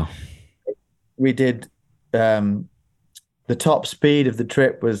 Wow. We did the top speed of the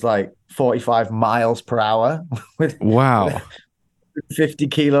trip was like 45 miles per hour with Wow. 50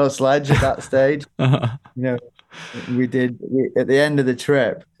 kilo sledge at that stage. Uh-huh. You know, at the end of the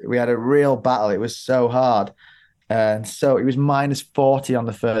trip, we had a real battle. It was so hard. And so it was minus 40 on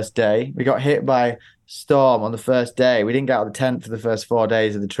the first day. We got hit by storm on the first day. We didn't get out of the tent for the first 4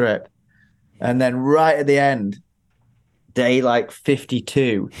 days of the trip. And then right at the end, day like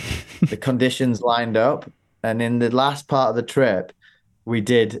 52, the conditions lined up. And in the last part of the trip, we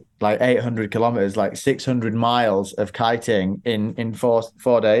did like 800 kilometers, like 600 miles of kiting in 4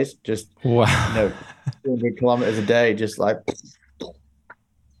 days. Just, Wow. 200 kilometers a day, just like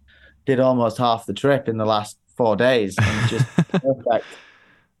did almost half the trip in the last 4 days and just perfect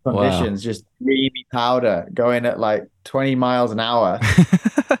Wow. conditions, just creamy powder going at like 20 miles an hour,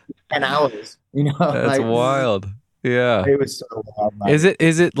 10 hours, That's like wild. Yeah. it was so wild, man.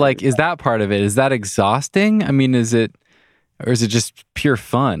 Is it like, is that part of it? Is that exhausting? I mean, or is it just pure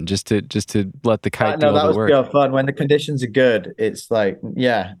fun just to let the kite do No, all that the was work? pure fun. When the conditions are good, it's like,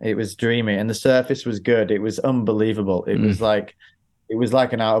 yeah, it was dreamy and the surface was good. It was unbelievable. It was like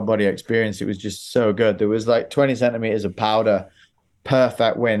an out of body experience. It was just so good. There was like 20 centimeters of powder,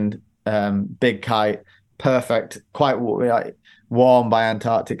 perfect wind, big kite, perfect, quite like warm by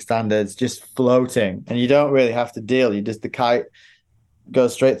Antarctic standards, just floating. And you don't really have to deal. The kite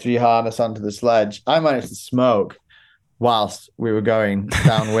goes straight through your harness onto the sledge. I managed to smoke whilst we were going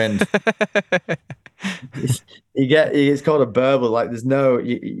downwind. It's called a burble. Like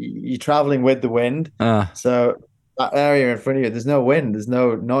you're traveling with the wind. uh, So that area in front of you, there's no wind, there's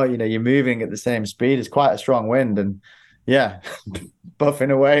no noise, you're moving at the same speed. It's quite a strong wind, and yeah,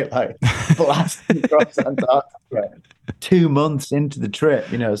 buffing away like blasting across Antarctica 2 months into the trip,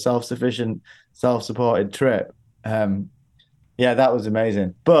 self-sufficient, self-supported trip. Yeah, that was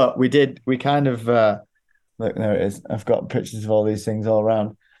amazing. But we kind of look, there it is. I've got pictures of all these things all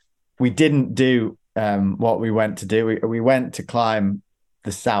around. We didn't do what we went to do. We went to climb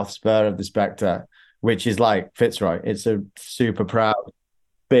the south spur of the Spectre, which is like Fitzroy. It's a super proud,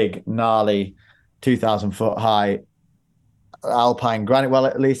 big, gnarly, 2,000 foot high alpine granite. Well,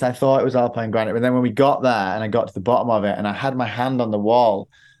 at least I thought it was alpine granite. But then when we got there and I got to the bottom of it and I had my hand on the wall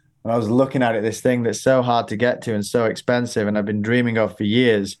and I was looking at it, this thing that's so hard to get to and so expensive and I've been dreaming of for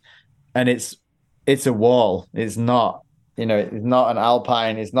years. And it's a wall. It's not, it's not an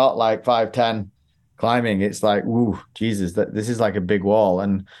alpine. It's not like 510 climbing. It's like, ooh, Jesus, this is like a big wall.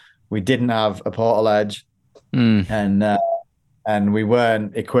 And we didn't have a portal edge, and we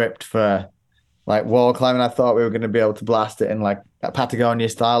weren't equipped for like wall climbing. I thought we were going to be able to blast it in like a Patagonia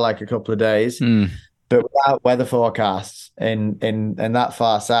style, like a couple of days, but without weather forecasts in that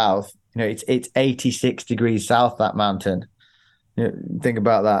far south, it's 86 degrees south, that mountain. Think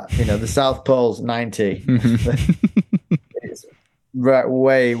about that. The South Pole's 90. It's right,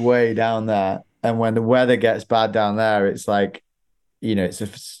 way, way down there. And when the weather gets bad down there, it's like, you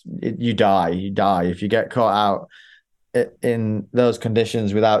die if you get caught out in those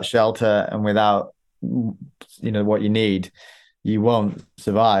conditions without shelter and without what you need. You won't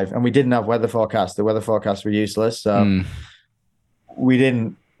survive. And we didn't have weather forecasts. The weather forecasts were useless, so we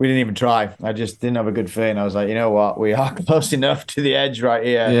didn't even try. I just didn't have a good feeling. I was like, you know what, we are close enough to the edge right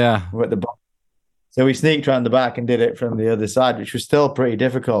here. Yeah. We're at the bottom. So we sneaked around the back and did it from the other side, which was still pretty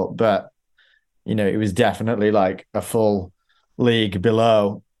difficult, but it was definitely like a full league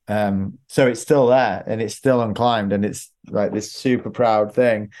below. So it's still there and it's still unclimbed and it's like this super proud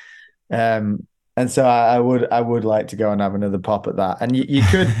thing. And so I would like to go and have another pop at that. And you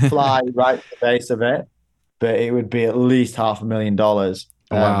could fly right to the base of it, but it would be at least $500,000.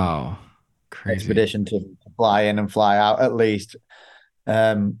 Wow. Crazy. Expedition to fly in and fly out at least.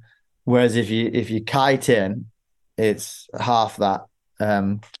 Whereas if you kite in, it's half that,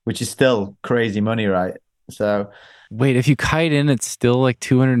 which is still crazy money, right? So wait, if you kite in, it's still like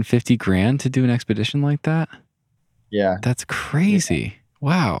 250 grand to do an expedition like that? yeah, That's crazy.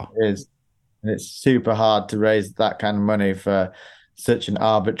 Wow. it is. And it's super hard to raise that kind of money for such an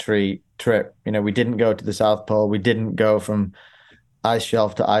arbitrary trip. We didn't go to the South Pole. We didn't go from ice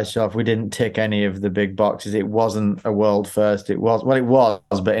shelf to ice shelf. We didn't tick any of the big boxes. It wasn't a world first. It was, well, it was,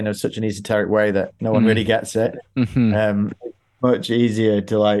 but in such an esoteric way that no one really gets it. Hmm. It's much easier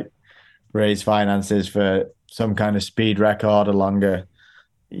to like raise finances for some kind of speed record or longer,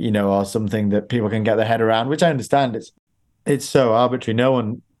 or something that people can get their head around, which I understand. It's so arbitrary. No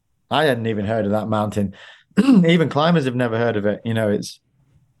one, I hadn't even heard of that mountain. Even climbers have never heard of it.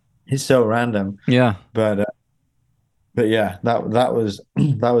 It's so random. Yeah. But yeah, that was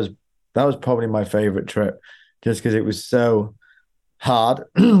that was probably my favorite trip, just because it was so hard.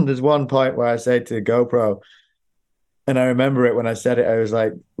 There's one point where I say to the GoPro, and I remember it when I said it. I was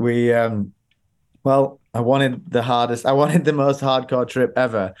like, well, I wanted the most hardcore trip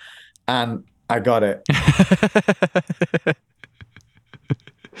ever, and I got it.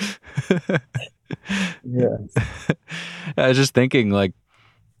 Yeah. I was just thinking, like,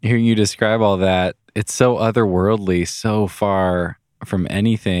 hearing you describe all that, it's so otherworldly, so far from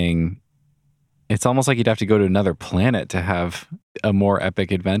anything. It's almost like you'd have to go to another planet to have a more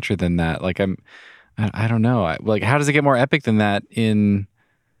epic adventure than that. Like, I don't know. Like, how does it get more epic than that in?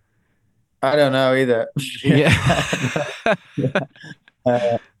 I don't know either. Yeah.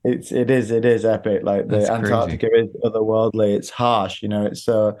 It is epic. Like That's the crazy. Antarctica is otherworldly. It's harsh, it's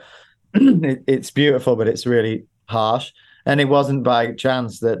so it's beautiful, but it's really harsh. And it wasn't by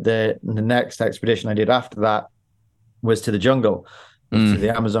chance that the next expedition I did after that was to the jungle, was to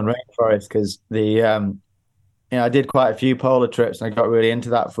the Amazon rainforest, because I did quite a few polar trips and I got really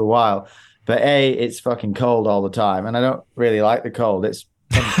into that for a while. But it's fucking cold all the time, and I don't really like the cold. It's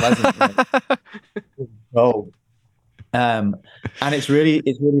unpleasant. It's cold. And it's really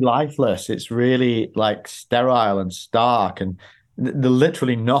lifeless. It's really like sterile and stark, and the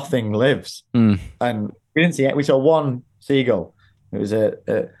literally nothing lives. And we didn't see it. We saw one seagull. It was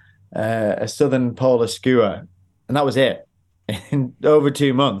a southern polar skua, and that was it. In over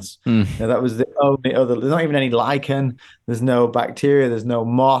 2 months. That was the only other. There's not even any lichen. There's no bacteria. There's no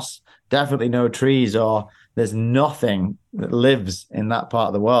moss. Definitely no trees, or there's nothing that lives in that part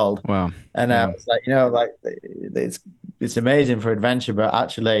of the world. Wow. And Yeah. it's like, it's amazing for adventure, but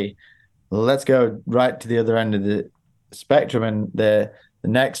actually, let's go right to the other end of the spectrum. And the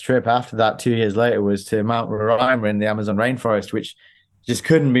next trip after that, 2 years later, was to Mount Roraima in the Amazon rainforest, which just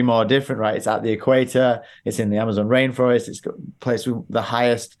couldn't be more different, right? It's at the equator. It's in the Amazon rainforest. It's got a place with the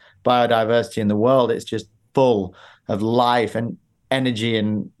highest biodiversity in the world. It's just full of life and energy,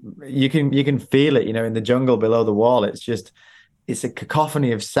 and you can feel it, in the jungle below the wall. It's a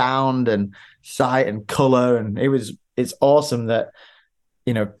cacophony of sound and sight and color, and it's awesome that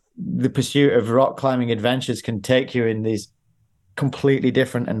the pursuit of rock climbing adventures can take you in these completely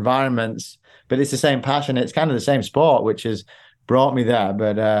different environments, but it's the same passion. It's kind of the same sport, which has brought me there,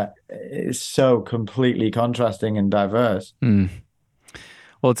 but it's so completely contrasting and diverse.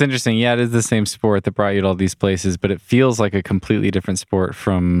 Well, it's interesting. Yeah, it is the same sport that brought you to all these places, but it feels like a completely different sport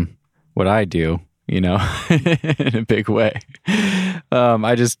from what I do, in a big way.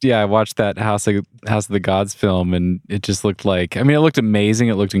 I watched that House of the Gods film, and it just looked like, it looked amazing.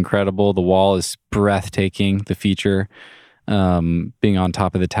 It looked incredible. The wall is breathtaking. The feature, being on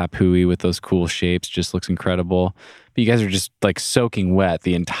top of the Tapui with those cool shapes, just looks incredible. But you guys are just like soaking wet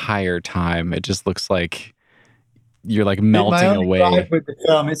the entire time. It just looks like you're like melting away. With the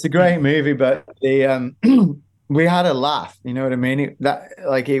film, it's a great movie, but the we had a laugh. You know what I mean?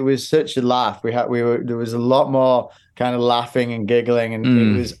 It was such a laugh. There was a lot more kind of laughing and giggling,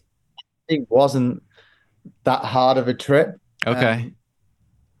 and it wasn't that hard of a trip. Okay.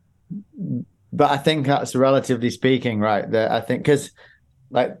 But I think that's relatively speaking, right? I think because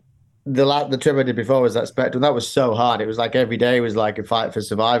like the trip I did before was that Spectrum. That was so hard. It was like every day was like a fight for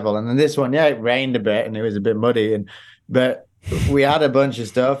survival. And then this one, it rained a bit and it was a bit muddy, but we had a bunch of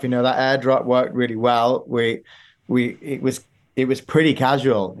stuff. That airdrop worked really well. It was pretty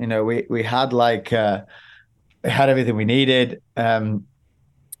casual. We had had everything we needed. And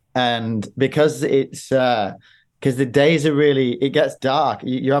because because the days are it gets dark.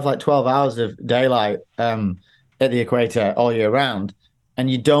 You have like 12 hours of daylight at the equator all year round. And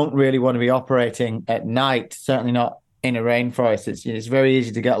you don't really want to be operating at night, certainly not in a rainforest. It's very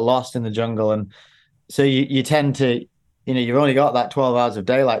easy to get lost in the jungle. And so you tend to, you've only got that 12 hours of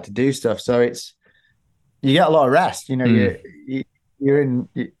daylight to do stuff. So you get a lot of rest, you're in.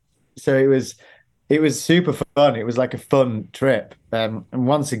 So it was super fun. It was like a fun trip. And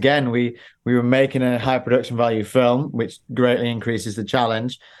once again, we were making a high production value film, which greatly increases the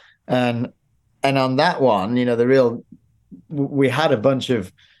challenge. And on that one, we had a bunch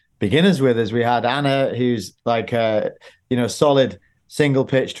of beginners with us. We had Anna, who's like solid single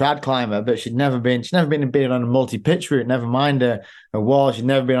pitch trad climber, but she'd never been on a multi-pitch route, never mind a wall. She'd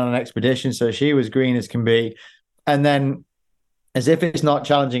never been on an expedition, so she was green as can be. And then, as if it's not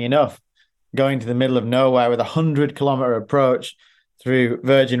challenging enough, going to the middle of nowhere with a 100-kilometer approach through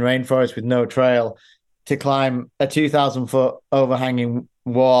virgin rainforest with no trail to climb a 2,000-foot overhanging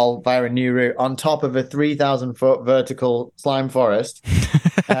wall via a new route on top of a 3,000-foot vertical slime forest.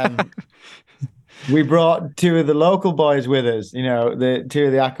 We brought two of the local boys with us, the two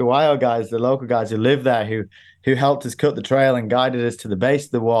of the Akawayo guys, the local guys who live there, who helped us cut the trail and guided us to the base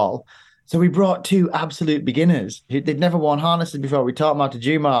of the wall. So we brought two absolute beginners. They'd never worn harnesses before. We taught them how to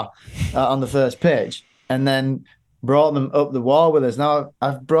Jumar on the first pitch, and then brought them up the wall with us. Now,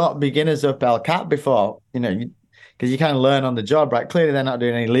 I've brought beginners up El Cap before, because you kind of learn on the job, right? Clearly, they're not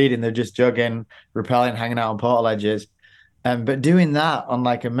doing any leading. They're just jugging, rappelling, hanging out on portal edges. But doing that on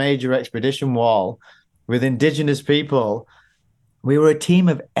like a major expedition wall with indigenous people, we were a team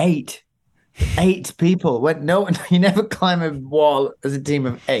of eight people. You never climb a wall as a team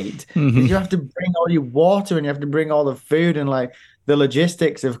of eight. Mm-hmm. You have to bring all your water and you have to bring all the food, and like the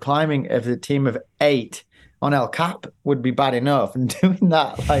logistics of climbing as a team of eight on El Cap would be bad enough. And doing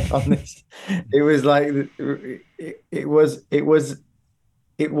that like on this, it was like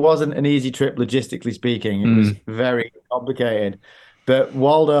it wasn't an easy trip logistically speaking. It was very complicated. But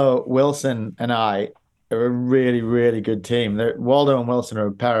Waldo, Wilson, and I are a really, really good team. Waldo and Wilson are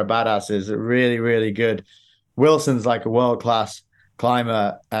a pair of badasses. They're really, really good. Wilson's like a world-class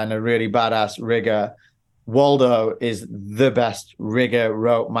climber and a really badass rigger. Waldo is the best rigger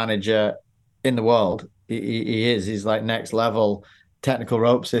rope manager in the world. He is. He's like next level technical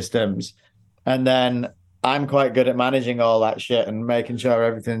rope systems. And then I'm quite good at managing all that shit and making sure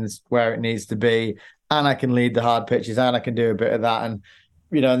everything's where it needs to be. And I can lead the hard pitches and I can do a bit of that. And,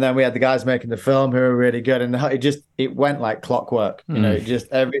 and then we had the guys making the film who are really good. And it went like clockwork. Everything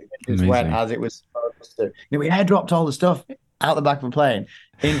just went as it was supposed to. We airdropped all the stuff out the back of a plane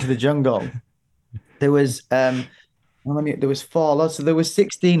into the jungle. There was, there was 4 loads. So there was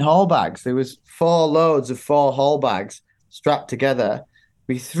 16 haul bags. There was 4 loads of 4 haul bags strapped together.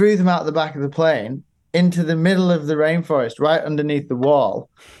 We threw them out the back of the plane into the middle of the rainforest, right underneath the wall,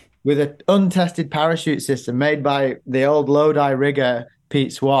 with an untested parachute system made by the old Lodi rigger,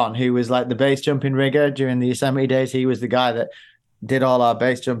 Pete Swan, who was like the base jumping rigger during the Yosemite days. He was the guy that did all our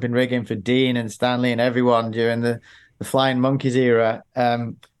base jumping rigging for Dean and Stanley and everyone during the Flying Monkeys era.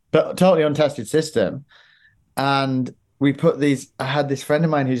 But totally untested system. And we put I had this friend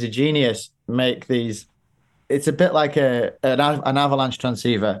of mine who's a genius make these. It's a bit like an avalanche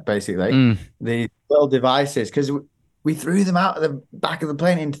transceiver, basically. The little devices, because we threw them out of the back of the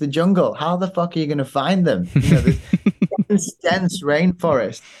plane into the jungle. How the fuck are you going to find them? This dense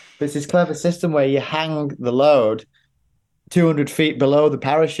rainforest. There's this clever system where you hang the load 200 feet below the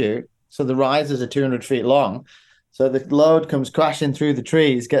parachute, so the risers are 200 feet long. So the load comes crashing through the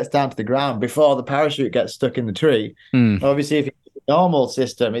trees, gets down to the ground before the parachute gets stuck in the tree. Obviously, if it's a normal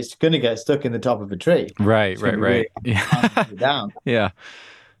system, it's going to get stuck in the top of a tree. Right. Really Yeah. down. Yeah.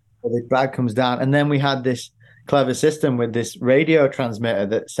 So the bag comes down. And then we had this clever system with this radio transmitter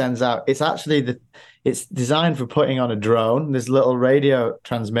that sends out. It's designed for putting on a drone. This little radio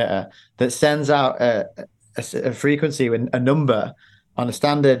transmitter that sends out a frequency with a number on a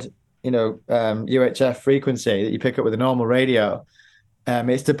standard UHF frequency that you pick up with a normal radio.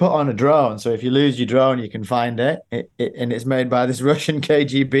 It's to put on a drone, so if you lose your drone, you can find it. And it's made by this Russian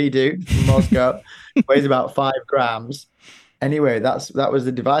KGB dude from Moscow. Weighs about 5 grams. Anyway, that was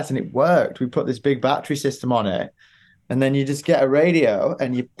the device, and it worked. We put this big battery system on it, and then you just get a radio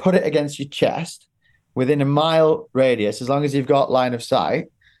and you put it against your chest within a mile radius, as long as you've got line of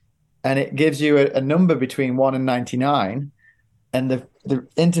sight, and it gives you a number between 1 and 99. And the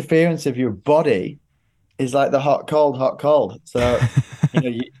interference of your body is like the hot, cold. So,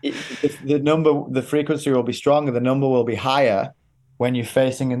 the frequency will be stronger, the number will be higher when you're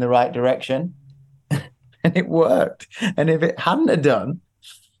facing in the right direction. And it worked. And if it hadn't have done,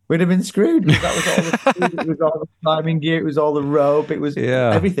 we'd have been screwed. That was all the food, it was all the climbing gear, it was all the rope, it was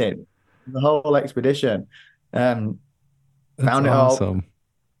everything, the whole expedition. Found it awesome. all.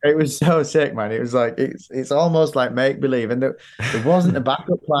 It was so sick, man. It was like it's almost like make believe, and there wasn't a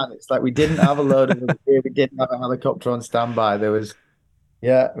backup plan. It's like we didn't have a load of gear. We didn't have a helicopter on standby.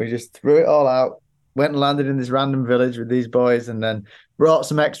 We just threw it all out. Went and landed in this random village with these boys, and then brought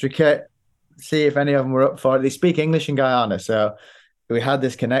some extra kit. See if any of them were up for it. They speak English in Guyana, so we had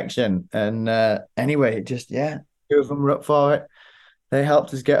this connection. And anyway, 2 of them were up for it. They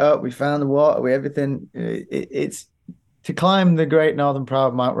helped us get up. We found the water. Everything. to climb the Great Northern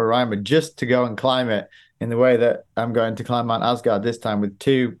Proud Mount Roraima, just to go and climb it in the way that I'm going to climb Mount Asgard this time with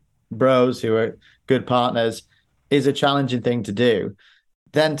two bros who are good partners, is a challenging thing to do.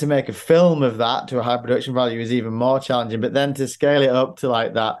 Then to make a film of that to a high production value is even more challenging. But then to scale it up to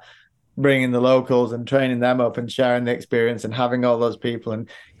like that, bringing the locals and training them up and sharing the experience and having all those people and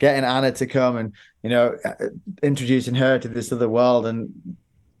getting Anna to come and, introducing her to this other world. And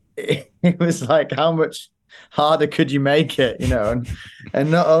it was like, how much harder could you make it,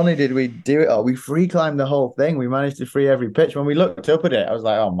 and not only did we do it all, we free climbed the whole thing. We managed to free every pitch. When we looked up at it, I was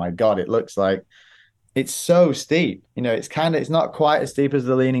like, oh my God, it looks like it's so steep. It's not quite as steep as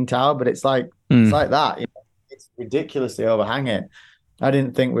the Leaning Tower, but it's like that. It's ridiculously overhanging. I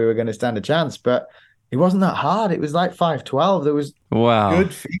didn't think we were going to stand a chance, but it wasn't that hard. It was like 512. There was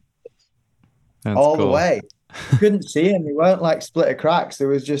good feet all the way. You couldn't see them. They weren't like split of cracks. There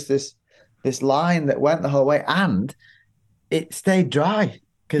was just this line that went the whole way, and it stayed dry,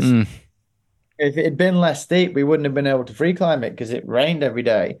 because if it had been less steep, we wouldn't have been able to free climb it because it rained every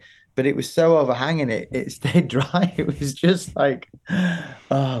day. But it was so overhanging, it stayed dry. It was just like,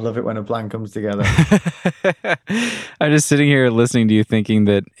 I love it when a plan comes together. I'm just sitting here listening to you thinking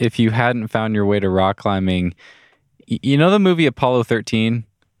that if you hadn't found your way to rock climbing, you know the movie Apollo 13?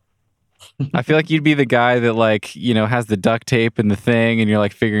 I feel like you'd be the guy that has the duct tape and the thing, and you're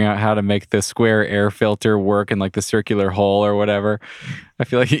like figuring out how to make the square air filter work in like the circular hole or whatever. I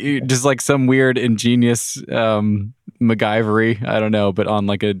feel like you just like some weird ingenious MacGyvery, I don't know, but on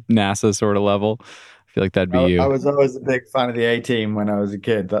like a NASA sort of level. I feel like that'd be you. I was always a big fan of the A-Team when I was a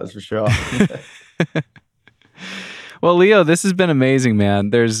kid, that's for sure. Well, Leo, this has been amazing, man.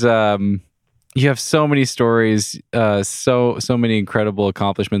 There's you have so many stories, so many incredible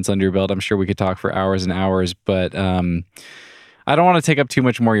accomplishments under your belt. I'm sure we could talk for hours and hours, but I don't want to take up too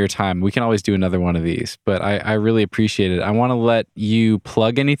much more of your time. We can always do another one of these, but I really appreciate it. I want to let you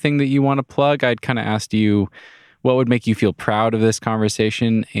plug anything that you want to plug. I'd kind of asked you what would make you feel proud of this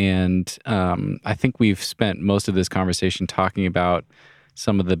conversation, and I think we've spent most of this conversation talking about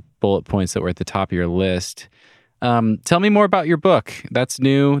some of the bullet points that were at the top of your list. Tell me more about your book. That's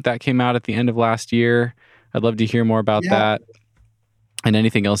new. That came out at the end of last year. I'd love to hear more about that, and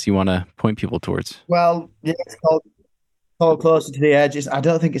anything else you want to point people towards. Well, yeah, it's called Closer to the Edge. I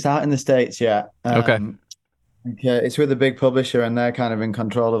don't think it's out in the States yet. Okay. It's with a big publisher, and they're kind of in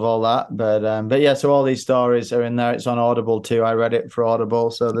control of all that. But yeah, so all these stories are in there. It's on Audible too. I read it for Audible,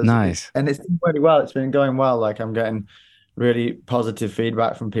 so there's nice, and it's been really well. It's been going well. Like, I'm getting really positive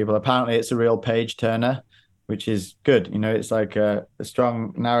feedback from people. Apparently, it's a real page turner, which is good. It's like a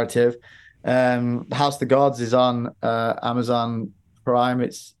strong narrative. House of the Gods is on Amazon Prime.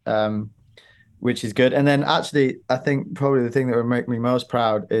 It's which is good. And then actually, I think probably the thing that would make me most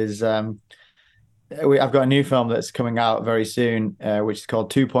proud is I've got a new film that's coming out very soon, which is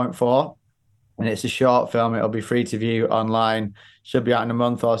called 2.4. And it's a short film. It'll be free to view online. Should be out in a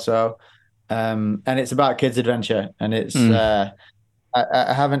month or so. And it's about kids' adventure. And it's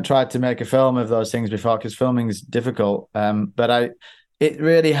I haven't tried to make a film of those things before because filming is difficult. But it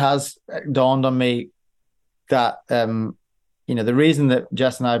really has dawned on me that the reason that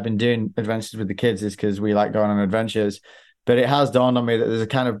Jess and I have been doing adventures with the kids is because we like going on adventures. But it has dawned on me that there's a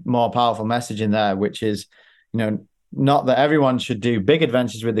kind of more powerful message in there, which is, not that everyone should do big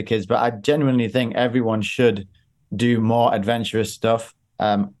adventures with the kids, but I genuinely think everyone should do more adventurous stuff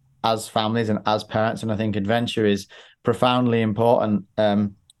as families and as parents. And I think adventure is profoundly important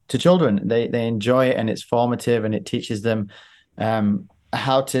to children. They enjoy it, and it's formative, and it teaches them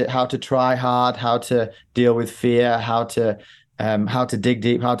how to try hard, how to deal with fear, how to dig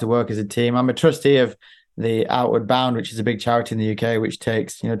deep, how to work as a team. I'm a trustee of the Outward Bound, which is a big charity in the UK, which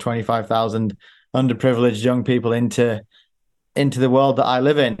takes 25,000 underprivileged young people into the world that I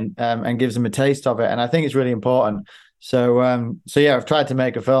live in, and gives them a taste of it. And I think it's really important. So yeah, I've tried to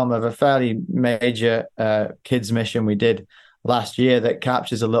make a film of a fairly major kids mission we did last year that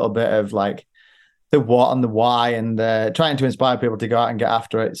captures a little bit of like the what and the why, and trying to inspire people to go out and get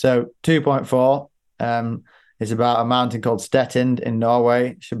after it. So 2.4 is about a mountain called Stettin in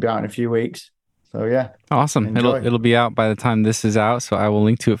Norway. It should be out in a few weeks. So yeah. Awesome. It'll be out by the time this is out, so I will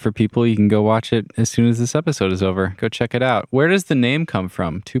link to it for people. You can go watch it as soon as this episode is over. Go check it out. Where does the name come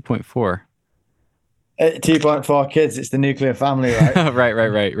from? 2.4. 2.4 kids. It's the nuclear family,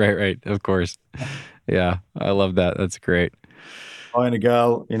 right? Right. Of course. Yeah, I love that. That's great. Boy and a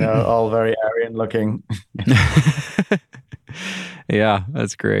girl, all very Aryan looking. Yeah,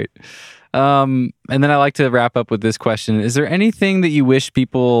 that's great. And then I like to wrap up with this question. Is there anything that you wish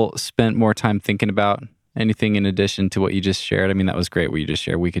people spent more time thinking about? Anything in addition to what you just shared? I mean, that was great what you just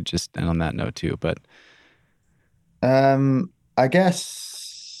shared. We could just end on that note too, but I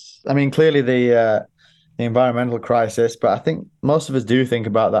guess, I mean, clearly the environmental crisis, but I think most of us do think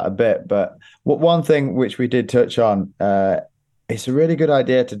about that a bit. But one thing which we did touch on, it's a really good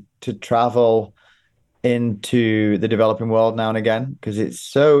idea to travel into the developing world now and again, because it's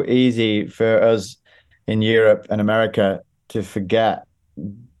so easy for us in Europe and America to forget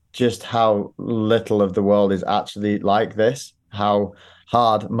just how little of the world is actually like this, how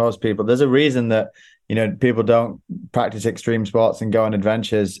hard most people. There's a reason that people don't practice extreme sports and go on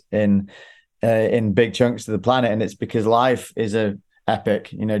adventures in big chunks of the planet, and it's because life is a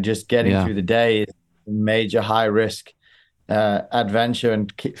epic. Just getting Yeah. through the day is a major high risk adventure,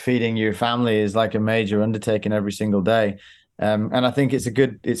 and feeding your family is like a major undertaking every single day. And I think it's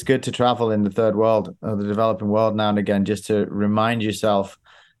good to travel in the third world or the developing world now and again, just to remind yourself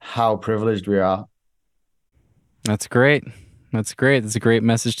how privileged we are. That's great. That's great. That's a great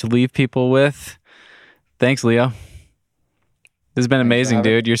message to leave people with. Thanks, Leo. This has been amazing,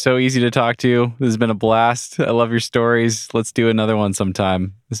 dude. You're so easy to talk to. This has been a blast. I love your stories. Let's do another one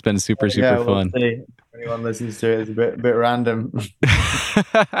sometime. It's been super fun. See. If anyone listens to it, it's a bit random.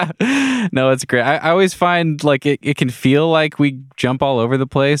 No, it's great. I always find like it can feel like we jump all over the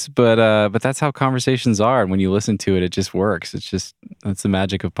place, but that's how conversations are. And when you listen to it, it just works. That's the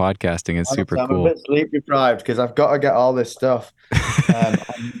magic of podcasting. It's super cool. I'm a bit sleep deprived because I've got to get all this stuff. On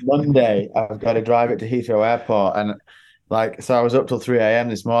Monday, I've got to drive it to Heathrow Airport, and so I was up till 3 a.m.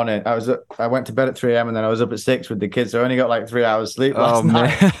 this morning. I went to bed at 3 a.m. and then I was up at 6 with the kids. So I only got like 3 hours sleep last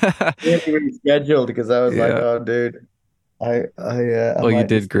night. Really scheduled because I was like, oh, dude. Well, you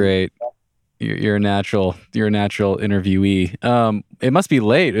did great. You're a natural. You're a natural interviewee. It must be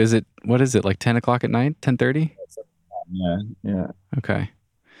late. What is it, like 10 o'clock at night? 10:30? Yeah. Okay.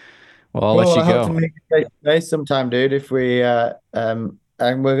 Well, I'll let you go. I hope to meet you face-to-face sometime, dude. If we and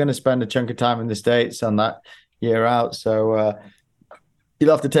we're going to spend a chunk of time in the States on that year out. So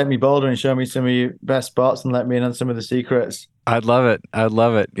you'll have to take me bouldering and show me some of your best spots and let me in on some of the secrets. I'd love it.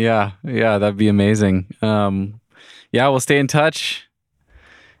 Yeah, that'd be amazing. Yeah, we'll stay in touch,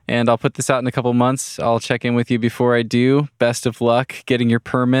 and I'll put this out in a couple months. I'll check in with you before I do. Best of luck getting your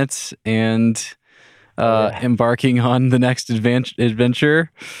permits and embarking on the next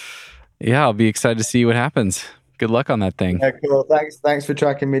adventure. Yeah, I'll be excited to see what happens. Good luck on that thing. Yeah, cool. Thanks for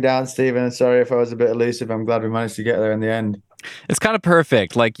tracking me down, Stephen. Sorry if I was a bit elusive. I'm glad we managed to get there in the end. It's kind of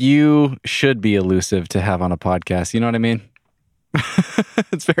perfect. Like, you should be elusive to have on a podcast. You know what I mean?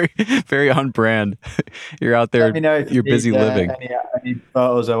 It's very, very on brand. You're out there. Let me know if you're busy living. Any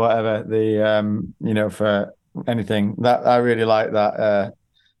photos or whatever. For anything that I really like that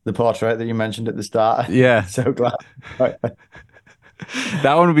the portrait that you mentioned at the start. Yeah, so glad.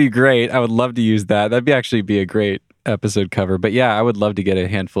 That one would be great. I would love to use that. That'd actually be a great episode cover. But yeah, I would love to get a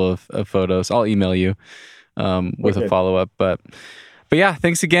handful of photos. I'll email you with a follow-up. But yeah,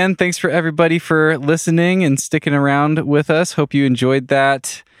 thanks again. Thanks for everybody for listening and sticking around with us. Hope you enjoyed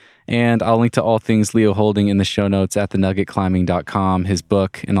that. And I'll link to all things Leo Houlding in the show notes at thenuggetclimbing.com, his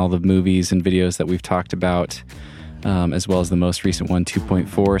book, and all the movies and videos that we've talked about, as well as the most recent one,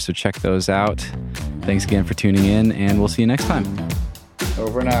 2.4. So check those out. Thanks again for tuning in, and we'll see you next time.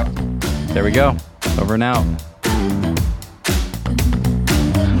 Over and out. There we go. Over and out.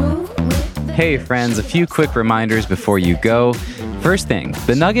 Hey friends, a few quick reminders before you go. First thing,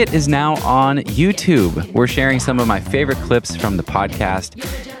 The Nugget is now on YouTube. We're sharing some of my favorite clips from the podcast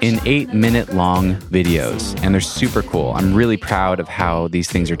in 8-minute long videos, and they're super cool. I'm really proud of how these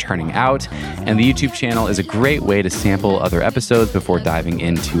things are turning out, and the YouTube channel is a great way to sample other episodes before diving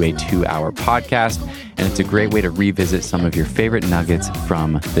into a 2-hour podcast, and it's a great way to revisit some of your favorite nuggets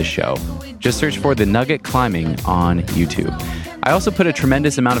from the show. Just search for The Nugget Climbing on YouTube. I also put a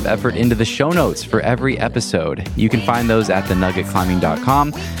tremendous amount of effort into the show notes for every episode. You can find those at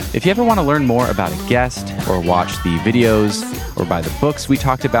thenuggetclimbing.com. If you ever want to learn more about a guest, or watch the videos, or buy the books we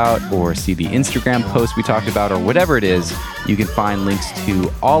talked about, or see the Instagram posts we talked about, or whatever it is, you can find links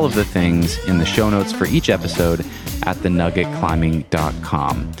to all of the things in the show notes for each episode at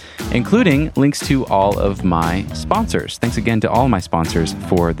thenuggetclimbing.com, including links to all of my sponsors. Thanks again to all my sponsors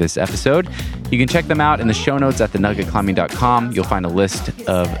for this episode. You can check them out in the show notes at thenuggetclimbing.com. You'll find a list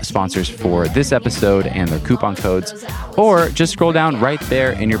of sponsors for this episode and their coupon codes, or just scroll down right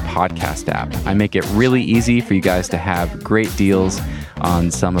there in your podcast app. I make it really easy for you guys to have great deals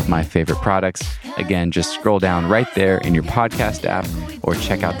on some of my favorite products. Again, just scroll down right there in your podcast app, or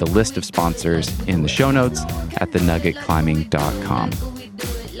check out the list of sponsors in the show notes at thenuggetclimbing.com.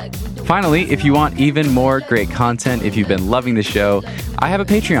 Finally, if you want even more great content, if you've been loving the show, I have a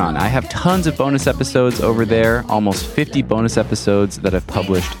Patreon. I have tons of bonus episodes over there, almost 50 bonus episodes that I've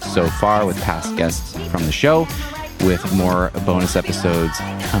published so far with past guests from the show. with more bonus episodes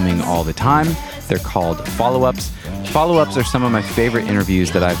coming all the time. They're called follow-ups. Follow-ups are some of my favorite interviews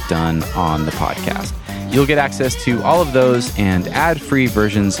that I've done on the podcast. You'll get access to all of those and ad-free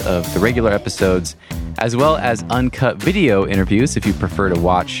versions of the regular episodes, as well as uncut video interviews if you prefer to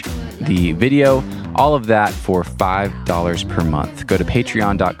watch the video. All of that for $5 per month. Go to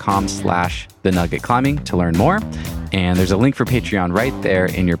patreon.com/thenuggetclimbing to learn more. And there's a link for Patreon right there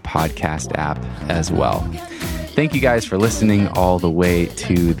in your podcast app as well. Thank you guys for listening all the way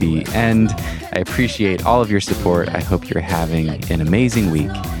to the end. I appreciate all of your support. I hope you're having an amazing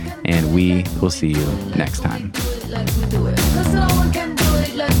week, and we will see you next time. Like we do it. 'Cause no one can do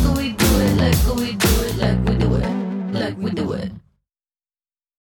it like we